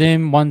 1 to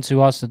them, 1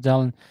 to us, to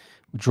Dylan.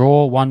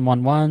 Draw 1,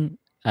 1, 1.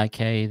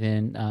 Okay,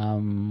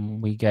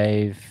 then we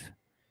gave.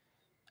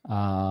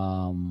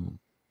 What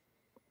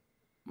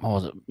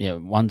was it? Yeah,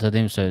 1 to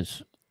them. So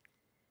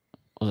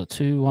was it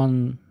 2,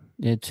 1?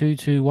 Yeah, 2,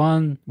 2,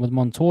 1 with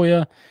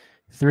Montoya.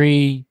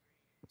 3,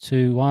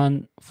 2,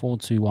 1, 4,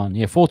 2, 1.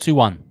 Yeah, 4, 2,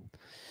 1.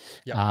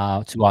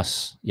 Yep. To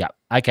us. Yeah.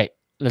 Okay.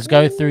 Let's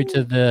go through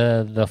to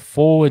the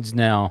forwards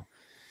now.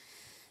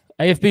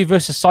 AFB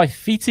versus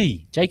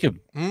Saifiti. Jacob.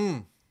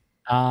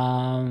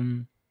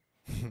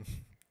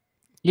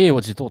 Yeah,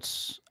 what's your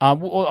thoughts?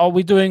 Are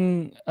we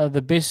doing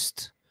the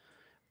best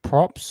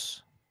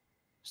props,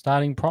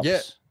 starting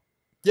props?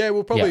 Yeah,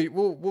 we'll probably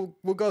we'll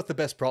go with the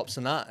best props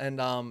and that, and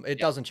it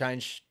doesn't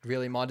change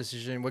really my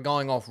decision. We're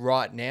going off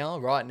right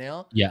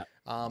now. Yeah.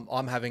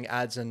 I'm having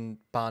Ads and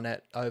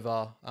Barnett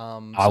over.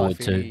 I would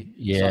too.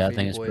 Yeah, I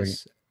think it's pretty.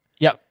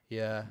 Yep.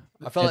 Yeah,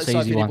 I felt like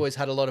Saifiti boys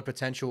had a lot of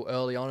potential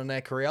early on in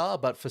their career,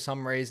 but for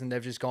some reason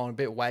they've just gone a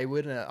bit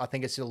wayward, and I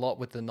think it's a lot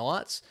with the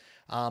Knights.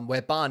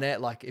 Where Barnett,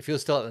 like if he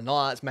was still at the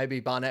Knights, maybe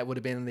Barnett would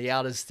have been in the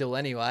outers still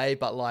anyway.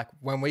 But like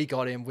when we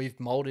got him, we've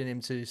molded him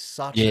to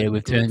such. Yeah,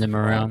 we've turned him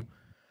around.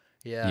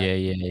 Yeah.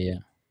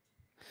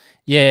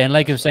 Yeah, and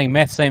like I was saying,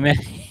 math,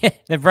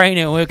 the brain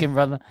ain't working,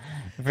 brother.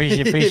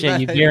 Appreciate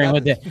you bearing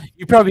with it.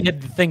 You probably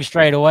had the thing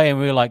straight away, and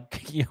we were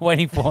like, you're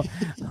waiting for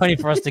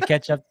us to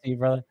catch up to you,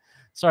 brother.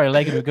 Sorry,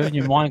 Lakin, we're giving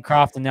you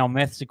Minecraft and now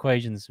maths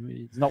equations.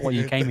 It's not what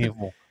you came here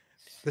for.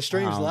 The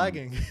stream's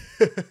lagging.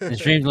 The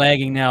stream's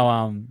lagging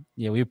now.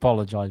 Yeah, we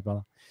apologize,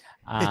 brother.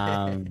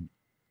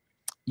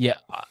 Yeah.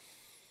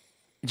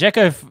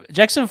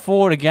 Jackson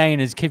Ford again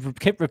has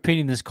kept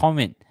repeating this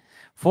comment.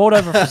 Ford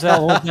over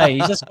Frizzell all day.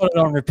 He's just got it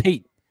on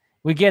repeat.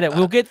 We get it.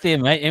 We'll get there,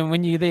 mate. And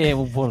when you're there,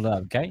 we'll pull it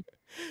up, okay?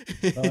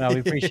 Oh, no, we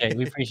appreciate you.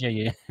 We appreciate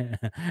you,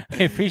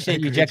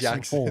 Agree, Jackson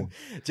Jackson. 4.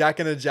 Jack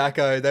and a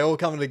Jacko, they all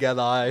coming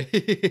together.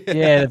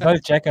 Yeah, they're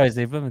both Jackos.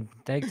 They've been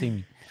tag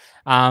teaming.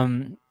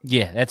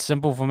 Yeah, that's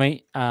simple for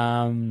me.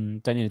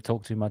 Don't need to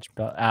talk too much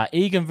about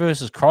Egan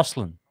versus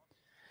Crossland.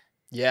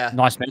 Yeah,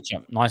 Nice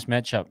matchup. Nice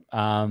matchup.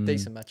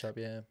 decent matchup.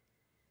 Yeah.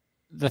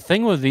 The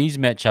thing with these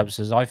matchups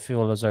is I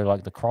feel as though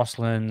like the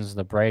Crosslands,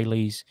 the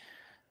Brayleys,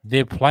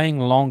 they're playing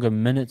longer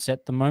minutes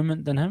at the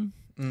moment than him.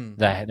 Mm.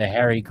 The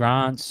Harry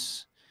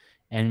Grants,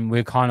 and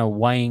we're kind of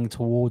weighing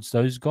towards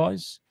those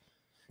guys.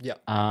 Yeah.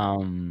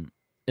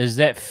 Is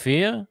that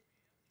fair,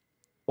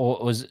 or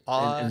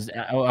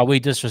are we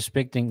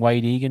disrespecting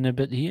Wade Egan a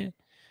bit here?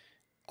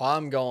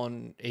 I'm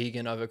going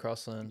Egan over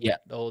Crossland. Yeah.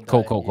 All day.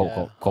 Cool.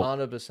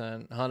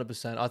 100%.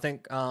 100%. I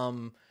think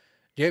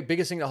the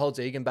biggest thing that holds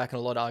Egan back in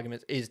a lot of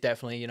arguments is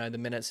definitely, the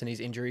minutes and his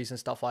injuries and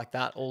stuff like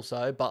that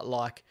also. But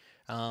like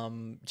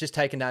just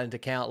taking that into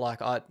account,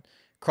 like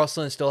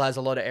Crossland still has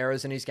a lot of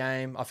errors in his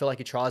game. I feel like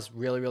he tries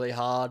really, really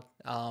hard.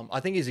 I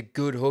think he's a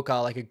good hooker,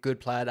 like a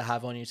good player to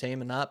have on your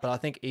team and that. But I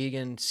think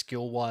Egan,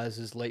 skill-wise,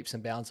 is leaps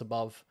and bounds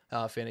above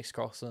Phoenix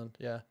Crossland.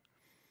 Yeah.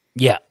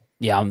 Yeah.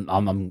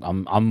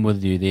 I'm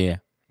with you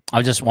there.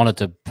 I just wanted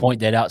to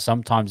point that out.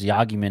 Sometimes the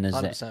argument is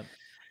 100%. that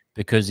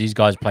because these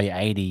guys play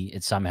 80,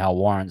 it somehow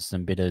warrants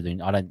them better than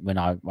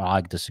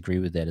I disagree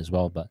with that as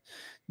well. But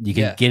you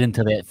can get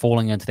into that,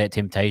 falling into that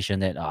temptation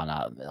that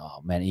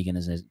oh man, Egan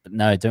is. But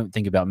no, don't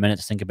think about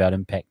minutes. Think about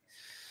impact.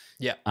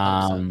 Yeah.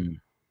 100%.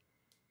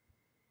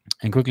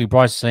 And quickly,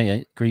 Grief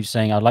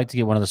saying, I'd like to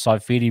get one of the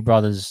Saifidi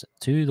brothers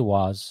to the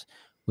Waz.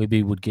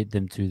 Webby would get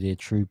them to their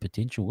true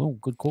potential. Well,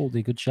 good call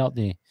there. Good shout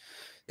there.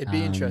 It'd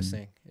be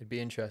interesting.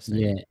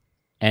 Yeah.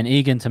 And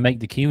Egan to make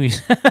the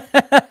Kiwis.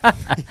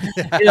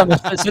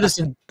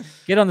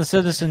 Get on the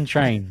citizen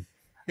train.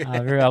 I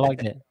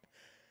like that.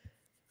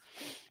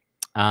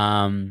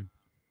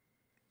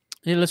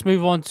 Yeah, let's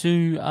move on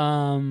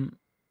to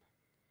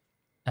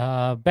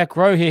back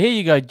row here. Here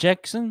you go,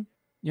 Jackson.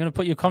 You want to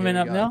put your comment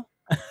up now?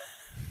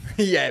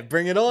 Yeah,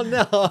 bring it on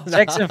now.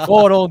 Jackson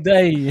Ford all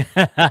day.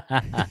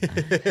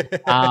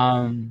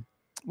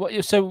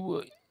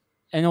 So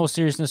in all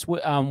seriousness,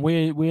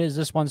 where is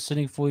this one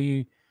sitting for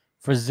you?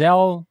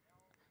 Frizzell.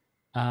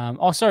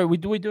 Sorry, we're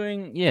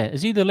doing. Yeah,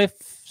 is he the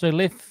left?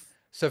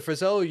 So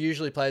Frizzell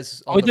usually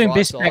plays on we're the doing right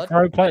best side. back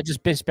row play,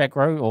 just best back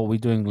row, or we're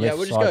doing left. Yeah,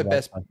 we'll just side, go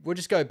best. Side? We'll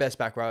just go best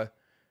back row.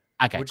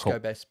 Okay, we'll just go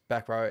best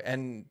back row.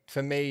 And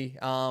for me,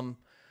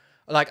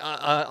 like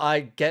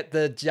I get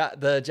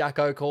the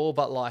Jacko call,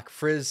 but like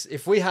Frizz,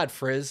 if we had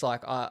Frizz,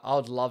 like I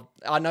would love.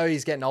 I know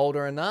he's getting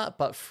older and that,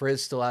 but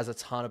Frizz still has a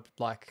ton of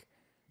like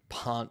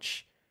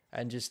punch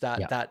and just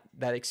that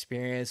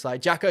experience.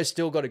 Like Jacko's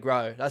still got to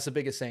grow. That's the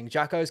biggest thing.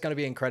 Jacko's going to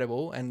be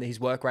incredible, and his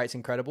work rate's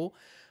incredible.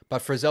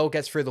 But Frizzell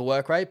gets through the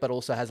work rate, but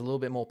also has a little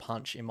bit more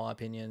punch, in my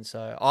opinion.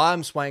 So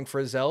I'm swaying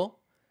Frizzell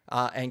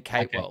and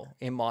Catewell,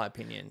 in my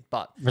opinion.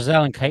 But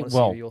Frizzell and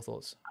Catewell. Your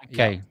thoughts?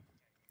 Okay. Yeah.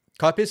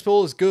 Kai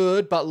Pispall is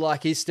good, but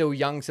like he's still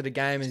young to the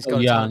game and he's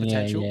got a ton of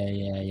potential.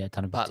 Yeah,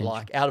 ton of potential. But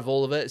like out of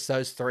all of it, it's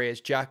those three.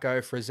 It's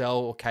Jacko, Frizzell,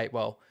 or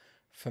Catewell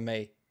for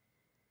me.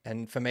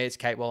 And for me, it's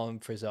Catewell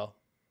and Frizzell.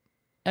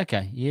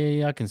 Okay.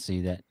 Yeah, I can see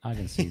that.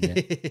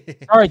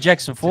 Sorry,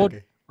 Jackson Ford.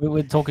 Okay.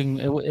 We're talking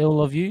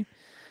ill of you.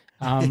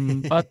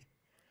 But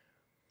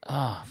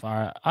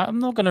I'm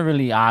not going to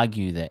really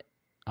argue that.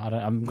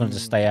 I'm going to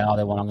just stay out of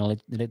that one. I'm going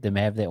to let them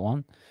have that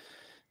one.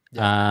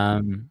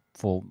 Yeah.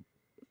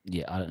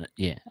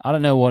 I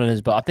don't know what it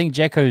is, but I think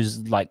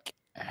Jacko's like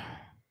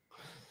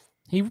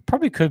he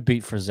probably could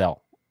beat out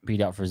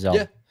Frizzell.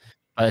 Yeah.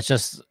 But it's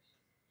just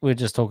we're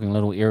just talking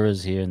little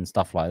errors here and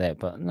stuff like that.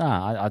 But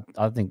no,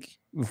 I think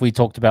if we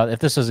talked about if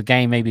this was a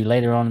game maybe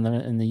later on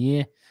in the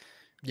year,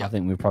 I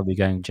think we're probably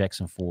going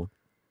Jackson Ford.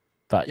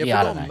 But I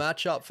don't know.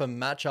 Matchup for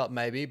matchup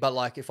maybe, but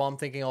like if I'm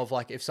thinking of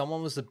like if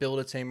someone was to build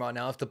a team right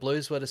now, if the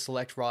Blues were to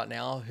select right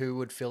now, who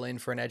would fill in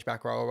for an edge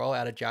back row role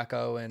out of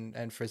Jacko and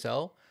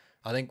Frizzell?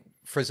 I think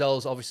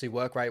Frizzell's obviously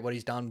work rate, what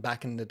he's done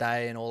back in the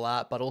day and all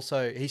that, but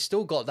also he's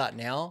still got that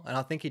now, and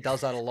I think he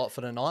does that a lot for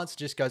the Knights. It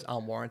just goes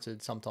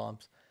unwarranted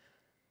sometimes.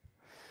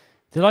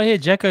 Did I hear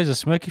Jacko's a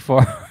smoky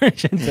for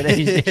Origin today?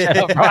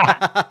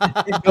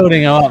 He's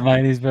building him up,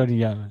 mate. He's building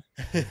him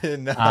up.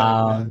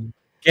 No.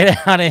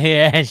 Get out of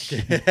here, Ash.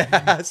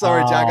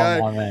 Sorry,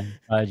 Jacko. Oh, man.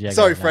 Oh, Jacko.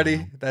 Sorry,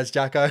 Freddie. That's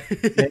Jacko.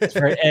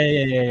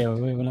 Yeah.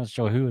 We're not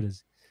sure who it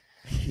is.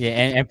 Yeah,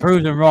 and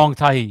prove them wrong,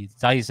 Tahi.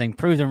 Tahi's saying,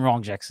 prove them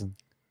wrong, Jackson.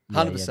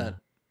 100%.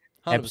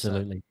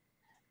 Absolutely.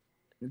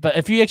 But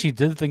if you actually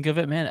did think of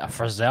it, man, a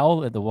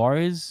Frizzell at the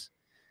Warriors,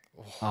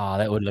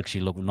 that would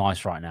actually look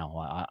nice right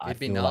now. It'd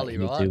be gnarly,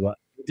 right?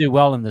 He'd do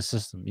well in the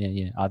system.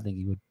 Yeah, I think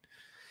he would.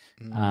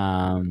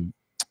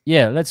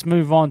 Let's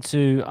move on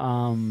to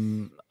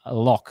a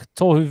lock.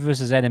 Tohu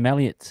versus Adam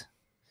Elliott.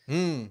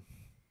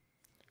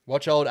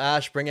 Watch old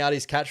Ash bring out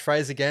his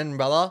catchphrase again,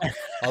 brother.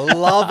 I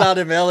love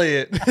Adam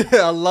Elliott.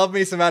 I love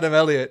me some Adam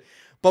Elliott.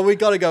 But we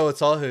got to go with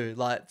Tohu.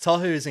 Like,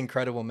 Tohu is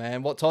incredible,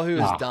 man. What Tohu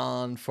has Ah,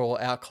 done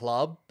for our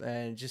club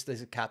and just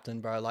as a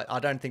captain, bro. Like, I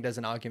don't think there's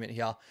an argument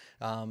here.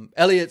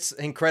 Elliot's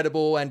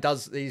incredible and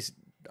does these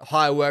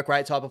high work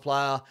rate type of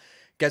player,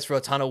 gets for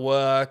a ton of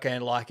work,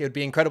 and like it would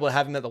be incredible to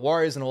have him at the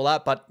Warriors and all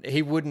that, but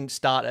he wouldn't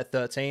start at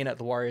 13 at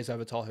the Warriors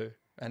over Tohu.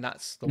 And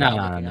that's the way I'm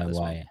looking at no this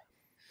one. way.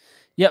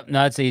 Yep,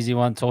 no, it's an easy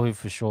one. Tohu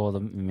for sure. I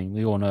mean,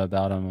 we all know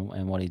about him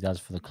and what he does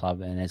for the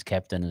club and as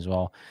captain as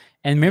well.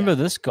 And remember, Yeah.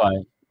 this guy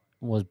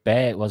was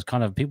bad. Was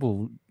kind of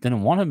people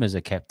didn't want him as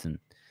a captain.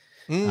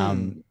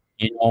 Mm,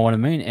 You know what I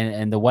mean?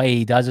 And the way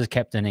he does his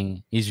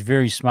captaining, he's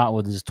very smart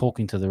with his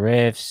talking to the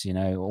refs. You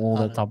know, all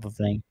that 100. type of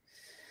thing.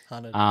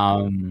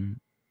 100.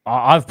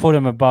 I've put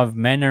him above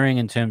Mannering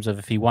in terms of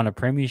if he won a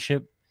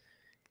premiership.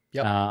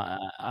 Yep.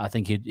 I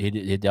think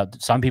he'd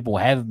some people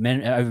have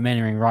over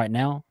Mannering right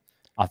now.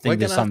 I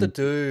think We're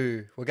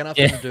gonna have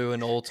Yeah. to do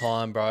an all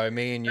time, bro.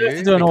 Me and We have to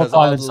you, do an because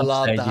all-time I'd at some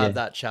love to stage, have yeah.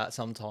 that chat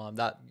sometime.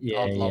 I'd Yeah,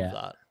 love yeah.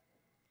 that.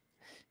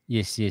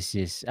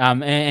 Yes.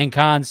 And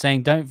Khan's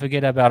saying, don't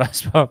forget about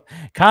us, Bob.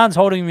 Khan's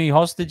holding me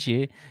hostage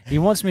here. He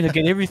wants me to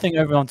get everything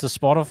over onto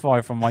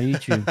Spotify from my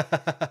YouTube.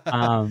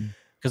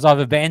 Because I've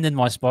abandoned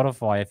my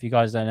Spotify. If you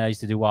guys don't know, I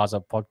used to do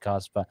wahsup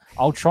podcast, but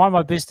I'll try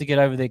my best to get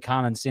over there,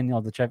 Khan, and send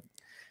all the trip.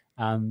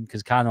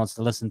 Because Khan wants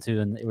to listen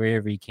to and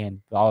wherever he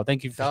can. But,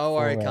 thank you Don't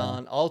worry,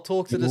 Khan. I'll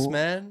talk to this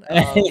man.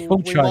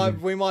 we'll try.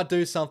 We might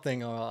do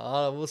something. All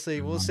right. We'll see.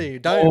 We'll see.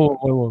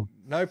 No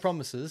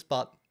promises,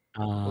 but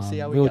we'll see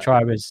how we we'll go. try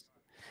our best.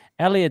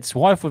 Elliot's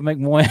wife would make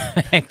more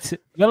impact.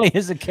 Billy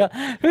is a killer.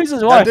 Who's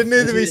his wife? That didn't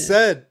need to be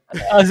said.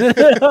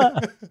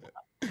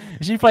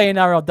 Is she playing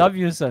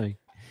RLW or something?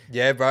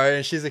 Yeah, bro.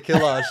 And she's a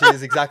killer. She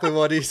is exactly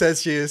what he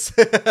says she is.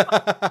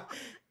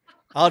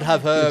 I'd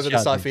have her over the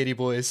Saifidi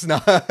boys. No.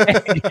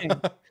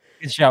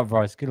 Good shout,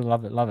 Bryce. Good,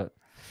 love it.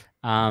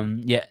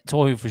 Yeah,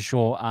 Tohu for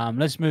sure.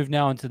 Let's move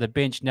now into the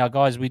bench. Now,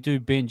 guys, we do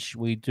bench.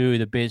 We do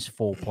the best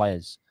 4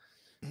 players.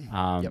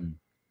 Yep.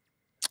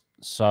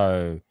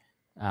 So,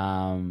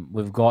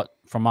 we've got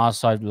from our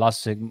side,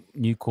 Lussick,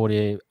 New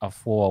Cordier,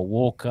 Afua,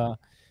 Walker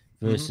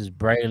versus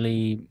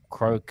Brayley,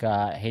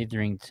 Croker,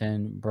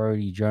 Hetherington,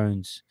 Brody,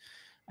 Jones.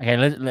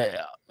 Okay,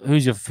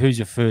 who's your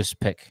first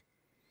pick?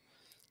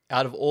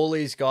 Out of all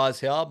these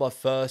guys here, my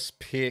first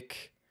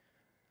pick,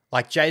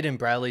 like Jaden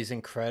Brayley's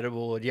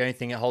incredible. The only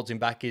thing that holds him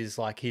back is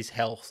like his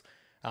health.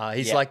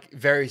 He's like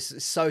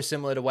so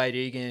similar to Wade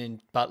Egan,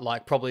 but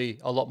like probably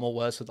a lot more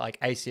worse with like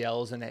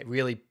ACLs and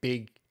really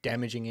big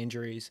damaging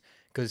injuries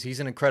because he's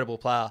an incredible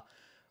player.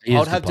 I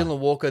would have Dylan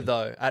Walker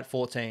though at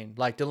 14.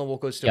 Like Dylan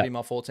Walker would still be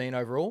my 14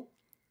 overall.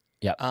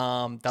 Yeah.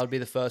 That would be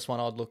the first one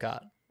I'd look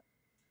at.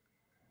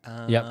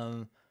 Yep.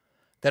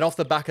 Then off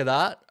the back of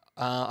that,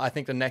 I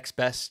think the next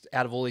best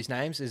out of all these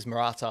names is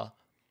Murata.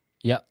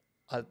 Yep.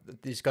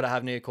 He's got to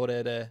have Nia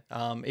Corday there.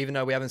 Even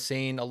though we haven't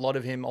seen a lot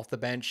of him off the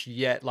bench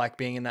yet, like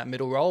being in that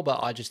middle role,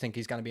 but I just think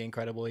he's going to be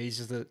incredible. He's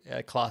just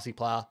a classy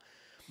player.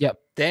 Yep.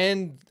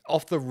 Then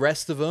off the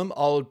rest of them,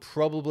 I would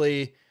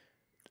probably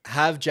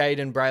have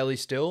Jaden Brayley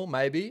still,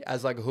 maybe,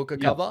 as like a hooker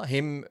cover.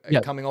 Him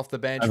coming off the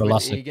bench Over with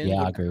Lussick. Egan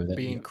I agree with that.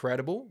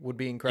 incredible. Would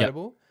be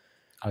incredible.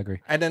 I agree.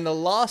 And then the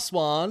last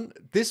one,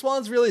 this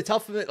one's really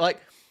tough for me. Like,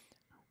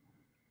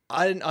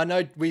 I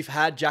know we've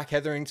had Jack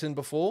Hetherington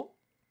before.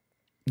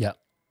 Yeah.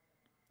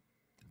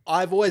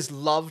 I've always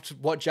loved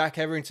what Jack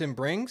Hetherington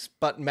brings,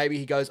 but maybe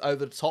he goes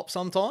over the top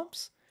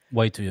sometimes.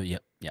 Way too,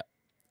 yep.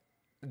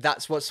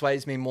 That's what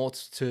sways me more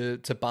to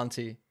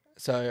Bunty.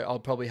 So I'll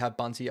probably have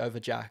Bunty over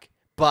Jack.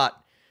 But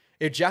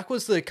if Jack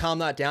was to calm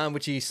that down,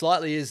 which he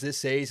slightly is this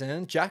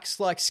season, Jack's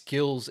like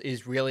skills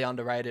is really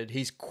underrated.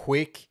 He's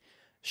quick,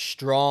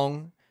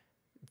 strong,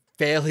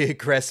 fairly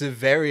aggressive,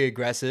 very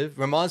aggressive.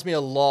 Reminds me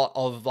a lot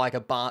of like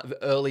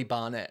early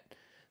Barnett.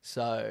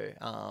 So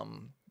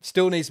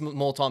still needs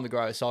more time to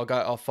grow. So I'll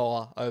go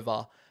Afua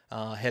over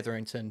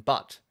Hetherington.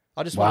 But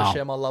I just want to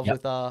share my love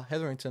with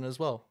Hetherington as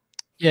well.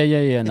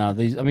 Yeah. No,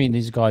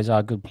 these guys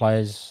are good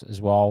players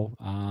as well.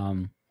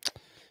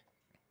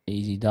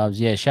 Easy dubs.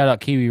 Yeah, shout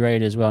out Kiwi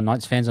Raid as well.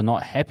 Knights fans are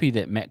not happy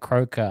that Matt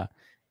Croker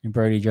and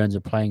Brody Jones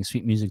are playing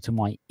sweet music to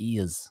my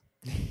ears.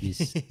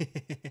 Yes.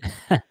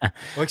 Well,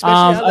 especially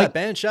out of that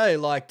bench,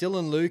 like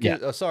Dylan Lucas. Yeah.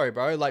 Oh, sorry,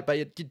 bro. Like,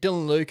 but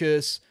Dylan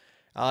Lucas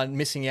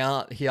missing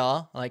out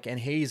here. Like, and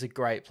he's a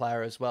great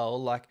player as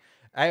well. Like,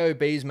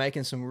 AOB's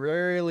making some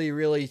really,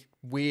 really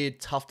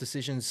weird, tough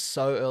decisions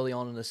so early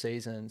on in the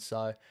season.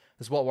 So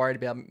that's what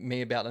worried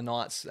me about the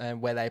Knights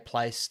and where they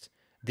placed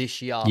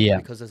this year. Yeah.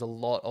 Because there's a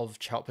lot of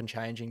chop and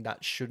changing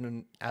that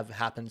shouldn't have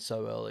happened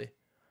so early.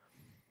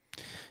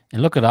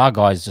 And look at our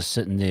guys just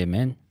sitting there,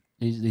 man.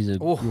 These are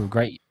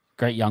great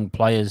young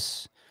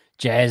players.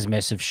 Jazz,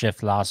 massive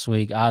shift last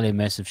week. Ali,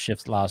 massive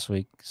shift last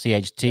week.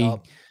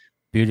 CHT,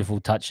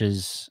 beautiful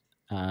touches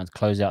to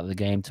close out the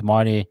game.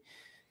 Tamaire,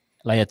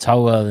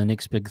 Leatoa, the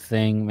next big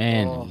thing.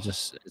 Man,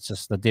 it's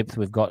just the depth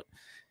we've got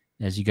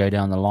as you go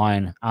down the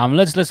line.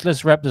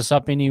 Let's wrap this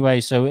up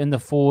anyway. So in the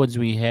forwards,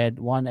 we had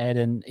one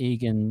Adam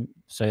Egan.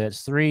 So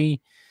that's 3.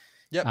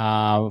 Yep.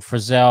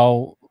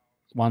 Frizzell,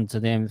 1 to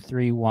them,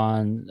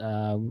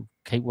 3-1.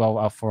 keep well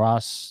up for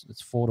us.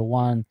 It's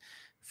 4-1,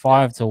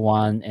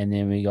 5-1, and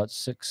then we got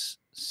 6,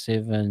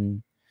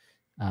 7,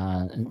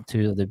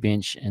 two of the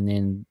bench, and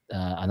then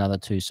another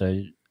two.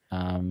 So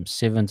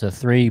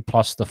 7-3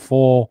 plus the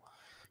 4,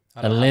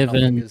 I don't have enough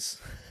 11,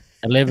 fingers.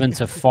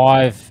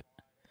 11-5,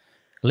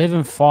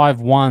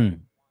 11-5-1.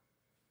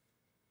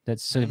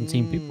 That's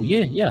 17 people.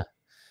 Yeah, Mm, yeah.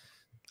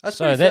 that's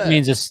So pretty that fair.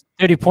 means it's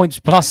 30 points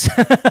plus.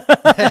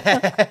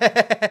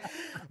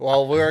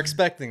 Well, we're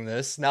expecting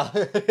this. No.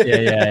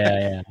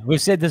 Yeah.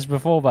 We've said this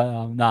before,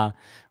 but nah,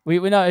 we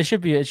know it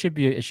should be a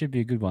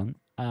good one.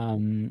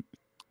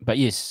 But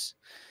yes.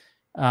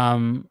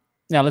 Now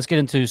let's get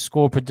into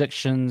score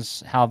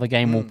predictions, how the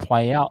game will Mm,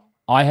 play out.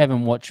 I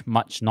haven't watched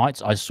much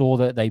Knights. I saw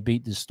that they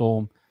beat the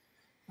Storm.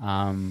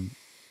 Um,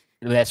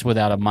 that's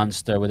without a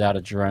Munster, without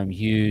a Jerome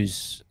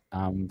Hughes,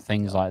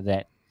 things yep. like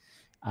that.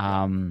 Yep.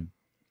 Um,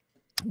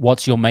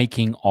 what's your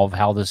making of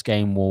how this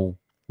game will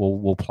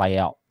play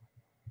out?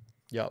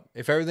 Yep.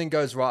 If everything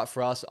goes right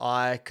for us,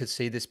 I could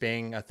see this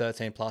being a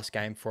 13 plus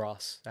game for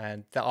us.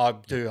 And I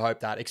do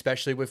hope that,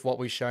 especially with what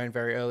we've shown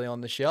very early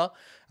on this year,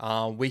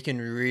 we can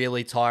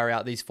really tire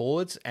out these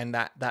forwards. And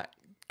that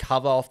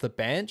cover off the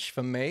bench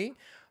for me,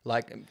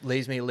 like,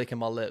 leaves me licking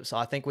my lips.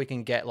 I think we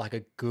can get like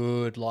a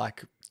good,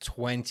 like,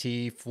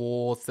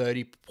 24,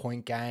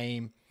 30-point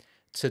game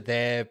to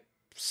their.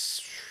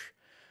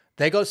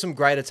 They got some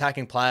great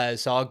attacking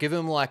players. So I'll give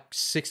them like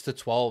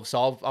 6-12.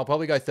 So I'll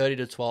probably go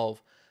 30-12.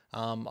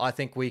 I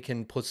think we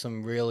can put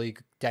some really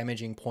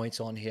damaging points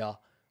on here,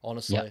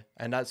 honestly. Yep.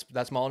 And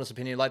that's my honest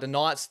opinion. Like, the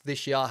Knights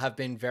this year have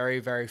been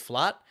very, very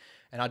flat.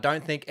 And I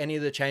don't think any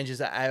of the changes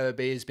that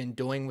AOB has been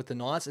doing with the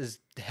Knights is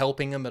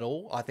helping them at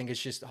all. I think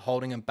it's just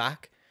holding them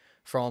back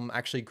from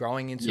actually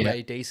growing into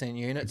a decent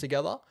unit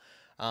together.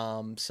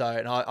 And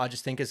I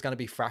just think it's going to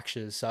be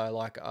fractures. So,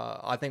 like,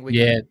 I think we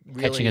can Catching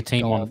a really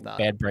team go on off that.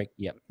 bad break.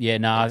 Yeah.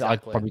 No, I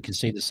Exactly. probably can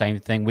see the same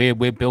thing.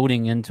 We're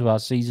building into our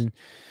season.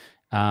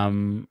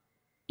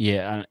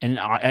 Yeah, and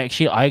I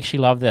actually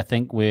love that. I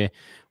think we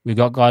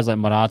got guys like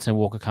Marata and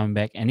Walker coming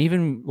back, and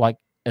even like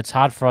it's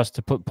hard for us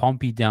to put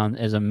Pompey down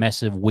as a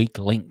massive weak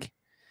link.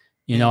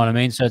 You know what I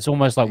mean? So it's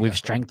almost like we've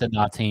Exactly. strengthened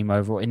our team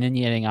overall, and then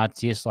you're adding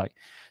RTS. Like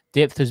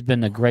depth has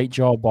been a great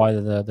job by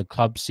the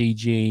club,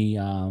 CG,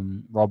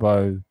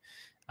 Robbo,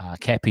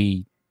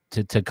 Cappy,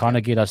 to kind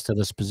of get us to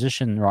this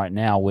position right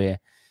now where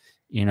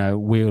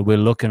we're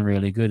looking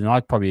really good. And I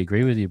probably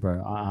agree with you,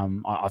 bro.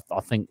 I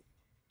think.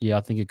 Yeah,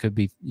 I think it could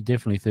be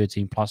definitely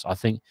 13 plus. I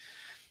think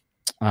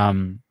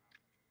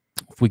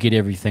if we get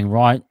everything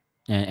right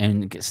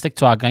and stick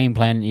to our game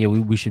plan, yeah,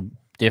 we should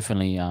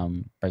definitely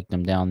break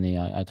them down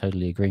there. I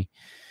totally agree.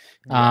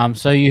 Yeah.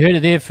 So you heard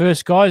it there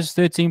first, guys.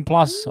 13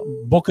 plus.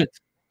 Book it.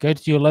 Go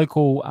to your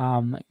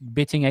local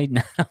betting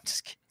agent. I'm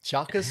just kidding.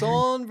 Chuck us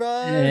on, bro.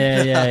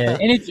 Yeah.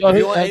 If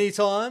you want any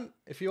time,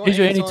 Who's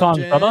your anytime,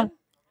 brother?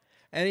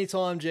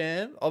 Anytime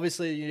jam.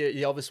 Obviously,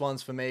 the obvious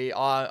ones for me,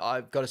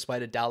 I've got to sway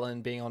to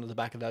Dallin being on the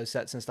back of those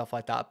sets and stuff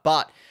like that.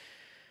 But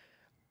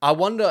I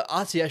wonder,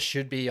 RTS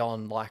should be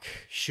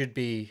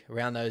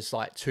around those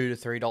like $2 to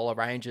 $3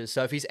 ranges.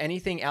 So if he's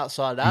anything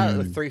outside of that,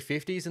 the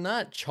 350s and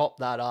that, chop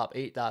that up,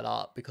 eat that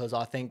up, because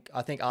I think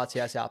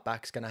RTS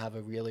Outback's going to have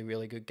a really,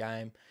 really good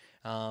game.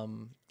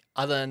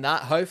 Other than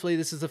that, hopefully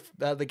this is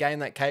the game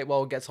that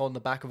Catewell gets on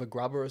the back of a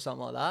grubber or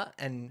something like that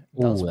and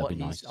does what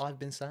I've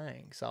been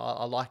saying. So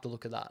I like the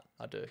look of that.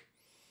 I do.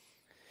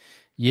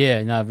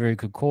 Yeah, no, very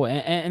good call.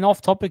 And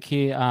off topic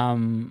here,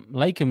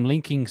 Lakem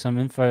linking some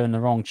info in the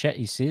wrong chat.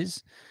 He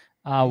says,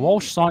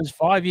 Walsh signs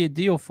 5-year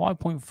deal,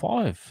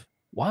 5.5.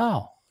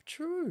 Wow.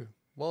 True.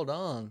 Well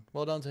done.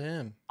 Well done to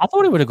him. I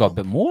thought he would have got a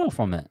bit more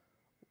from it.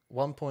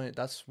 1 point.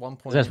 That's 1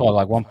 point. That's why,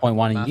 like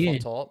 1.1 a year. On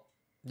top.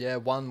 Yeah,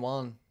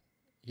 1-1.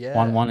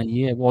 Yeah. 1 a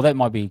year. Well, that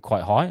might be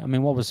quite high. I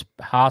mean, what was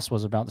Haas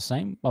was about the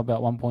same,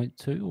 about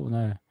 1.2 or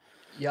no?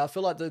 Yeah, I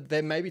feel like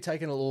they're maybe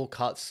taking a little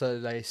cut so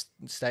they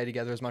stay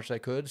together as much as they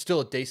could.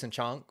 Still a decent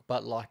chunk,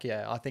 but like,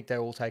 yeah, I think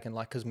they're all taking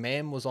like, because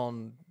Mam was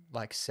on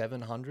like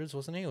 700s,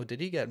 wasn't he? Or did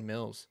he get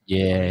Mills?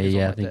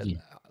 Yeah, I think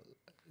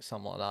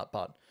something like that.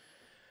 But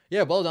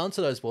yeah, well done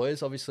to those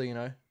boys. Obviously,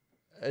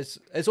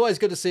 it's always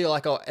good to see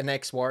like an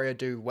ex-Warrior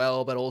do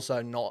well, but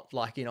also not,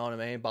 like, you know what I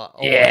mean? But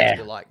always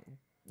to, like,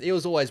 he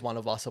was always one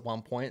of us at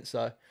one point,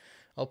 so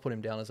I'll put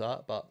him down as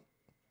that. But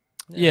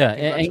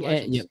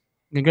congratulations.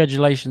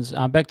 Congratulations.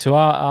 Back to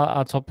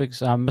our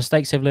topics.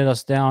 Mistakes have let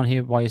us down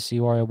here by SC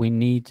Warrior. We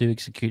need to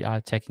execute our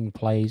attacking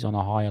plays on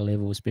a higher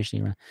level,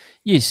 especially around.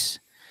 Yes,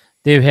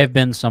 there have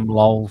been some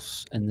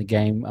lulls in the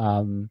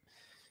game.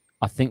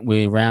 I think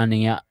we're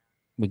rounding out.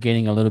 We're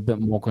getting a little bit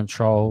more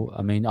control.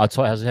 I mean, I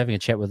was having a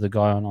chat with the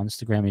guy on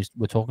Instagram.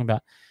 We're talking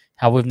about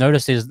how we've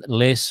noticed there's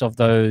less of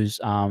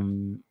those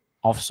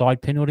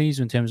offside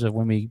penalties in terms of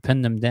when we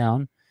pin them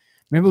down.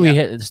 Remember, we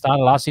had at the start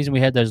of last season, we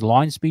had those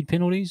line speed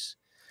penalties.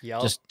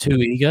 Just too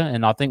eager,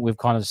 and I think we've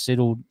kind of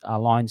settled our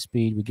line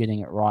speed. We're getting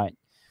it right.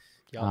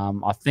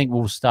 I think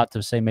we'll start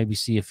to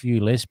see a few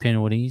less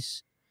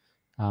penalties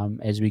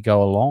as we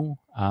go along.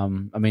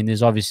 I mean,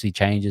 there's obviously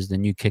changes, the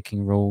new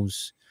kicking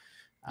rules,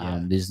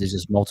 Yeah. There's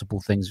just multiple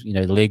things. You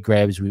know, the leg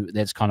grabs,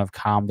 that's kind of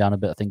calmed down a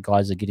bit. I think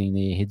guys are getting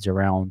their heads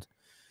around.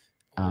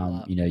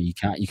 You know, you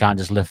can't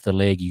just lift the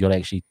leg. You got to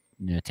actually,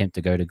 you know, attempt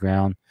to go to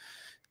ground.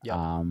 Yep.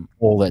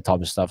 All that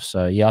type of stuff.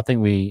 So yeah, I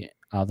think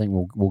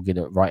we'll get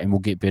it right, and we'll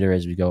get better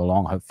as we go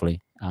along,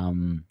 hopefully.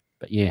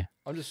 But yeah,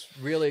 I'm just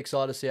really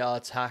excited to see our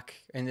attack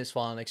in this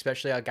one,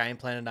 especially our game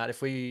plan and that.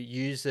 If we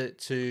use it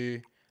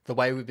to the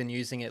way we've been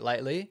using it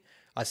lately,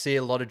 I see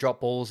a lot of drop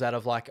balls out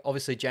of, like,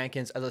 obviously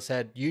Jenkins, as I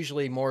said,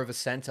 usually more of a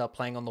center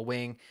playing on the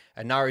wing,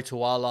 and Naru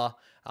Tuala,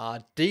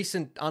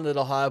 decent under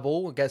the high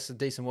ball, I guess, a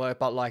decent work.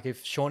 But like,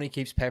 if Shawnee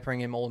keeps peppering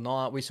him all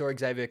night, we saw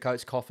Xavier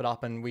Coates cough it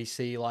up, and we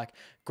see like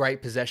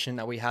great possession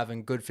that we have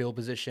in good field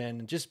position,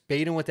 and just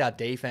beat him with our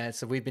defense.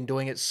 So we've been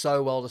doing it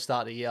so well to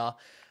start the year.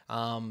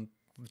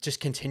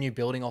 Just continue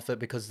building off it,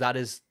 because that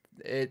is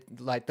it.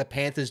 Like, the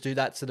Panthers do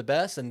that to the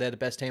best, and they're the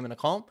best team in the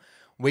comp.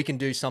 We can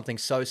do something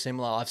so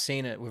similar. I've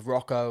seen it with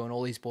Rocco and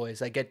all these boys.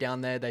 They get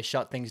down there, they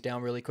shut things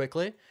down really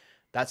quickly.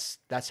 That's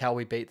how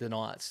we beat the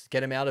Knights.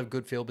 Get them out of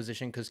good field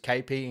position, because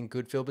KP in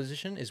good field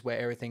position is where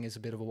everything is a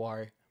bit of a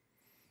worry.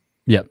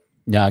 Yep.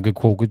 Yeah, good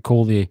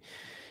call there.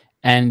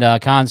 And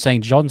Khan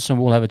saying Johnson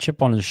will have a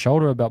chip on his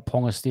shoulder about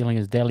Ponga stealing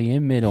his Dally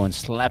M medal and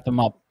slap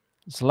him up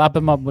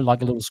with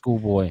like a little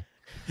schoolboy.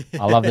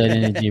 I love that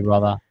energy,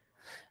 brother.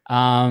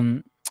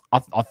 I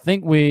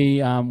think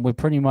we're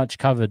pretty much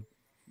covered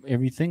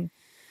everything.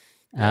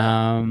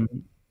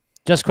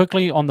 Just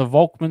quickly on the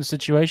Volkman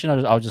situation,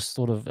 I'll just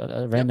sort of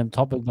a random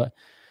topic, but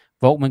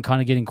Volkman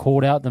kind of getting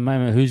called out at the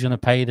moment. Who's going to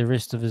pay the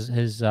rest of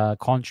his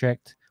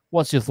contract?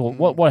 What's your thought?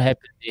 What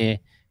happened there?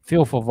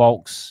 Feel for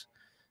Volks.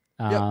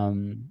 A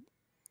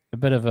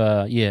bit of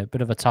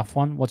a tough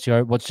one. What's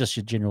just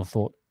your general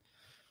thought?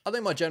 I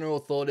think my general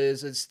thought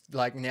is, it's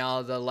like,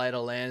 now the later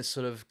lands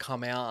sort of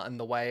come out, and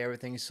the way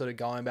everything's sort of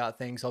going about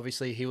things.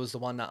 Obviously, he was the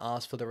one that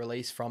asked for the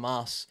release from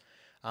us.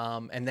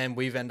 And then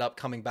we've ended up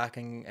coming back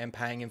and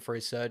paying him for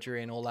his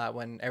surgery and all that,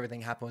 when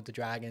everything happened with the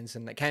Dragons,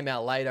 and it came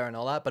out later and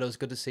all that. But it was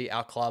good to see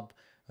our club,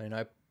 you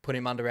know, put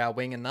him under our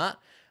wing and that.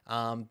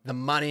 The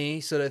money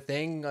sort of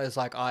thing is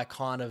like, I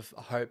kind of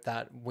hope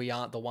that we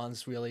aren't the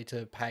ones really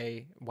to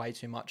pay way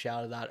too much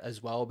out of that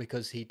as well,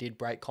 because he did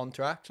break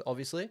contract,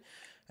 obviously.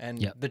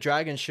 And the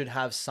Dragons should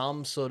have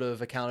some sort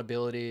of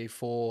accountability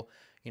for,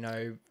 you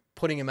know,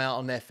 putting him out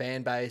on their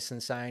fan base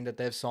and saying that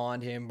they've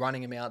signed him,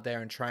 running him out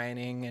there and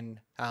training, and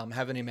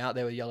having him out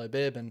there with yellow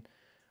bib. And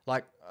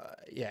like,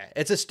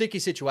 it's a sticky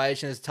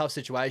situation. It's a tough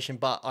situation,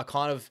 but I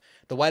kind of,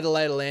 the way the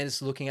later land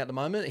is looking at the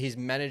moment, his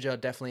manager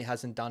definitely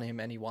hasn't done him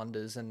any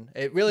wonders. And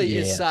it really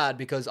is sad,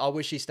 because I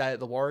wish he stayed at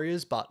the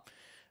Warriors, but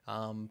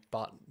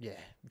yeah,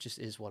 it just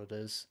is what it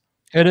is.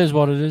 It is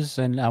what it is.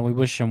 And we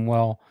wish him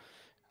well.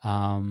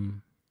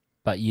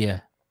 But yeah,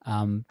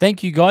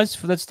 thank you guys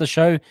that's the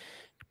show.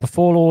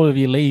 Before all of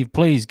you leave,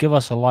 please give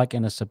us a like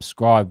and a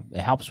subscribe. It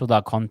helps with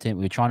our content.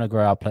 We're trying to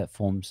grow our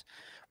platforms.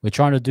 We're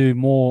trying to do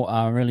more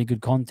really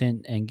good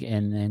content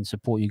and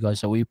support you guys.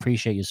 So we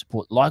appreciate your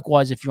support.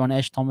 Likewise, if you're on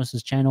Ash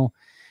Thomas's channel,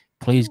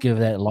 please give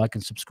that a like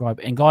and subscribe.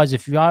 And guys,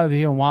 if you are over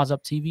here on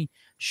wahsup TV,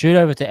 shoot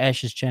over to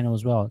Ash's channel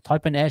as well.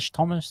 Type in Ash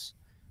Thomas.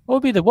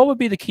 What would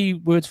be the key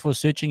words for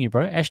searching you,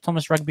 bro? Ash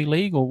Thomas Rugby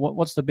League, or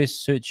what's the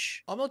best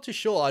search? I'm not too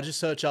sure. I just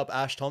search up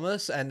Ash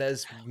Thomas, and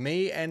there's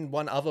me and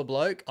one other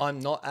bloke. I'm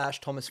not Ash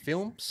Thomas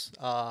Films.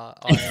 I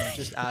am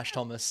just Ash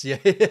Thomas. Yeah.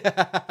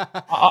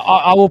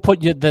 I will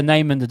put the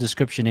name in the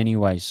description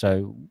anyway.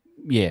 So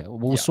yeah,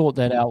 we'll sort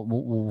that out.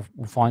 We'll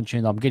fine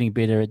tune. I'm getting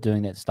better at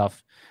doing that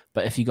stuff.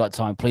 But if you got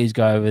time, please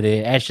go over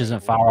there. Ash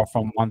isn't far off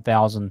from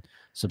 1,000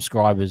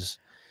 subscribers.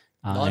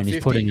 And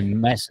he's putting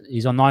in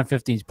he's on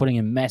 950. He's putting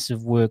in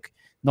massive work,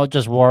 not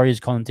just Warriors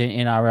content,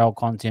 NRL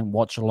content,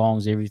 watch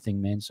alongs, everything,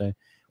 man. So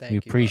we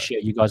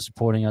appreciate you guys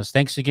supporting us.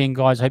 Thanks again,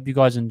 guys. Hope you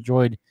guys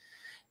enjoyed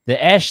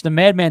the Ash, the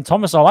Madman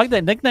Thomas. I like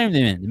that nickname,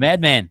 man. The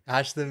Madman.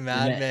 Ash the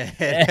Madman.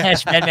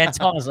 Ash Madman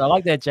Thomas. I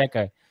like that,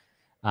 Jacko.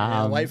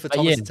 Wait for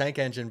Thomas the Tank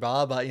Engine,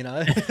 bro, but you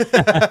know.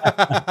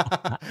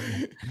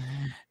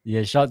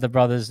 Yeah, shout out the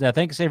brothers. Now,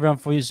 thanks everyone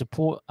for your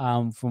support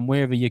from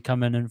wherever you're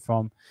coming in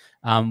from.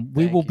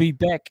 We will be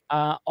back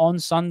on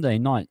Sunday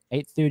night,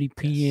 8:30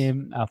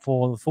 p.m.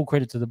 For full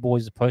credit to the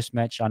boys, the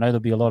post-match. I know there'll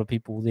be a lot of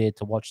people there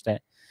to watch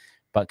that,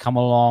 but come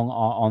along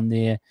on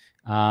there.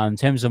 In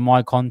terms of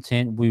my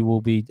content,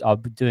 I'll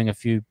be doing a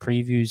few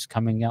previews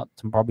coming out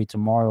probably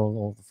tomorrow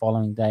or the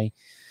following day.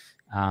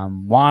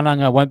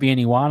 Wahnanga won't be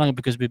any Wahnanga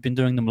because we've been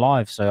doing them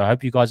live. So I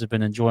hope you guys have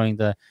been enjoying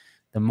the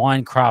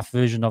Minecraft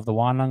version of the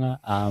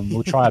Wahnanga.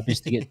 We'll try our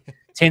best to get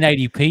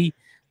 1080p.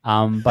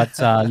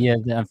 But yeah,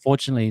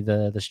 unfortunately,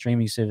 the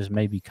streaming service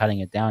may be cutting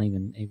it down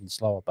even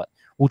slower. But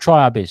we'll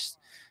try our best.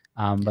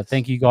 But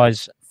thank you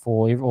guys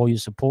for all your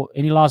support.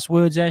 Any last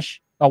words,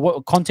 Ash?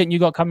 What content you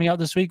got coming out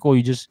this week, or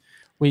you just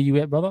where you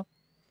at, brother?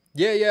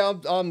 Yeah.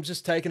 I'm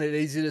just taking it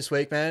easy this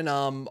week, man.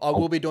 I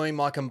will be doing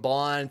my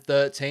combined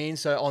 13.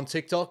 So on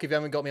TikTok, if you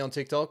haven't got me on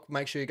TikTok,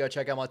 make sure you go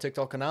check out my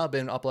TikTok canal. I've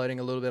been uploading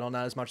a little bit on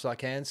that as much as I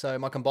can. So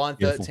my combined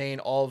Beautiful. 13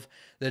 of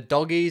the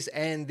doggies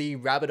and the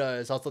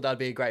Rabbitohs. I thought that'd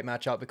be a great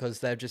matchup because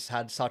they've just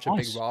had such a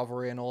big Nice.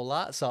 rivalry and all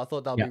that. So I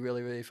thought that'd Yeah. be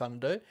really, really fun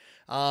to do.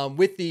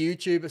 With the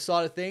YouTube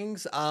side of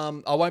things,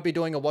 I won't be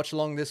doing a watch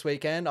along this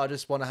weekend. I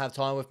just want to have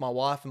time with my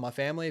wife and my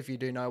family. If you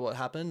do know what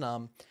happened,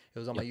 it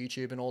was on my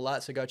YouTube and all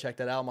that. So go check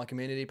that out on my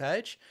community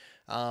page.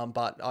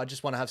 But I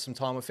just want to have some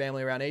time with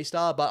family around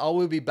Easter. But I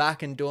will be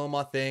back and doing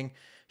my thing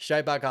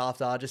straight back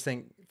after. I just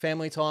think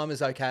family time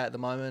is okay at the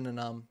moment.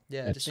 And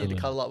yeah, I just need to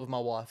cuddle up with my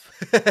wife.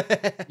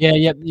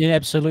 Yeah,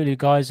 absolutely,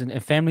 guys.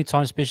 And family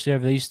time, especially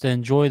over Easter.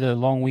 Enjoy the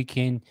long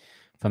weekend.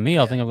 For me,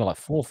 I think I've got like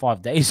 4 or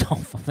 5 days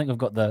off. I think I've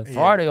got the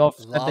Friday off,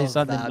 Saturday,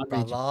 Sunday,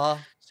 Monday.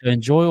 So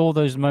enjoy all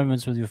those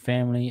moments with your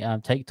family.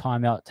 Take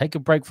time out. Take a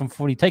break from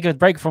footy. Take a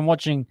break from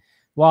watching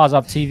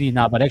wahsup TV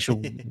now. But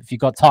actually, if you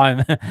got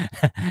time,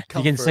 if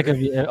you're getting sick of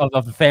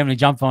the family,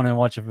 jump on and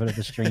watch a bit of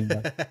the stream.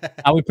 But,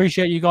 we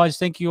appreciate you guys.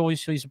 Thank you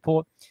always for your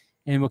support.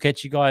 And we'll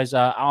catch you guys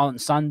on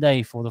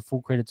Sunday for the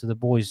full credit to the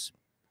boys.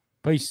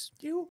 Peace.